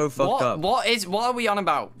sounds so fucked up. What are we on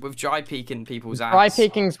about with dry peeking people's ass? Dry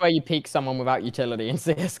peeking's where you peek someone without utility in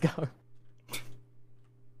CSGO.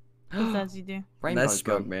 What does he do? Rainbow Nice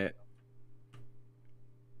smoke, gun. mate.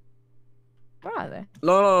 Where are they?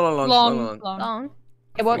 Long. Long.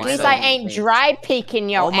 Yeah, well, at Why least so? I ain't dry peeking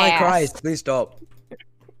your Oh my ass. Christ, please stop.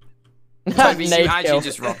 Toby, you Nade actually kill.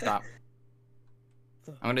 just rocked that.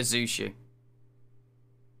 I'm gonna Zeus you.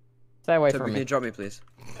 Stay away Toby, from can me. you drop me, please?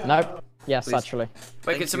 Nope. Yes, Please. actually. Wait,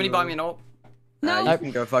 Thank can somebody you. buy me an ult? No. You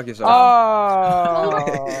can go fuck yourself. I'll rush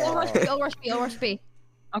Oh. B, I'll rush B, I'll rush B.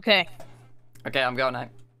 Okay. Okay, I'm going now.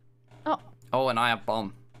 Oh. Oh, and I have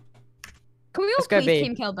bomb. Can we all Let's go please B.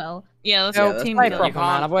 team kill Bill? Yeah, let's No, go that's team play kill. proper, You man.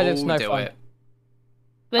 can't Otherwise it's all no do fun. it.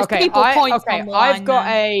 There's Okay, people points on the line I've got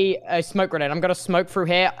now. a smoke grenade. I'm gonna smoke through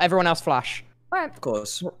here. Everyone else flash. Alright. Of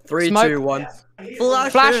course. 3, Smoke. 2, 1.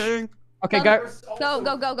 Flash. Okay, go.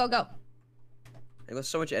 Go. I got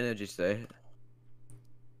so much energy today.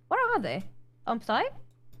 Where are they? On site?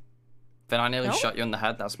 Then I nearly No? shot you in the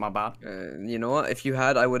head. That's my bad. You know what? If you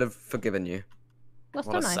had, I would have forgiven you. That's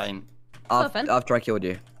What so a nice. saint. Finn. After I killed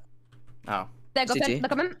you. Oh. There, go CT. Finn.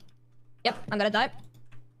 Look at him. Yep, I'm gonna die.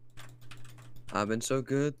 I've been so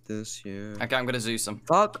good this year. Okay, I'm gonna Zeus him.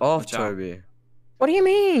 Fuck off, Watch out. Toby. What do you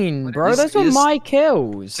mean, bro? He's- Those were he's my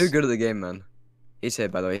kills. Too good at the game, man. He's here,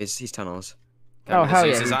 by the way. He's tunnels. Okay, I'm Oh, gonna hell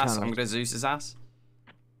Zeus yeah, his he ass. can. I'm gonna Zeus his ass.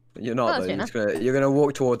 You're not, Oh, though. that's You're gonna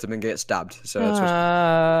walk towards him and get stabbed. So it's just...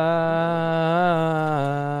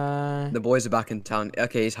 The boys are back in town.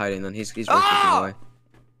 Okay, he's hiding then. He's rotating Ah! away.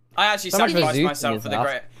 I actually So much for sacrificed Zeus myself in for his the ass.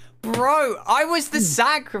 great. Bro, I was the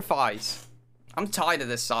sacrifice. I'm tired of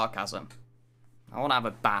this sarcasm. I want to have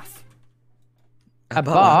a bath. A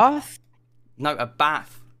bath? No, a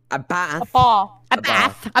bath. A bath. Bar. A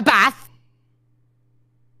bath? A bath?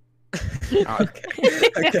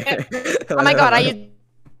 Okay. Oh my god, are you...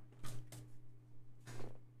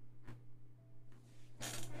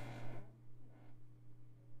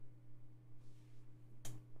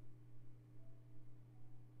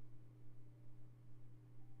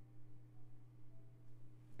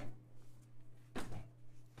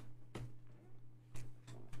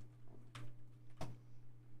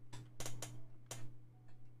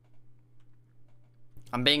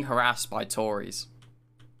 I'm being harassed by Tories.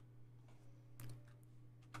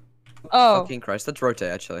 Oh. Fucking Christ. Let's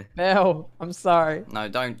rotate, actually. Bill, I'm sorry. No,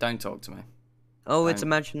 don't talk to me. Oh, it's Fine.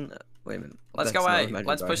 imagine... Wait a minute. Let's That's go not A. Imagine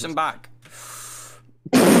Let's push them Dragons. back.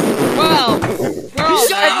 Well. We're all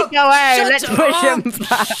Shut up! Go away, Shut let's up! push him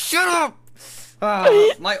back. Shut up! Ah,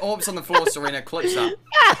 my orb's on the floor, Serena. Clutch that.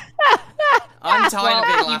 I'm tired of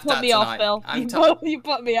being you laughed put at me off, tonight. Bill. I'm You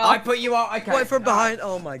put me I off. put you out. Okay. Wait, from behind.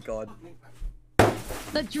 Oh my god.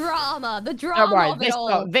 The drama Don't of worry, it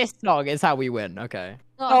all. this song is how we win, okay?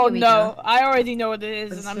 Oh here we no, go. I already know what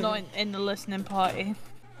it is, and I'm not in the listening party.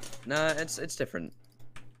 Nah, it's different.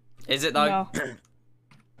 Is it though? No.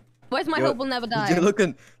 Where's my You're- hope will never die? You're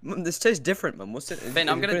looking... This tastes different, man. What's it? Finn,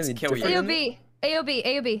 I'm is it gonna really kill you. different Clear in it? B. AOB,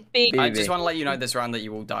 AOB. B. I just want to let you know this round that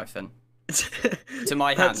you will die, Finn. To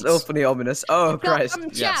my That's hands. awfully ominous. Oh, Christ.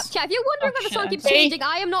 Yes. Chat, if you're wondering why the song keeps changing,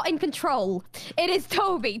 I am not in control. It is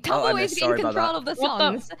Toby. Toby is in sorry about control that. of the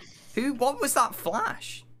songs. What was that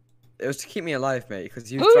flash? It was to keep me alive, mate,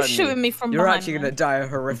 because you Who's threatened shooting me from You're behind actually me? gonna die a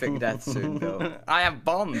horrific death soon, Bill. I have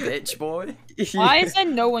bomb, bitch boy. Why is there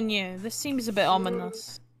no one here? This seems a bit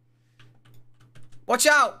ominous. Watch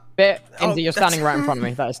out! Bit, Oh, Inzy, you're standing right in front of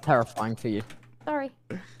me. That is terrifying for you. Sorry.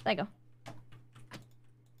 There you go.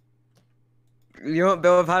 You know what,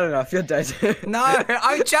 Bill? I've had enough. You're dead. No,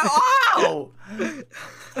 I'm Ow!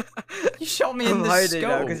 You shot me in I'm the hiding now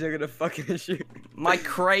skull. because you're gonna fucking shoot. My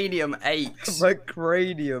cranium aches. My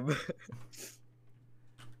cranium.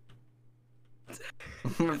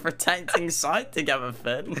 We're protecting sight together,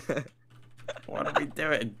 Finn. What are we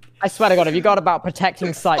doing? I swear to God, if you got about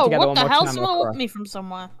protecting sight Oh, together what one the more hell? time, Someone I'll woke cry. me from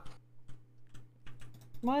somewhere.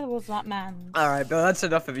 Where was that man? Alright, Bill, that's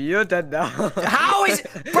enough of you. You're dead now. How is...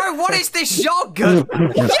 Bro, what is this shotgun?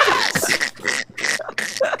 Yes!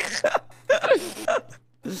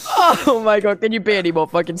 Oh my God, can you be any more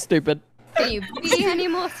fucking stupid? Can you be any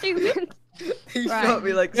more stupid? He Right. shot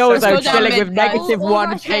me like Billzo go down chilling mid, with guys. negative I'll 1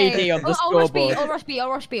 rush KD A. on the I'll rush B, scoreboard. I'll rush B, I'll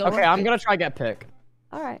rush B, I'll Okay, rush I'm B. gonna try get pick.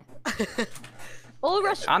 Alright. I'll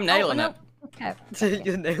rush... I'm nailing no. it. Okay.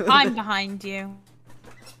 You're nailing I'm it. behind you.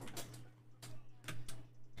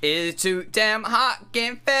 It's too damn hot,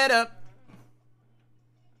 getting fed up.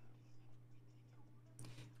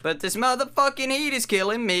 But this motherfucking heat is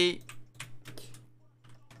killing me.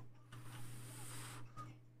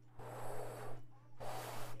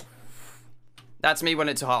 That's me when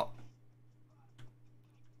it's hot.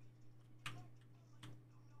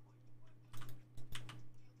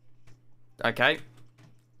 Okay.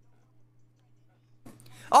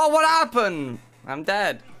 Oh, what happened? I'm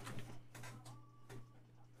dead.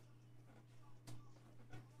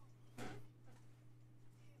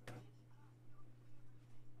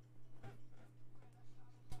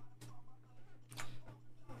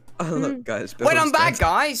 Oh, look, guys. Wait, I'm Bill's back, dead.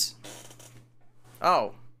 guys.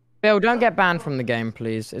 Oh, Bill, don't get banned from the game,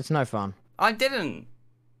 please. It's no fun. I didn't.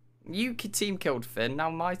 You team killed Finn.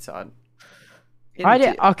 Now my turn. I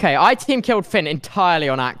did. Okay, I team killed Finn entirely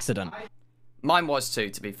on accident. Mine was too,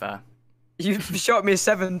 to be fair. You shot me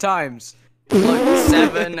 7 times. Like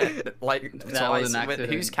 7, like That was twice. an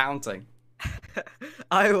accident. Who's counting?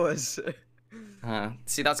 I was.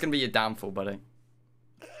 See, that's gonna be your downfall, buddy.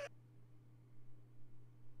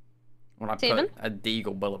 When I Steven? put a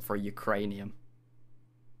deagle bullet through your cranium.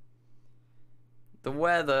 The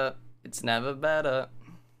weather, it's never better.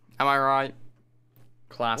 Am I right?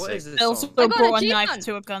 Classic. What is this Bill song? I got brought a achievement. knife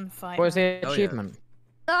to a gunfight. What was the Oh, yeah. achievement?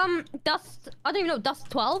 Dust... I don't even know, Dust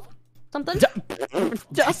 12? Something?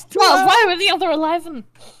 Just Well, why were the other 11?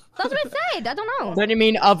 That's what it said, I don't know. Don't you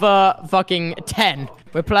mean other fucking 10?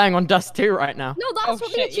 We're playing on Dust 2 right now. No, that's Oh,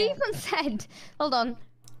 what shit, the yeah. achievement said. Hold on.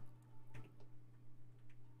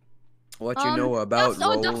 What you know about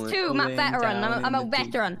Dust 2, map rolling veteran. down I'm a in the deep?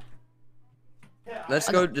 veteran. Let's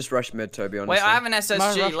go just rush mid, Toby, honestly. Wait, I have an No,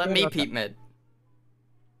 SSG. rush Let mid, me okay. peep mid.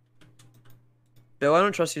 Bill, I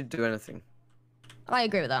don't trust you to do anything. I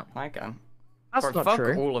agree with that. Okay. That's Bro, not fuck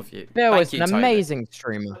true. all of you. Bill Thank is you, an Toby. amazing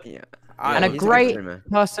streamer Yeah. and a he's good great streamer.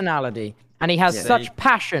 personality, and he has Yeah. such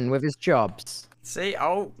passion with his jobs. See?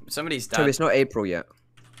 Oh, somebody's dead. Toby, it's not April yet.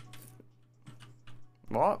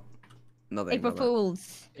 What? Nothing. April nothing.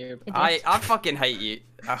 Fools. I fucking hate you.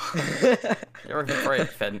 Oh, you're a prick,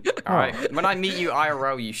 Finn. Alright. When I meet you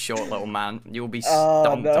IRL, you short little man, you'll be Oh,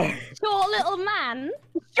 stomped no. on. Short little man.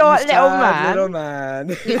 Short Sad little man. Little man.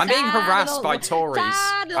 I'm being Sad harassed little- by Tories.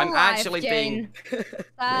 sad little I'm life, actually Jane. being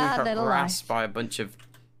Sad little life. harassed by a bunch of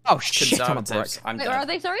Oh shit! I'm a brick. conservatives. I'm Wait, where are dead.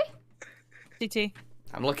 they, sorry? CT.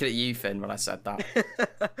 I'm looking at you, Finn, when I said that.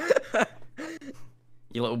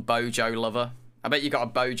 You little Bojo lover. I bet you got a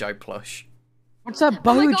Bojo plush. What's a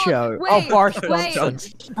Oh my God, bojo? wait, Boris wait.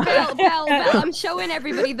 Johnson. Bell, I'm showing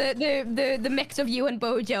everybody the mix of you and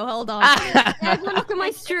Bojo. Hold on. Everyone look at my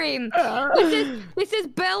stream. This is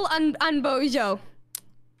Bill and Bojo.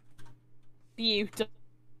 Beautiful.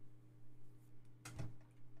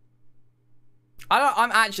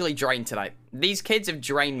 I'm actually drained today. These kids have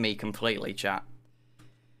drained me completely, chat.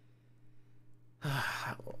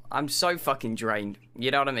 I'm so fucking drained. You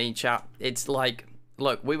know what I mean, chat? It's like,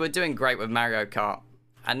 look, we were doing great with Mario Kart,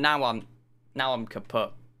 and now I'm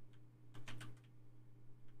kaput.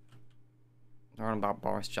 They're on about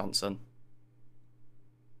Boris Johnson.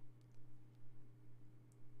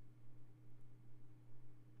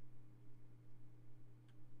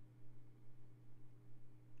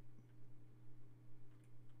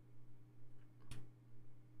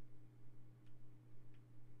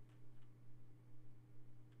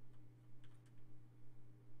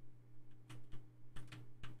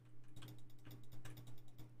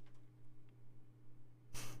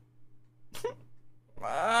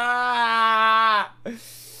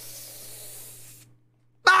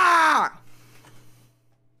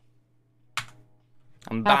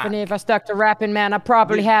 I'm back. Happen if I stuck to rapping, man, I'd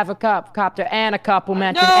probably have a copter and a couple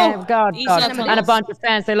mentions No! and God, He's God, not and a bunch of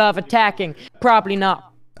fans they love attacking. Probably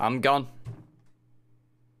not. I'm gone.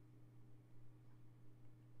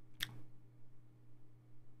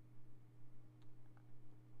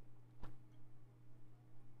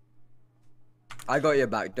 I got your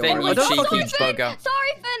back. Don't Finn, worry. you I don't cheeky fucking. bugger.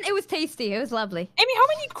 Sorry, Finn. It was tasty. It was lovely. Amy, how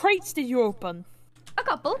many crates did you open? A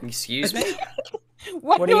couple. Excuse me?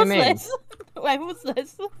 What do you was mean? This? When was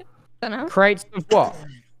this? Don't know. Crates of what?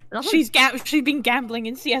 Nothing. She's been gambling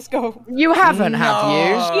in CS:GO. You haven't,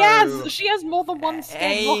 have you? She has more than one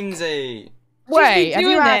skin. Look. Amesy. Wait, have you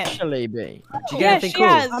doing it. actually been? Did you get Yeah, anything she cool?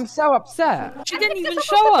 has. I'm so upset. She didn't even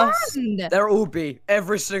show us. They're all B.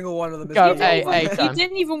 Every single one of them is Go, B. A, You Ethan.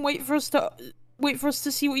 didn't even wait for us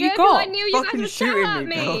to see what Yeah, you 'cause got. I knew you guys Fucking would shooting shout at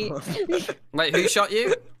me, me. bro. Wait, who shot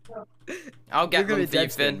you? I'll You're get gonna them be for you,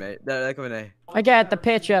 dead soon, Finn. mate. They're coming A. I get the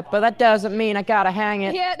picture, but that doesn't mean I gotta hang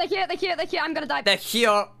it. They're here. I'm gonna die. They're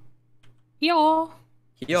here. Yeah.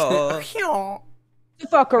 Yo. Here.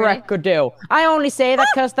 Fuck a Really? record deal. I only say that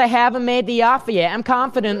because they haven't made the offer yet. I'm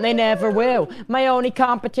confident they never will. My only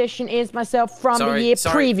competition is myself from the year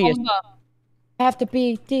previous. I have to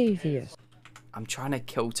be devious. I'm trying to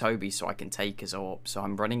kill Toby so I can take his orb. So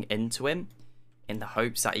I'm running into him in the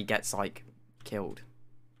hopes that he gets, like, killed.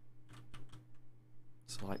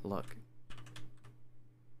 So, like, look.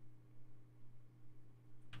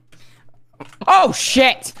 Oh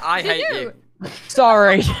shit! I hate you? you.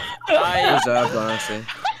 Sorry. I, Reserved, honestly.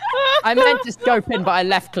 I meant to scope in, but I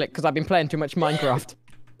left click because I've been playing too much Minecraft.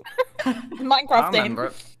 I Minecraft remember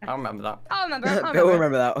it. I remember that. I'll remember. Bill will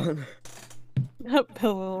remember that one.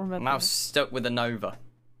 Bill will remember. I'm now stuck with a Nova.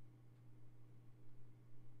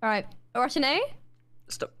 Alright. Russian A?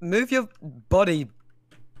 Stop. Move your body.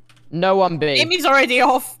 No one B. Amy's already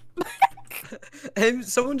off.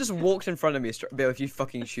 Someone just walked in front of me. Bill, if you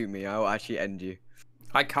fucking shoot me, I will actually end you.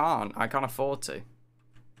 I can't afford to.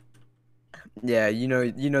 Yeah, you know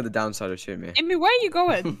the downside of shooting me. Amy, where are you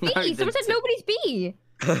going? B! No, Someone said nobody's B!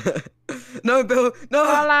 No, Bill, no!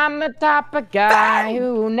 Well, I'm the type of guy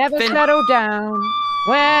who never Finn. settled down.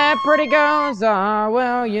 Where pretty girls are,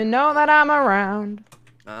 well, you know that I'm around.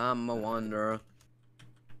 I'm a wanderer.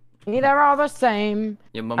 They're all the same.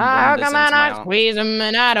 Your mum I hug wanders 'em into and my I arms. squeeze 'em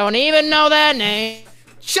and I don't even know their name.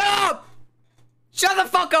 Shut up! Shut the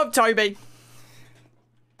fuck up, Toby!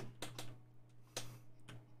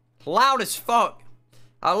 Loud as fuck.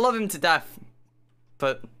 I love him to death.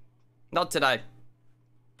 But not today.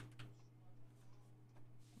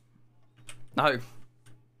 No.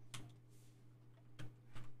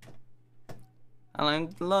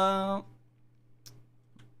 Hello.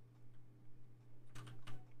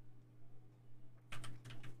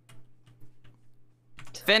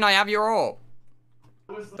 Finn, I have your orb.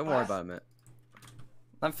 Don't worry about it, mate.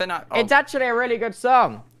 And Finn, I... It's actually a really good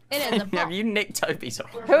song. It is a have bop. you nicked Toby's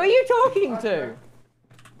orb? Who are you talking to?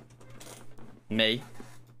 Me.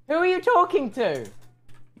 Who are you talking to?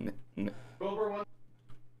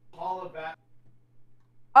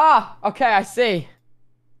 Ah, okay, I see.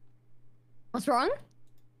 What's wrong?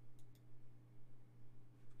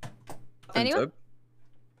 Anyone? Tob?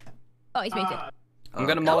 Oh, he's muted. I'm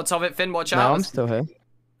gonna Molotov it, Finn, watch No, out. I'm still here.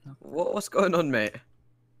 What's going on, mate?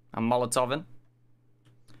 I'm Molotoving.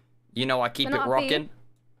 You know I keep We're it not rocking.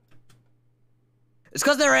 It's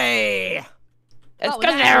cause they're A! It's Oh,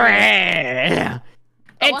 because no. they're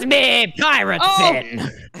It's what? me, Pirate Oh. Finn.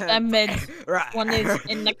 And mid. Right. One is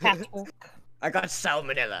in the cattle. I got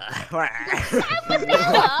salmonella.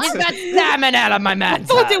 He's got salmonella, my man. I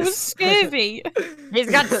thought it was scurvy. He's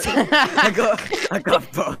got. I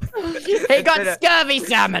got both. He got scurvy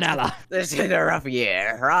salmonella. This is a rough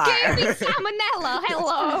year, right? Give me salmonella,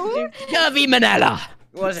 hello! Scurvy manella.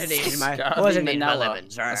 Wasn't in my Scurvy wasn't in my Manila.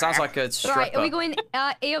 lemons, That right? sounds like a stripper. Right, are we going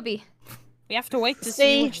A or B? We have to wait to See?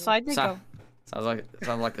 see which side they So- go. Sounds like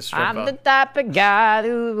a I'm the stripper. type of guy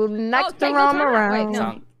who likes to take roam no turn. Wait, around. no.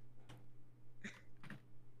 Sound-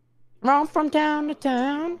 Roam from town to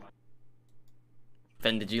town.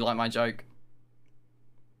 Finn, did you like my joke?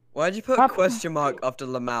 Why'd you put a Pop- question mark after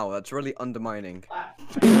Lamau? That's really undermining.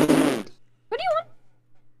 What do you want?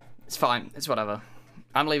 It's fine. It's whatever.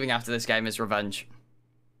 I'm leaving after this game. It's revenge.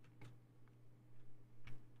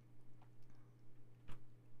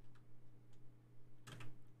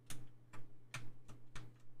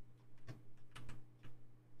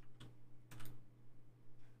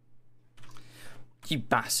 You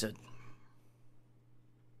bastard.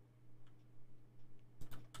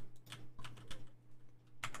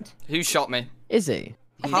 Who shot me? Is he?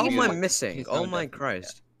 How am I He's missing? not Oh my dead.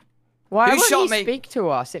 Christ. Why Who won't shot he me? speak to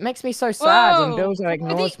us? It makes me so sad when Whoa. Billzo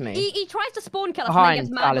ignores me. He tries to spawn kill us and then gets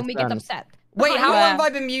mad when we get upset. Wait, how Yeah. long have I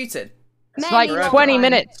been muted? It's Many like long 20 time.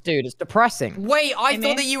 minutes, dude. It's depressing. Wait, I Hey, thought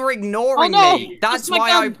man. that you were ignoring Oh, no. me. That's That's my why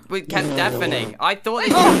gun. I kept deafening. I thought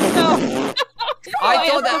that Oh, I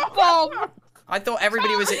thought the that bomb. I thought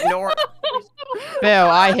everybody was ignoring. Bill,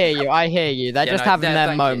 I hear you. I hear you. They're Yeah, just no, having no, their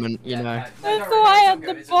thank you. moment, Yeah, you know. no, That's no, why I it's had okay,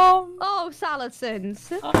 the it's bomb. Oh,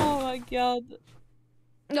 Salasons. Oh my god.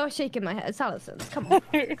 No, shaking my head. Salasons, come on.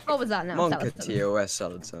 What was that now? Monka Salasons. TOS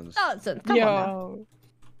salad sounds. Salasons, come on now. Yo.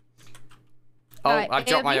 Oh, Alright, I've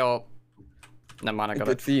dropped my AFV. AWP. Never mind, I got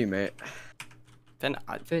Good it. for you, mate. Finn,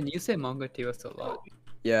 Finn, you say manga TOS a lot.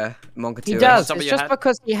 Yeah, Monka He TOS. does. top of It's your just head?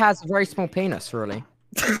 because he has a very small penis, really.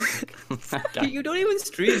 Okay. You don't even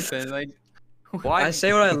stream, Finn. Like, Why? I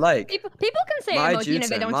say what I like. People can say My emoji, they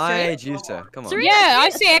juicer, don't my stream. juicer. Come on. Stream? Yeah, I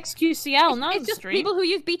say XQCL, not It's just stream. people who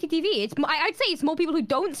use BTTV. I'd say it's more people who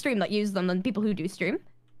don't stream that use them than people who do stream.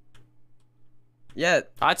 Yeah,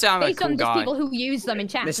 I'd say I'm a Based cool on just guy. people who use them in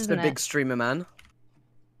chat, isn't Mr. Big it? Streamer Man.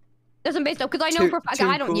 Doesn't based off because I know for a fact Too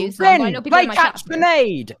I don't cool. use them, but I know Finn, people in play my catch chat. the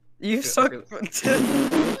nade. You suck.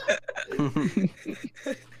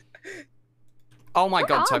 Oh my Where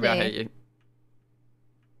god, are Toby, I they? hate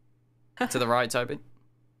you. To the right, Toby.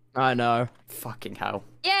 I know. Fucking hell.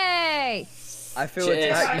 Yay! I feel Cheers.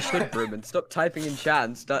 attacked. You should, Bruman. Stop typing in chat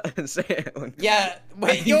and start and say it. Yeah,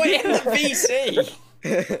 wait, you're in the VC.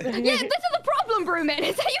 Yeah, this is the problem, Brewman.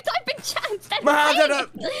 Is that you type in chat instead No, of no,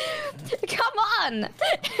 saying it. Come on.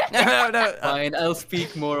 No. fine, I'll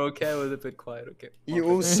speak more, okay? I was a bit quiet, okay? You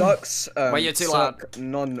all sucks. Wait, you're too loud. suck,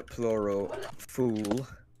 non-plural. Fool.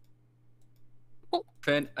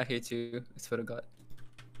 Finn, I hate you. I swear to God.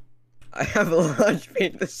 I have a large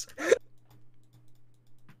penis.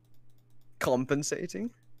 Compensating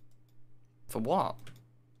For what?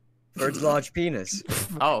 for its large penis.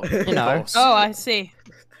 Oh, You know. of course. Oh, I see.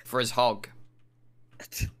 For his hog.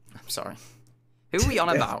 I'm sorry. Who are we on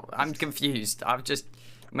about? I'm confused. I've just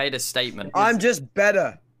made a statement. I'm just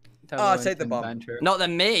better. Tell Oh, me take the Finn bomb. banter. Not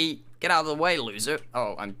than me. Get out of the way, loser.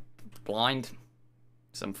 Oh, I'm blind.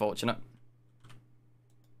 It's unfortunate.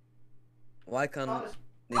 Why can't...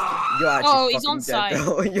 You're actually Oh, he's fucking on dead, side.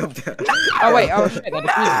 Bill. You're dead. Oh, wait. Oh, shit. They're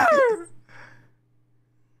defusing.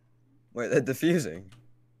 Wait, they're defusing.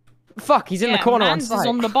 Fuck, he's in Yeah, the corner on Mans site. is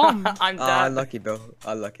on the bomb. I'm dead. Unlucky Bill.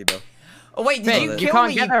 Unlucky Bill. Oh, wait, did Finn, you you kill can't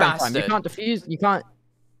me, get you there in time. bastard? You can't defuse. You can't.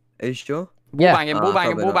 Are you sure? Yeah. Bang him, ball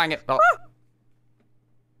bang him, probably ball not. bang it.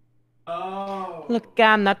 Oh. Look,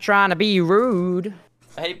 I'm not trying to be rude.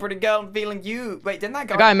 Hey, pretty girl, I'm feeling you. Wait, didn't that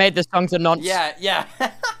The guy? guy made this song to nonce. Yeah.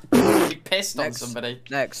 You pissed on Next. somebody.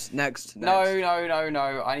 Next. No.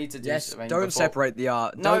 I need to do Yes, something. don't before- separate the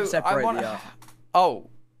art. No, Don't separate I want. the art. Oh.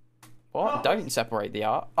 What? Don't separate the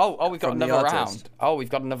art. Oh, we've got From the another round. artist. Oh, we've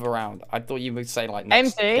got another round. I thought you would say like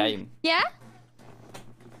next MC? game. Yeah?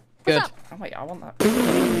 Good. What's up? Oh wait, I want that.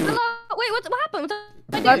 Hello? Wait, what happened?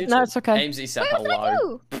 What did I do? No, it's okay. Amesy said Wait, what did I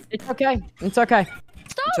hello. do? It's okay. It's okay.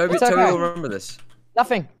 Stop! Toby, It's Toby okay. will remember this.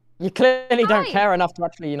 Nothing. You clearly don't Hi. care enough to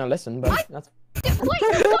actually, listen, but that's... Wait,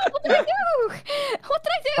 stop! What did I do? What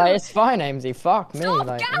did I do? Like, it's fine, Amesy. Fuck me. Stop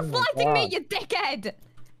Like, oh my gaslighting me, God. you dickhead!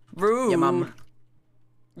 Rude. Yeah, mum.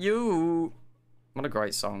 You. What a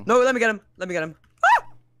great song. No, let me get him. Let me get him.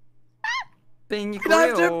 Being your Can I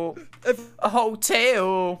have grill. A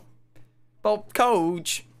hotel. Bob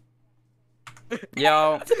Coach.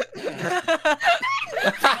 Yo.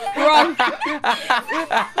 Wrong.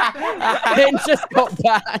 It just got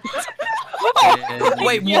banned.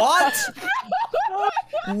 Wait, what?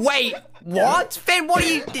 Wait, what? Finn, what are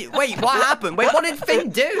you wait, what happened? Wait, what did Finn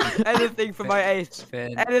do? Anything for my ace.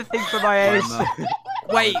 Finn. Anything for my ace.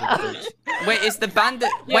 Wait, it's the band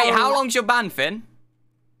that... Wait, how long's your band, Finn?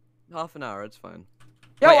 Half an hour, it's fine.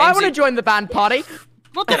 Yo, Wait, I want to MZ join the band party.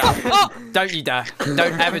 What the Get out. fuck? Oh, Don't you dare.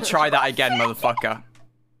 Don't ever try that again, motherfucker.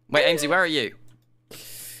 Wait, Amesy, where are you?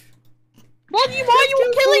 why are you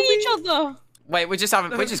all killing each other? Wait, we're just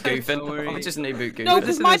goofing. Don't worry. We're just new boot goofing. No, This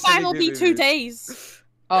because is my a silly ban will be goofy 2 days.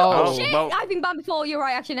 Oh, Shit, well- I've been banned before, you're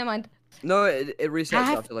right, actually, never mind. No, it resets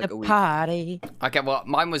after like a week. party. Okay, well,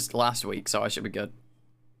 mine was last week, so I should be good.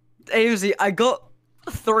 Amesy, I got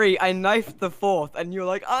 3. I knifed the 4th, and you're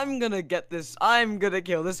like, I'm gonna get this. I'm gonna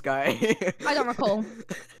kill this guy. I don't recall.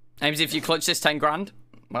 Amesy, if you clutch this 10 grand,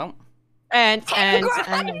 well... And 10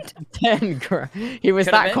 grand? 10 grand. He was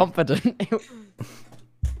Could've that been. confident.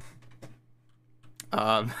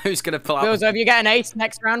 Who's gonna pull out? Billzo, if you get an ace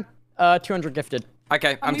next round, 200 gifted.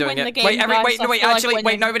 Okay, I'm we doing win it. the Wait, game, guys, I wait, feel like actually,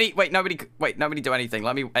 winning. nobody do anything.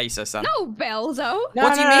 Let me ace this then. No, Billzo. No,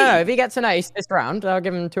 What do you no, mean? If he gets an ace this round, I'll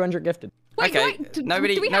give him 200 gifted. Wait, Okay, wait, do we have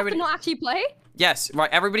nobody- to not actually play? Yes, right,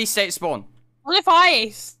 everybody stay at spawn. What if I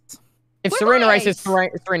ace? If We're Serena nice. races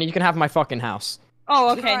Serena, you can have my fucking house.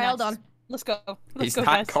 Oh, okay, Alright, nice. hold on. Let's go. Let's He's go, that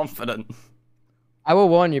guys. confident. I will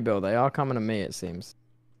warn you, Bill. They are coming to me, it seems.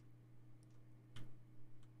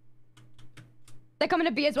 They're coming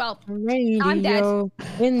to B as well. Radio I'm dead.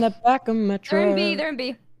 in the back of my truck. They're in B. They're in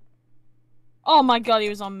B. Oh my god, he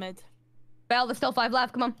was on mid. Bell, there's still 5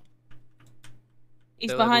 left. Come on. He's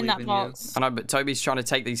Bill, I behind that believe in you. box. I know, but Toby's trying to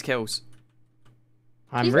take these kills.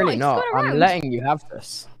 I'm He's really not, not. he's going I'm around. letting you have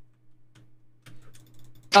this.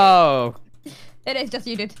 Oh. It is just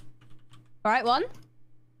you, dude. Alright, 1.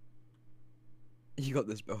 You got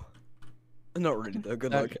this, Bill. Not really though.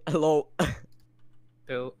 Good No. luck. Hello.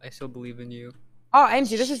 Bill, I still believe in you. Oh,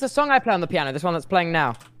 Amesy, this is the song I play on the piano. This one that's playing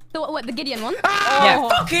now. So what, the Gideon one? Ah, Oh.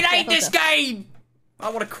 I fucking hate this game! I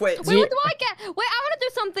want to quit. Wait, what do I get? Wait, I want to do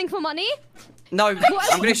something for money. No, I'm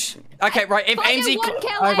gonna. Okay, right. If If I AMZ, get 1 kill,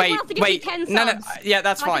 everyone wait, has to give me wait, 10 no, subs. yeah,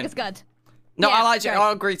 that's I fine. think it's good. No, Yeah, I like it. great.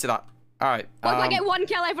 I'll agree to that. All right. What if I get 1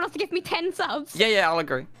 kill, everyone has to give me 10 subs? Yeah, I'll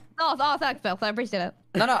agree. Oh, thanks, Bill. I appreciate it.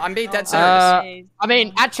 No, I'm being dead serious. I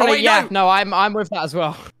mean, actually, wait, yeah. no. No, I'm with that as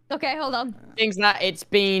well. Okay, hold on. Things that it's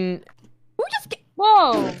been. Who just get...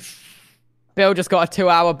 Whoa. Bill just got a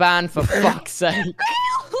 2-hour ban for fuck's sake.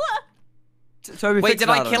 Toby, Wait, fix did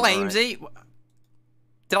I that kill on it, AMZ?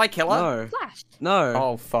 Did I kill her? No. Flashed. No.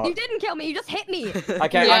 Oh fuck. You didn't kill me, you just hit me.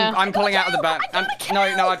 Okay, Yeah. I'm pulling out of the bet. I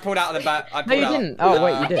got a No, I pulled out of the bet. I No, pulled you out. didn't. Oh,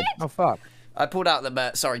 wait, you did. Oh, fuck. I pulled out of the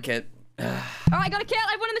bet. Sorry, kid. Alright, got a kill.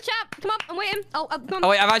 Everyone in the chat. Come on, I'm waiting. Oh, come on. Oh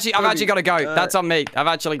wait, I've actually got to go. That's on me. I've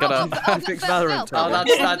actually got to. Fix Phil, Valorant, Phil,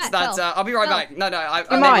 Toby. Oh, that's. I'll be right Phil. back. No, I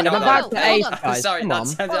Come maybe on, not I'm though. about to Hold ace, on. guys. Sorry, Come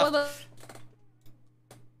that's. on.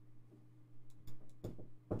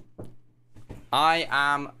 I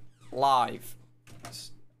am live.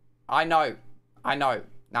 I know.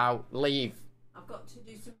 Now leave. I've got to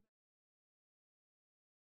do some.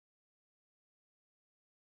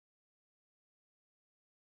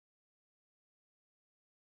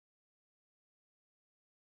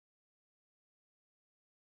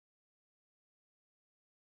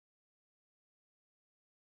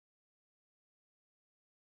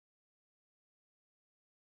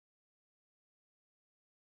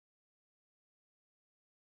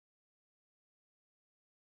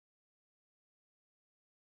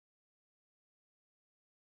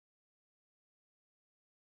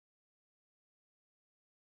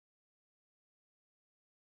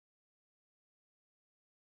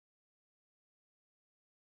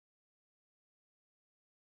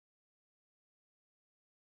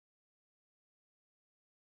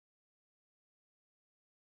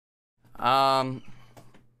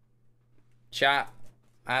 Chat.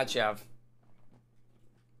 I actually have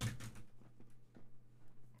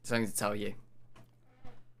something to tell you.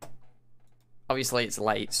 Obviously, it's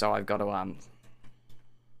late, so I've got to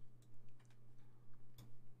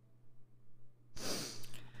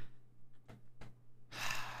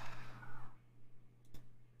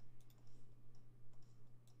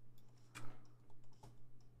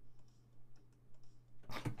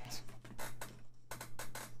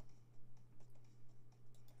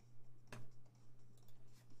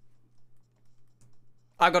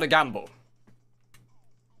I've got to gamble.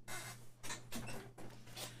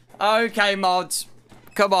 Okay, mods.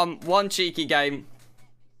 Come on, one cheeky game.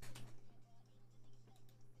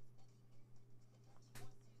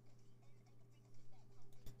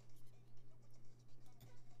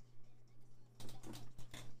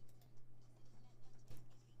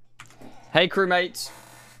 Hey, crewmates.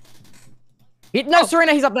 No,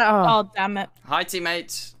 Serena, he's up there. Oh. Oh, damn it. Hi,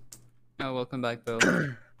 teammates. Oh, welcome back, Bill.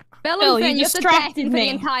 Bill, you you have to distracted death for the me.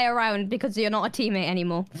 entire round because you're not a teammate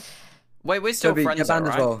anymore. Wait, we're still Toby, friends, get banned though,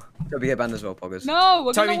 as right? well. Toby, get banned as well, Poggers. No,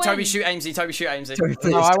 we're gonna Toby, win. shoot AMZ. Toby, shoot AMZ. Toby,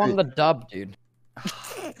 please. No, I want the dub, dude.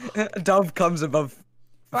 Dove comes above.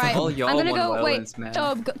 Right, All y'all I'm gonna want go. Wait, violence, man.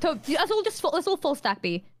 Tob, let's all full stack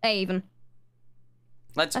B. A even.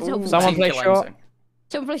 Let's That's all all- Someone team play kill short. AMZ.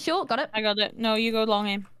 Someone play short. Got it. I got it. No, you go long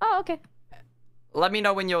aim. Oh, okay. Let me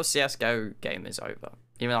know when your CS:GO game is over.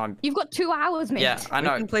 Even though I'm. You've got 2 hours, mate. Yeah, I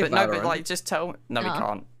know. can play But no, but Valorant. like, just tell. No, we No.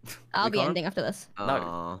 can't. I'll We be can't? ending after this.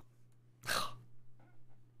 No.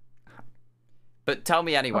 But tell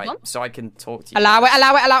me anyway, Hold on. so I can talk to you. Allow it.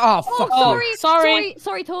 Oh, Oh, fuck you.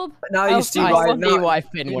 sorry, Tob. But now Oh, you see I why. see now- why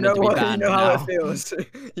Finn you wanted know to be what- banned You know how now. it feels.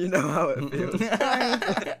 You know how it feels.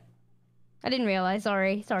 I didn't realize.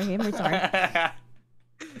 Sorry, I'm really sorry.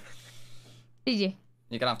 Did you?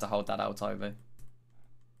 You're gonna have to hold that out, Toby.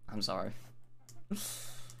 I'm sorry.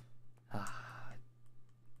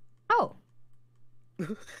 Oh.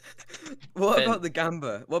 What Finn. about the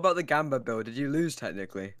Gamba? What about the Gamba build? Did you lose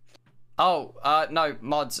technically? Oh, no,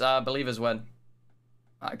 mods, believers win.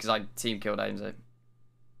 Because I team killed AMZ.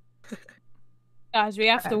 Guys, we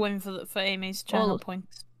have to win for Amy's channel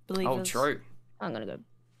points. Believe Oh, us. true. I'm gonna go.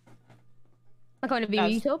 I'm going to be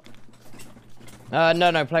YouTube.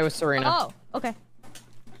 No, play with Serena. Oh, okay.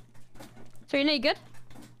 Serena, you good?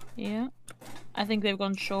 Yeah. I think they've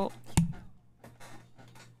gone short.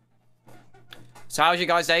 So how's your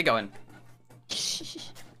guys' day going?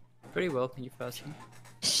 Pretty well, thank you for asking.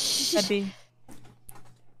 Maybe.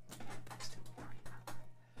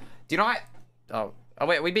 Do you know what? Oh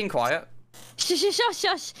wait, are we being quiet?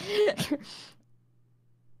 Shush.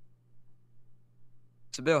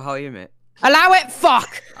 So Bill, how are you, mate? Allow it.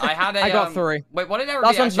 Fuck. I had a. I got 3. Wait, what did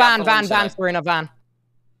everybody? Last one's actually have for van, lunch today? Serena, van.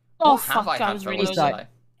 Oh, What have fuck, I I had was for really lunch sorry. today?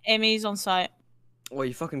 Amy's on site. Well,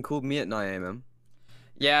 you fucking called me at 9 a.m.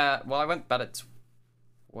 Yeah, well, I went to bed at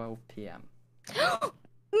 12 p.m.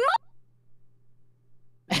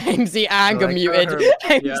 AMZ anger Like, muted.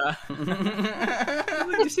 Yeah.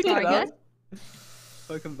 Sorry, guys.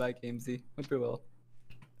 Welcome back, AMZ. Hope you're well.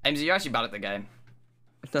 AMZ, you're actually bad at the game.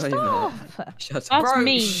 No, you're not. Shut up. That's Bro,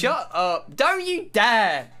 mean. shut up. Don't you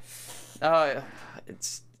dare.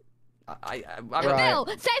 It's... I'm Right. Bill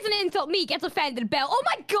says an insult, me gets offended. Bill, oh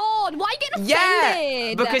my god, why get offended?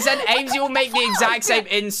 Yeah, because then AMZ will make the exact same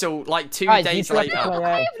insult like 2 Guys, days you later. dropped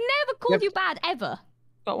I have never called you bad ever.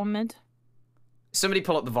 Got one mid. Somebody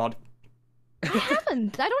pull up the VOD. I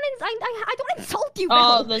haven't. I don't insult you, Bill.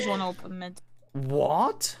 Oh, there's one open mid.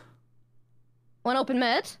 What? One open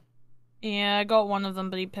mid. Yeah, I got one of them,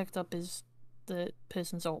 but he picked up the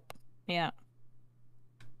person's ult. Yeah.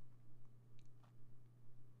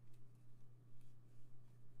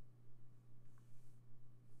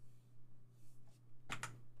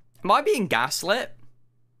 Am I being gaslit?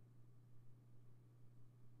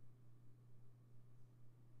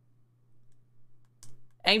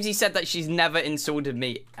 AMZ said that she's never insulted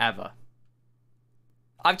me, ever.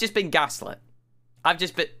 I've just been gaslit. I've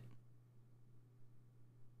just been...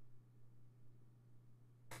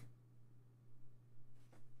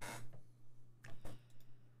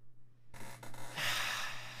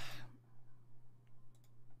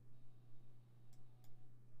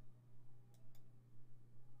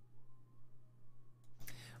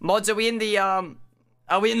 Mods, are we in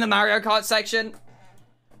the Mario Kart section?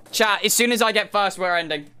 Chat, as soon as I get first, we're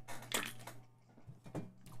ending.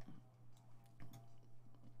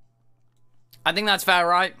 I think that's fair,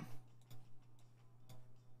 right?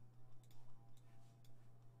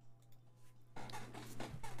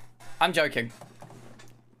 I'm joking.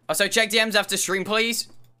 Also, check DMs after stream, please.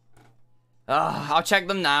 I'll check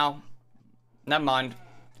them now. Never mind.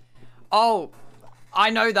 Oh, I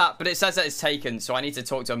know that, but it says that it's taken, so I need to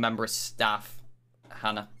talk to a member of staff.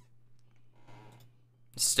 Hannah.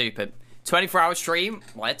 Stupid. 24-hour stream.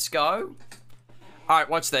 Let's go. Alright,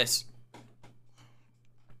 watch this.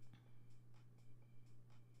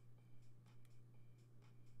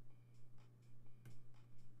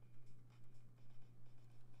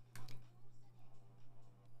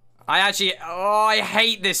 I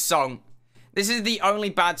hate this song. This is the only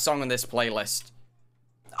bad song on this playlist.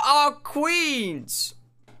 Oh, Queens!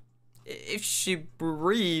 If she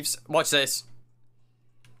breathes... Watch this.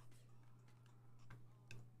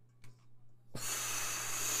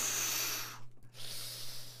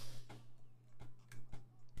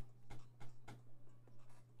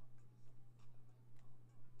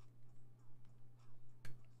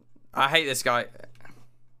 I hate this guy.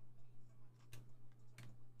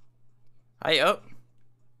 Hey, up.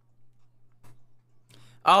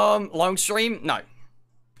 Long stream? No.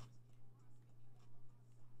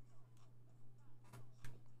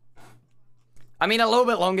 I mean, a little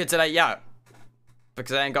bit longer today, yeah.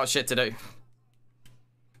 Because I ain't got shit to do.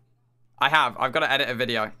 I've got to edit a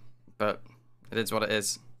video. But it is what it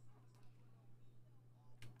is.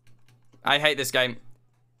 I hate this game.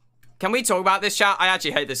 Can we talk about this, chat? I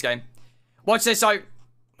actually hate this game. Watch this, so...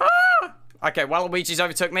 Ah! Okay, Waluigi's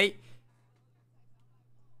overtook me.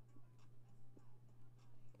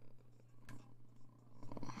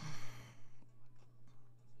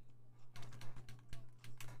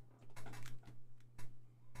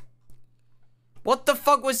 What the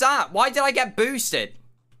fuck was that? Why did I get boosted?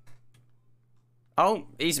 Oh,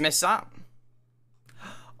 he's missed that.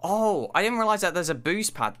 Oh, I didn't realize that there's a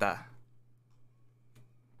boost pad there.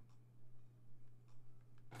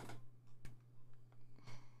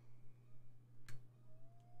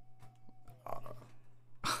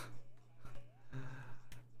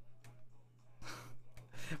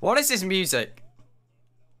 What is this music?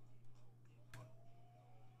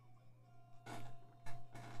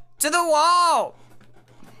 To the wall!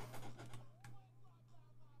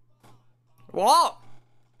 What?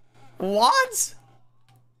 What?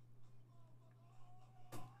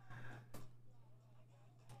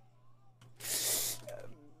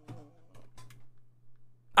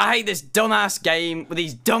 I hate this dumbass game with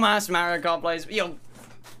these dumbass Mario Kart players. Yo,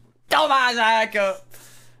 dumbass hacker.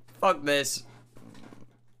 Fuck this.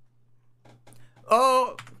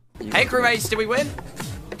 Oh. Hey, crewmates, did we win?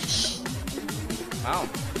 Wow.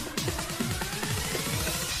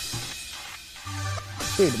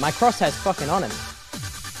 Dude, my crosshair's fucking on him.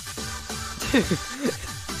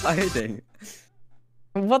 Hiding.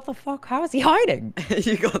 What the fuck? How is he hiding?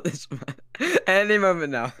 You got this, man. Any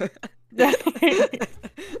moment now.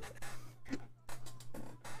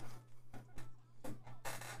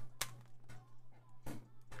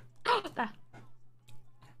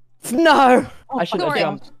 No! I should have Sorry.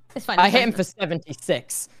 jumped. It's fine. I it's hit fine. him for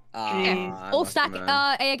 76. Okay. All stack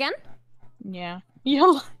A again. Yeah.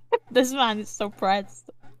 Yo, this man is so pressed.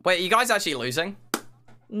 Wait, are you guys actually losing?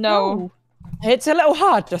 No. It's a little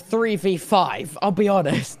hard to 3v5, I'll be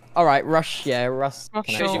honest. Alright, Rush, yeah, Rush. Rush,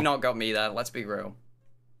 Because sure. you've not got me there, let's be real.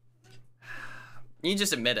 You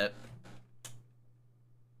just admit it.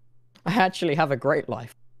 I actually have a great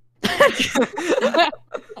life.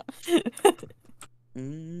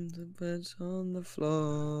 The bed's on the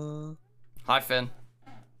floor. Hi, Finn.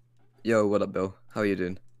 Yo, what up, Bill? How are you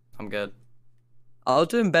doing? I'm good. I was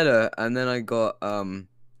doing better, and then I got banned.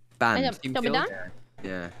 Jump me down.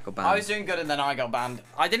 Yeah, got banned. I was doing good and then I got banned.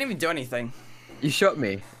 I didn't even do anything. You shot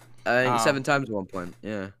me. I think Oh. 7 times at one point.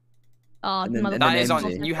 Yeah. Oh, And then- mother. and That then is on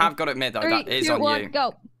empty. you. Have got to admit though, 3, that is 2, on 1, you.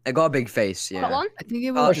 go. I got a big face. Yeah. Got 1, I think it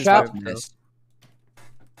Oh, was shout. Missed.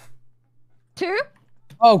 2.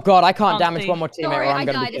 Oh god, I can't Can't damage see. one more teammate Don't worry, or I'm I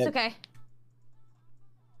gonna died. be It's dead. okay.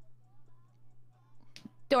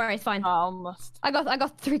 Don't worry, it's fine. Almost. I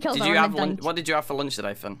got 3 kills. Did now, you I'm have done. lunch? What did you have for lunch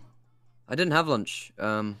today, Finn? I didn't have lunch.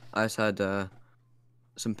 I just had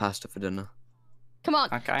some pasta for dinner. Come on.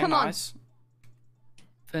 Okay, Come nice.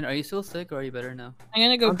 Finn, are you still sick or are you better now? I'm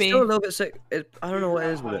gonna go I'm B. still a little bit sick. I don't know what it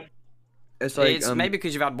is with it. It's like It's maybe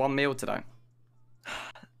because you've had one meal today.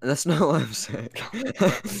 That's not why I'm sick.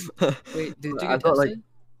 Wait, did you I've get got, like, tested?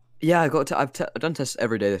 Yeah, I've done tests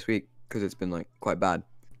every day this week because it's been like quite bad.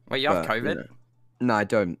 Wait, you have But, COVID? know. No, I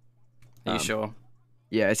don't. Are you sure?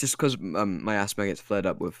 Yeah, it's just because my asthma gets flared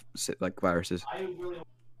up with like viruses.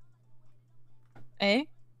 A?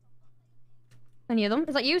 Any of them?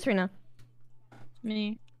 Is that you, Trina?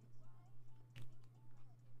 Me.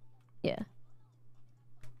 Yeah.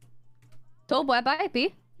 Tall boy, bye,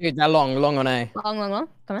 B. Dude, they're long on A. Long.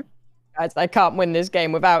 Come on. Guys, I can't win this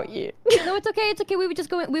game without you. No, it's okay. It's okay. We were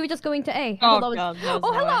just going to A. I Oh thought that was- god. there's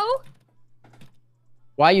Oh, no way. hello.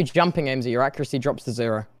 Why are you jumping, Amesy? Your accuracy drops to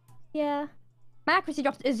 0. Yeah. My accuracy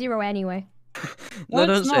dropped to 0 anyway. No, No,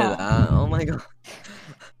 don't it's say not. that. Oh my god.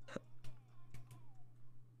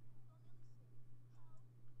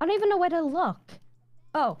 I don't even know where to look.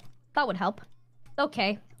 Oh, that would help.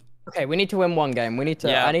 Okay. Okay, we need to win one game. We need to.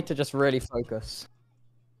 Yeah. I need to just really focus.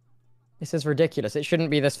 This is ridiculous. It shouldn't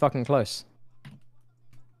be this fucking close.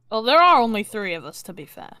 Well, there are only 3 of us, to be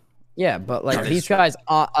fair. Yeah, but like That is these true. guys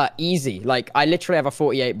are easy. Like I literally have a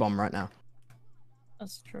 48 bomb right now.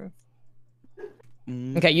 That's true.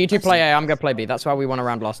 Okay, you two play A. I'm gonna play B. That's why we won a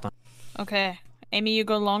round last time. Okay. Amy, you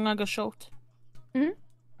go long, I go short. Mhm.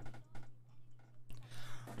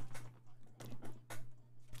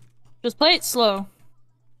 Just play it slow.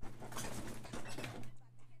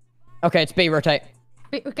 Okay, it's B. Rotate.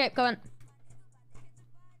 Okay, go on.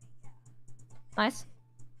 Nice.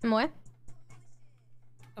 More.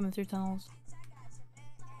 Coming through tunnels.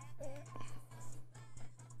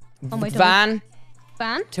 Oh, wait, Van.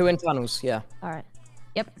 Fan. 2 in tunnels. Yeah. All right.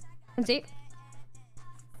 Yep. Can see.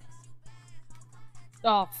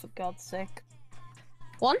 Oh, for God's sake.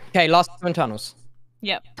 1. Okay, last 2 in tunnels.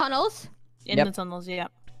 Yep. Tunnels. In Yep. the tunnels,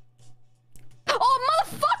 yep. Oh,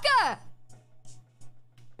 motherfucker!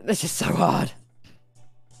 This is so hard.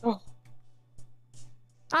 Oh.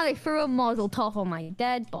 I threw a muzzle top on my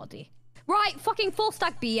dead body. Right, fucking full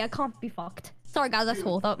stack B. I can't be fucked. Sorry, guys. I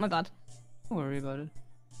swore. Oh my god. Don't worry about it.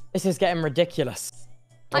 This is getting ridiculous.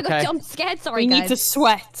 I got Okay. jump scared. Sorry, We guys. need to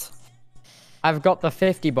sweat. I've got the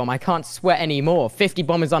 50 bomb. I can't sweat anymore. 50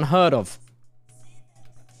 bomb is unheard of.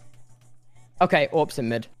 Okay, Orps in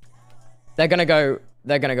mid. They're gonna go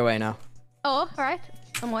A now. Oh, all right.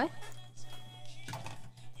 I'm away.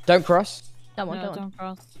 Don't cross. Don't want. No, Don't. don't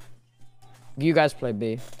cross. You guys play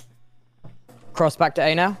B. Cross back to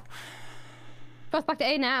A now. Cross back to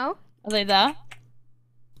A now. Are they there?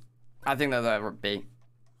 I think they're there at B.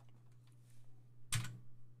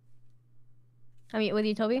 I mean, with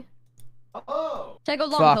you, Toby. Oh. Should I go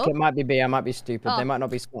long Fuck, hook? it might be B. I might be stupid. Oh. They might not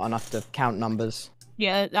be smart enough to count numbers.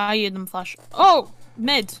 Yeah, I hear them flash. Oh!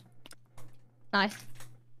 Mid! Nice.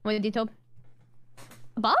 With you, Toby.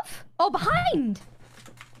 Above? Oh, behind.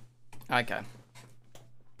 Okay.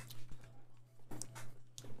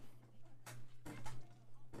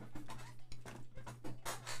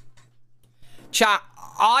 Chat,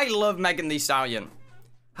 I love Megan Thee Stallion.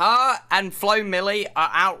 Her and Flo Milli are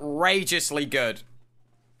outrageously good.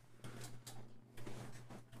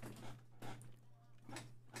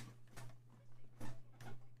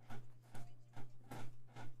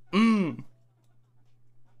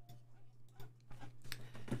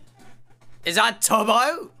 Is that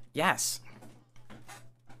Tubbo? Yes.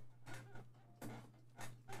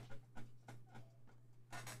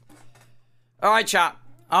 Alright, chat.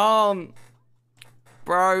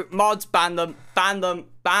 Bro, mods, ban them. Ban them.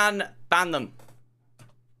 Ban them.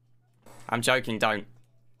 I'm joking, don't.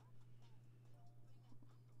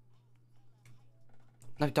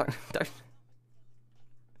 No, don't.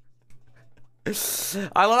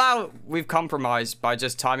 I love how we've compromised by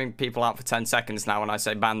just timing people out for 10 seconds now when I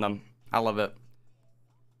say ban them. I love it.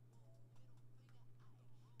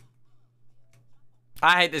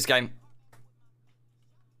 I hate this game.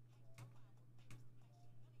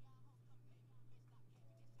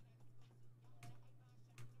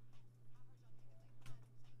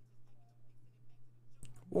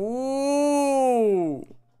 Ooh.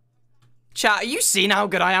 Chat, are you seeing how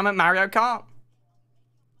good I am at Mario Kart?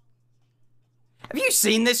 Have you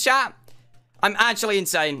seen this, chat? I'm actually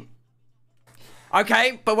insane.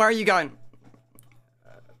 Okay, but where are you going?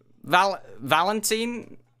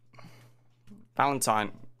 Valentine?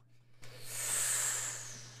 Valentine.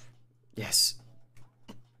 Yes.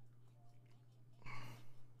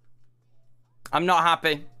 I'm not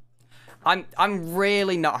happy. I'm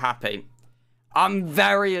really not happy. I'm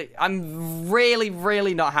really,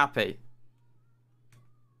 really not happy.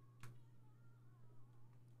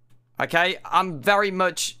 Okay? I'm very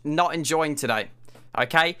much not enjoying today.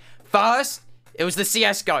 Okay? First, it was the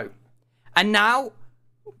CSGO. And now,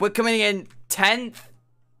 we're coming in 10th.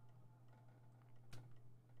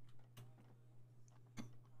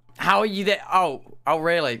 How are you there? Oh,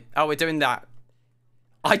 really? Oh, we're doing that.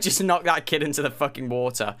 I just knocked that kid into the fucking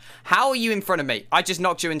water. How are you in front of me? I just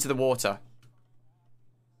knocked you into the water.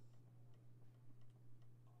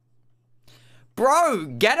 Bro,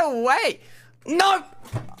 get away. No!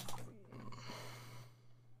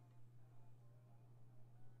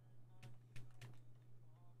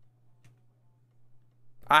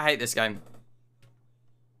 I hate this game.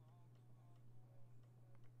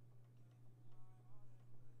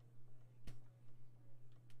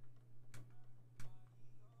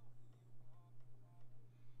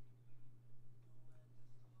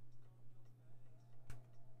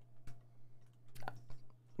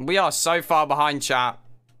 We are so far behind, chat.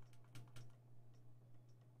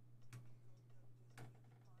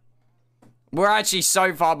 We're actually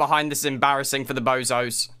so far behind, this is embarrassing for the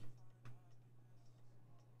bozos.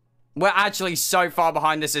 We're actually so far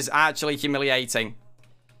behind, this is actually humiliating.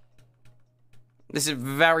 This is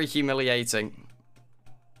very humiliating.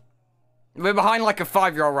 We're behind like a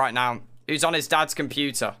 5-year-old right now, who's on his dad's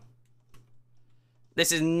computer.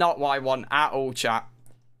 This is not what I want at all, chat.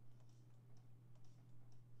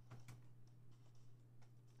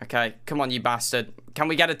 Okay, come on, you bastard. Can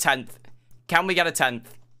we get a 10th? Can we get a 10th?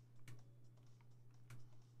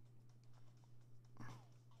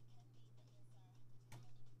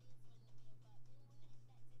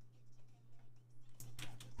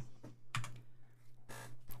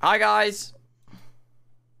 Hi, guys.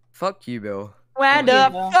 Fuck you, Bill. Where the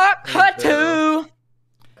fuck her too?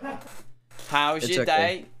 How's your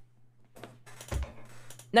day?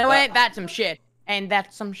 No, ain't that some shit? Ain't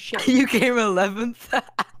that some shit? You came 11th?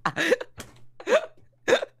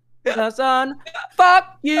 The son,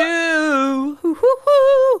 fuck you!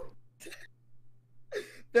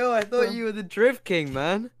 No, I thought you were the Drift King,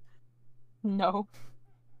 man. No.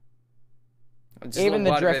 Even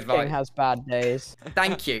the Drift King has bad days.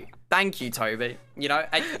 Thank you, Toby. You know,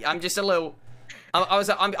 I'm just a little.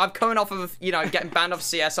 I'm coming off of, you know, getting banned off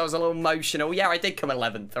CS. I was a little emotional. Yeah, I did come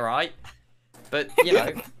 11th, all right. But you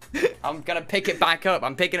know, I'm gonna pick it back up.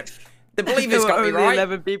 I'm picking it. The believer's got me right.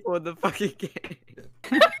 11 people in the fucking game.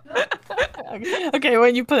 Okay,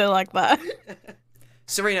 when you put it like that.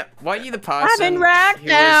 Serena, why are you the person? I've been racked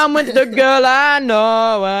down with the girl I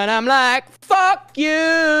know, and I'm like, fuck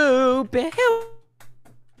you, Bill.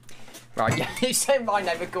 Right, yeah, you said my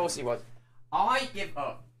name, of course he was. I give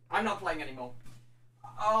up. I'm not playing anymore.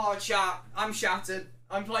 Oh, chat, I'm shattered.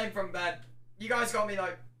 I'm playing from bed. You guys got me though.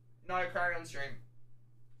 No, carry on stream.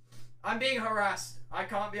 I'm being harassed. I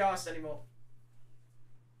can't be arsed anymore.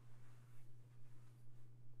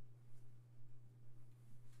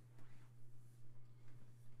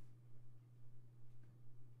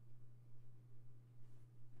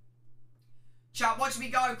 Chat, watch me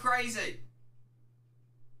go crazy.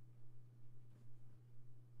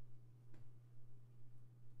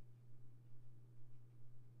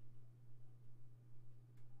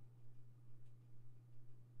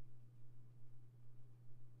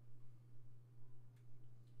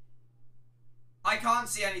 can't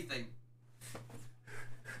see anything.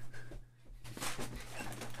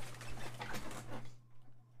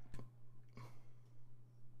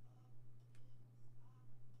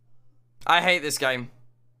 I hate this game.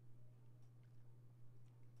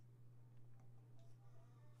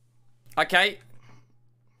 Okay.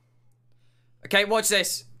 Okay, watch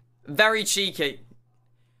this. Very cheeky.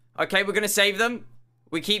 Okay, we're gonna save them.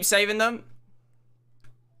 We keep saving them.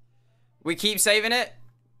 We keep saving it.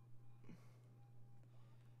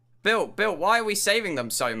 Bill, why are we saving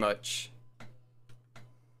them so much?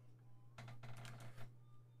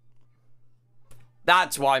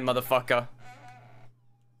 That's why, motherfucker.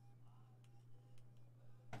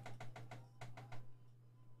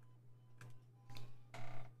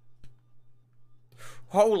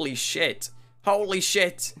 Holy shit. Holy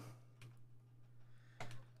shit.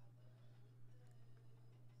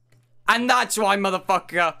 And that's why,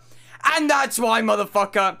 motherfucker. And that's why,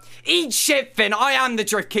 motherfucker. Eat shit, Finn. I am the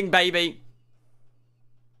Drift King, baby.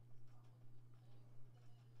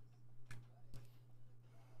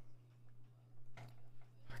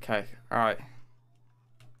 Okay, alright.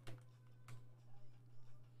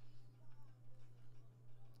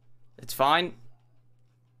 It's fine.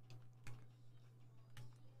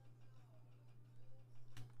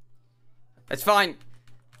 It's fine.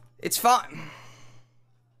 It's fine.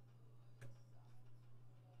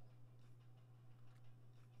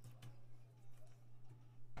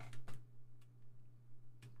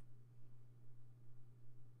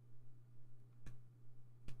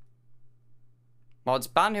 Mods,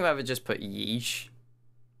 ban whoever just put yeesh.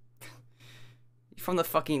 From the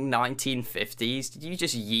fucking 1950s? Did you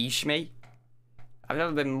just yeesh me? I've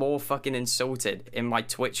never been more fucking insulted in my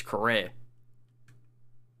Twitch career.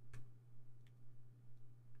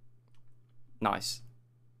 Nice.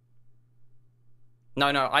 No,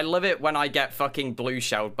 I love it when I get fucking blue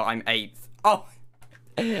shelled, but I'm 8th. Oh!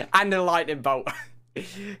 And a lightning bolt.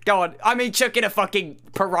 Go on. I mean, chuck in a fucking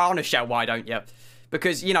piranha shell, why don't you?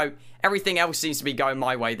 Because, you know, everything else seems to be going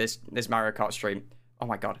my way this Mario Kart stream. Oh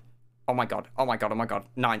my god. Oh my god. Oh my god. Oh my god.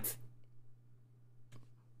 9th.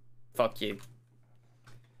 Fuck you.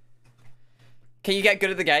 Can you get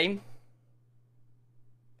good at the game?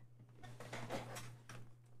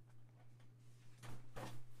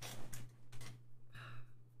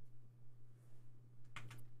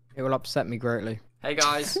 It will upset me greatly. Hey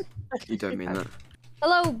guys. You don't mean that.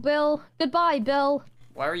 Hello, Bill. Goodbye, Bill.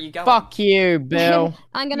 Where are you going? Fuck you, Bill.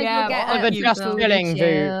 I'm gonna go get the Just Chilling,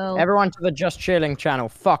 dude. Everyone to the Just Chilling channel.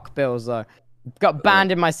 Fuck Billzo. Got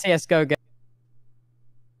banned in my CS:GO game.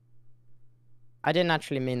 I didn't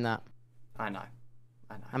actually mean that. I know.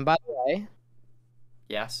 And by the way...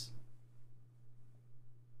 Yes?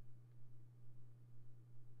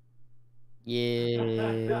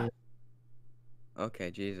 Yeah...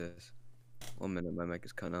 Okay, Jesus. 1 minute, my mic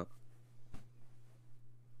is cut out.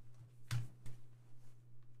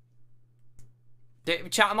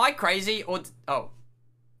 Chat, am I crazy or... Oh.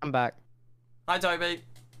 I'm back. Hi, Toby.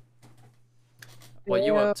 What are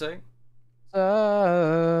you up to?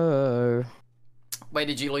 Wait,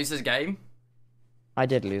 did you lose this game? I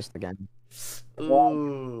did lose the game.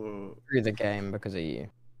 Ooh. Through the game because of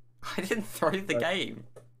you. I didn't throw the game.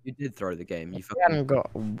 You did throw the game. If you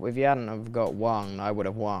hadn't have got won, I would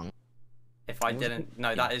have won. If I didn't...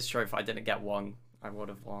 No, that is true. If I didn't get one, I would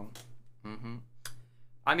have won.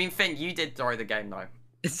 I mean, Finn, you did throw the game, though.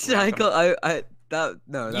 That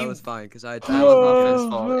was fine, because I... That was not Finn's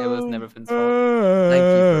fault. It was never Finn's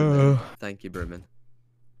fault. Thank you, Bruman.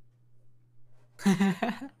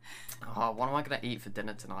 Oh, what am I going to eat for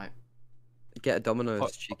dinner tonight? Get a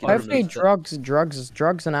Domino's chicken. Hopefully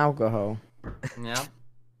drugs and alcohol. Yeah?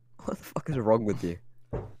 What the fuck is wrong with you?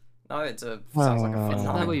 No, it's a... Sounds like a fun Isn't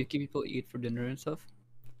that night. what you people eat for dinner and stuff?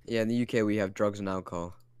 Yeah, in the UK we have drugs and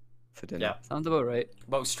alcohol for dinner. Yeah. Sounds about right.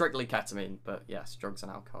 Well, strictly ketamine, but yes, drugs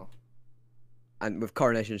and alcohol. And with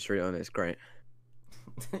Coronation Street on it, it's great.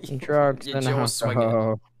 Drugs Your and jaw's swinging.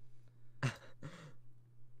 alcohol.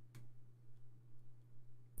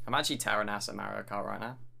 I'm actually tearing ass at Mario Kart right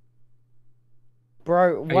now.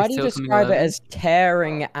 Bro, why do you still coming describe it 11? as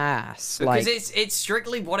tearing ass? Because Like, it's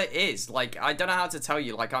strictly what it is. Like, I don't know how to tell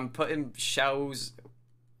you. Like, I'm putting shells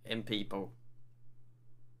in people.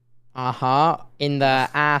 in their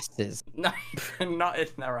asses. No, not in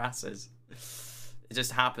their asses. It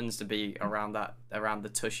just happens to be around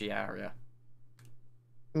the tushy area.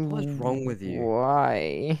 What's wrong with you?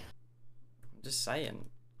 Why? I'm just saying.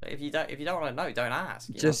 If you don't want to know, don't ask.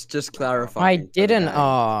 You know? Just clarify. I didn't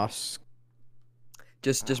ask.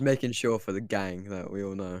 Just making sure for the gang that we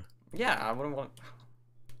all know. Yeah, I wouldn't want.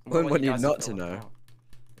 Wouldn't want you guys not to feel know. left out.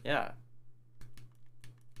 Yeah.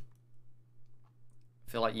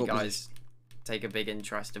 feel like you guys take a big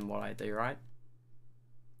interest in what I do, right?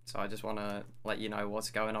 So I just want to let you know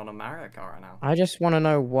what's going on in America right now. I just want to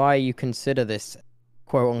know why you consider this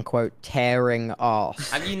quote-unquote tearing ass.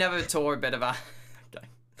 Have you never tore a bit of a... Okay.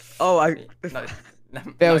 Oh, No,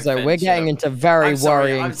 Billzo, we're getting into very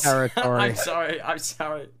worrying territory. I'm sorry. Are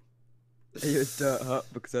you a dirt hut?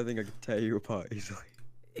 Because I think I could tear you apart easily.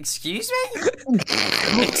 Excuse me?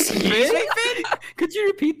 Excuse me, Finn? Could you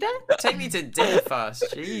repeat that? Take me to dinner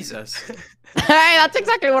first. Jesus. Hey, that's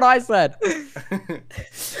exactly what I said.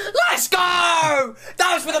 Let's go!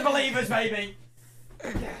 That was for the believers, baby.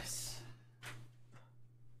 Yes.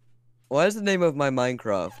 Why is the name of my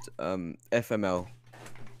Minecraft FML?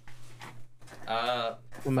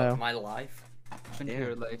 My life.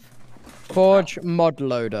 Your life. Forge mod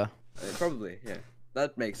loader. Probably, yeah.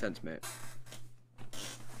 That makes sense, mate.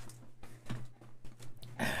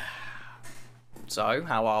 So,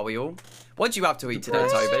 how are we all? What do you have to eat today,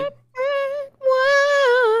 Toby?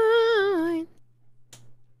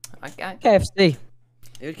 Okay. KFC.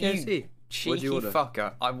 KFC. Cheeky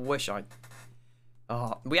fucker. I wish I...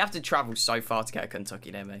 Oh, we have to travel so far to get a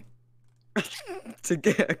Kentucky near me. To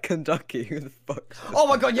get a Kentucky? Who the fuck? Oh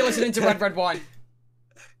my god, you're listening to Red Wine.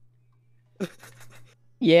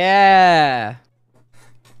 Yeah.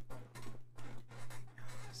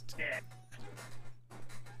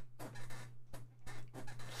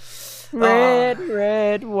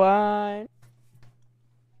 Red wine.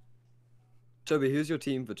 Toby, who's your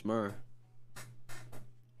team for tomorrow?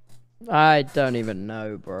 I don't even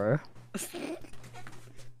know, bro.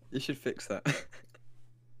 You should fix that.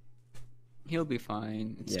 He'll be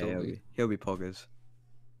fine. It's he'll be poggers.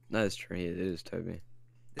 That is true. It is Toby.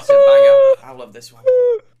 This is a banger. I love this one.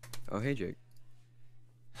 Oh, hey, Jake.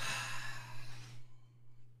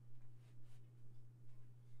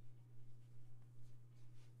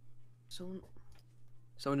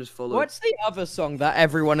 Someone just followed. What's the other song that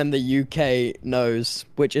everyone in the UK knows,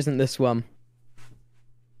 which isn't this one?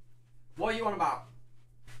 What are you on about?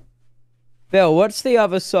 Bill, what's the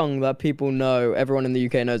other song that people know, everyone in the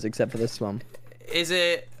UK knows except for this one? Is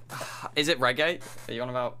it reggae? Are you on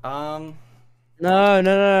about,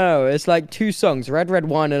 No. It's like two songs, Red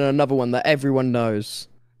Wine and another one that everyone knows.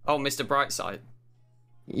 Oh, Mr. Brightside.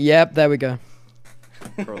 Yep, there we go.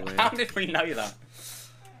 Probably. How did we know that?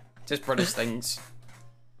 Just British things.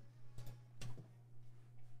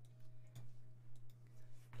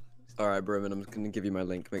 Alright, Broman, I'm gonna give you my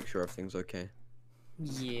link. Make sure everything's okay.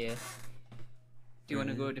 Yeah. Do you want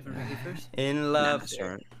to go a different reggae first? In love. That's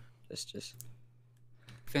alright. It's just...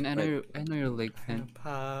 Finn, I know your link, Finn.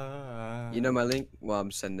 You know my link? Well, I'm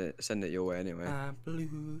send it your way anyway.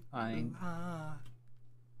 Fine.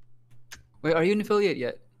 Wait, are you an affiliate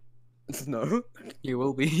yet? No. You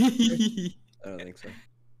will be. I don't think so.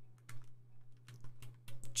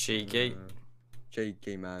 Cheeky.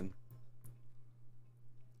 Cheeky, man.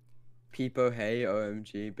 Peepo, hey,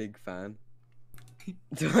 OMG, big fan.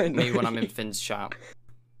 Do I know Me when I'm in Finn's chat.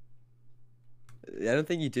 I don't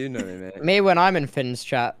think you do know me, mate. Me when I'm in Finn's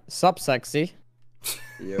chat. Sup, sexy.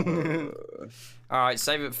 Yo. Alright,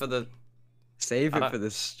 save it for the... Save it for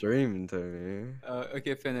the stream, Toby.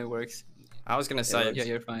 Okay, Finn, it works. I was gonna say... Yeah,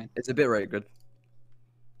 you're fine. It's a bit right good.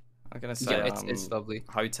 I'm gonna say, yeah, it's lovely.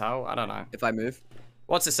 Hotel? I don't know. If I move?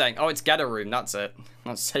 What's it saying? Oh, it's get a room, that's it.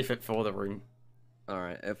 Let's save it for the room.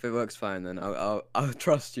 Alright, if it works fine, then I'll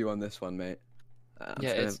trust you on this one, mate.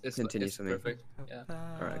 Yeah, it's perfect. Yeah.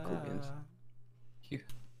 Alright, cool beans.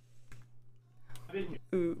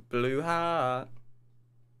 Ooh, blue heart.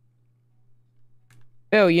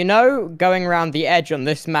 Bill, you know, going around the edge on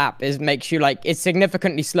this map makes you like, it's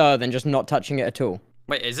significantly slower than just not touching it at all.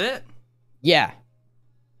 Wait, is it? Yeah.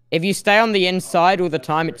 If you stay on the inside all the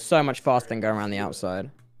time, it's so much faster than going around the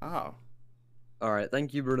outside. Oh. Alright,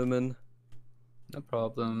 thank you, Bruderman. No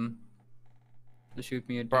problem. Just shoot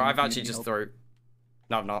me a Bro, I've actually just threw...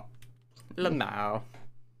 No, I'm not. Lamau.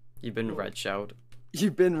 You've been red shelled.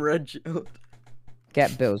 You've been red shelled.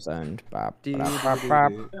 Get Bill zoned. No,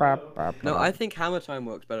 I think hammer time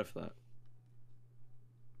works better for that.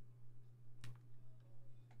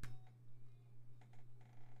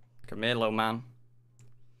 Come here, little man.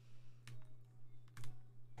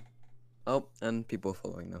 Oh, and people are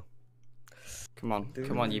following now. Come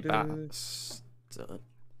on, you bats.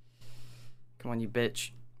 Come on, you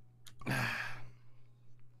bitch.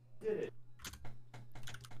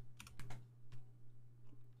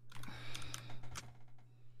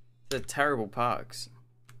 They're terrible parks.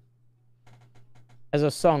 There's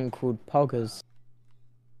a song called Poggers.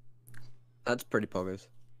 That's pretty poggers.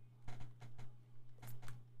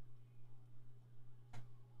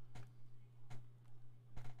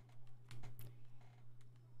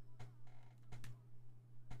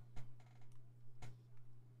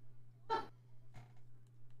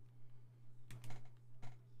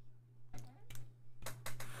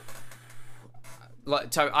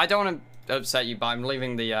 Like, so I don't want to upset you, but I'm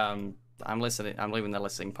leaving the I'm leaving the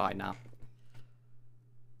listening part now.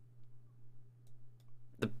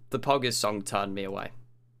 The Poggers song turned me away.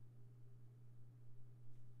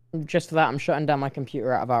 Just for that, I'm shutting down my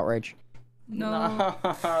computer out of outrage. No,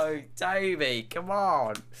 Davey, come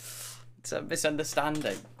on. It's a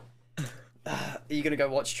misunderstanding. Are you gonna go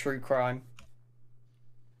watch true crime?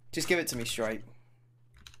 Just give it to me straight.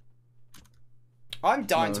 I'm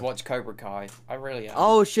dying to watch Cobra Kai. I really am.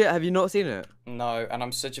 Oh shit, have you not seen it? No, and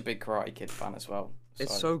I'm such a big Karate Kid fan as well. So.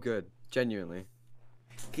 It's so good, genuinely.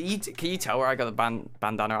 Can you tell where I got the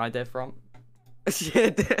bandana idea from?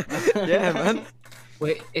 Shit. Yeah, man.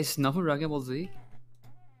 Wait, it's not from Dragon Ball Z?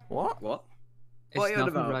 What? What? It's What are you not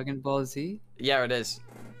on from about? Dragon Ball Z? Yeah, it is.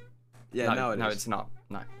 Yeah, no, no, it's not.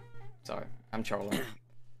 No. Sorry, I'm trolling.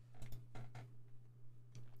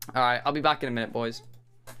 Alright, I'll be back in a minute, boys.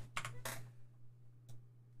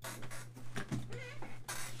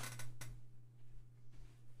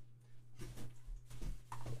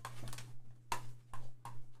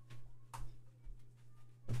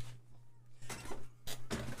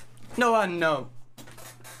 No.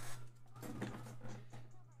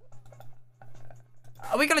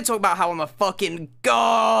 Are we gonna talk about how I'm a fucking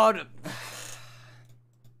god?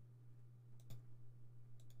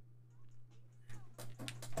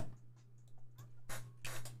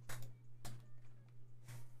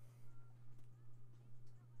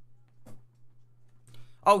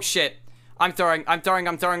 Oh shit. I'm throwing.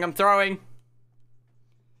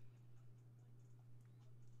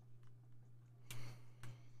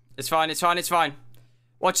 It's fine.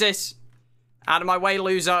 Watch this. Out of my way,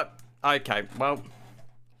 loser. Okay, well.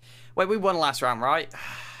 Wait, we won last round, right?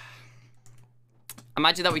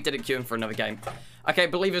 Imagine that we didn't queue him for another game. Okay,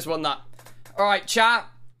 Believers won that. Alright, chat.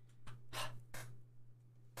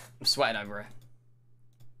 I'm sweating over it.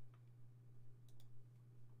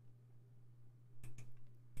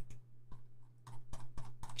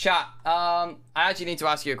 Chat, I actually need to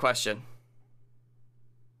ask you a question.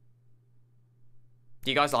 Do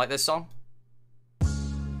you guys like this song?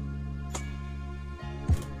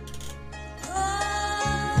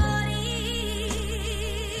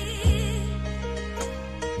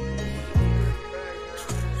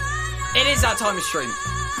 It is that time of stream,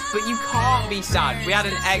 but you can't be sad. We had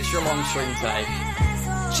an extra long stream today.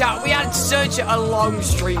 Chat, we had such a long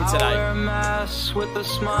stream today.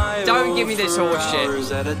 Don't give me this horse shit.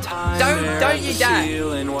 Don't you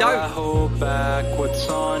dare. Don't. What's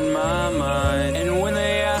on my mind. And when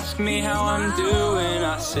they ask me how I'm doing,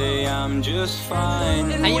 I say I'm just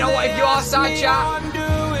fine. And you know what? If you are sad, chat,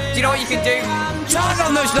 do you know what you can do? Turn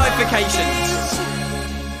on those notifications.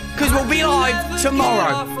 Because we'll be live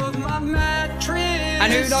tomorrow.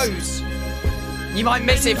 And who knows? You might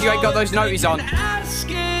miss it if you ain't got those noties on.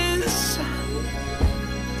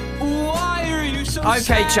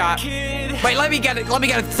 Okay, chat. Wait, let me get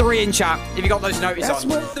a 3 in chat if you got those noties on.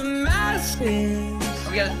 Let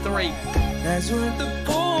me get a 3. That's what the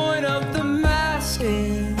point of the mask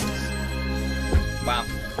is. Wow.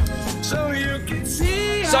 So you can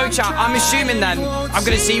see. So chat, I'm assuming then I'm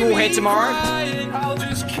gonna see you all here tomorrow. I'll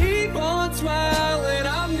just keep on smiling.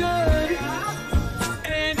 I'm good.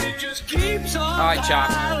 And it just keeps on. All right, chat.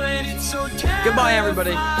 Goodbye,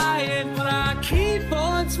 everybody. But I keep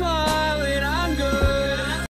on smiling. I'm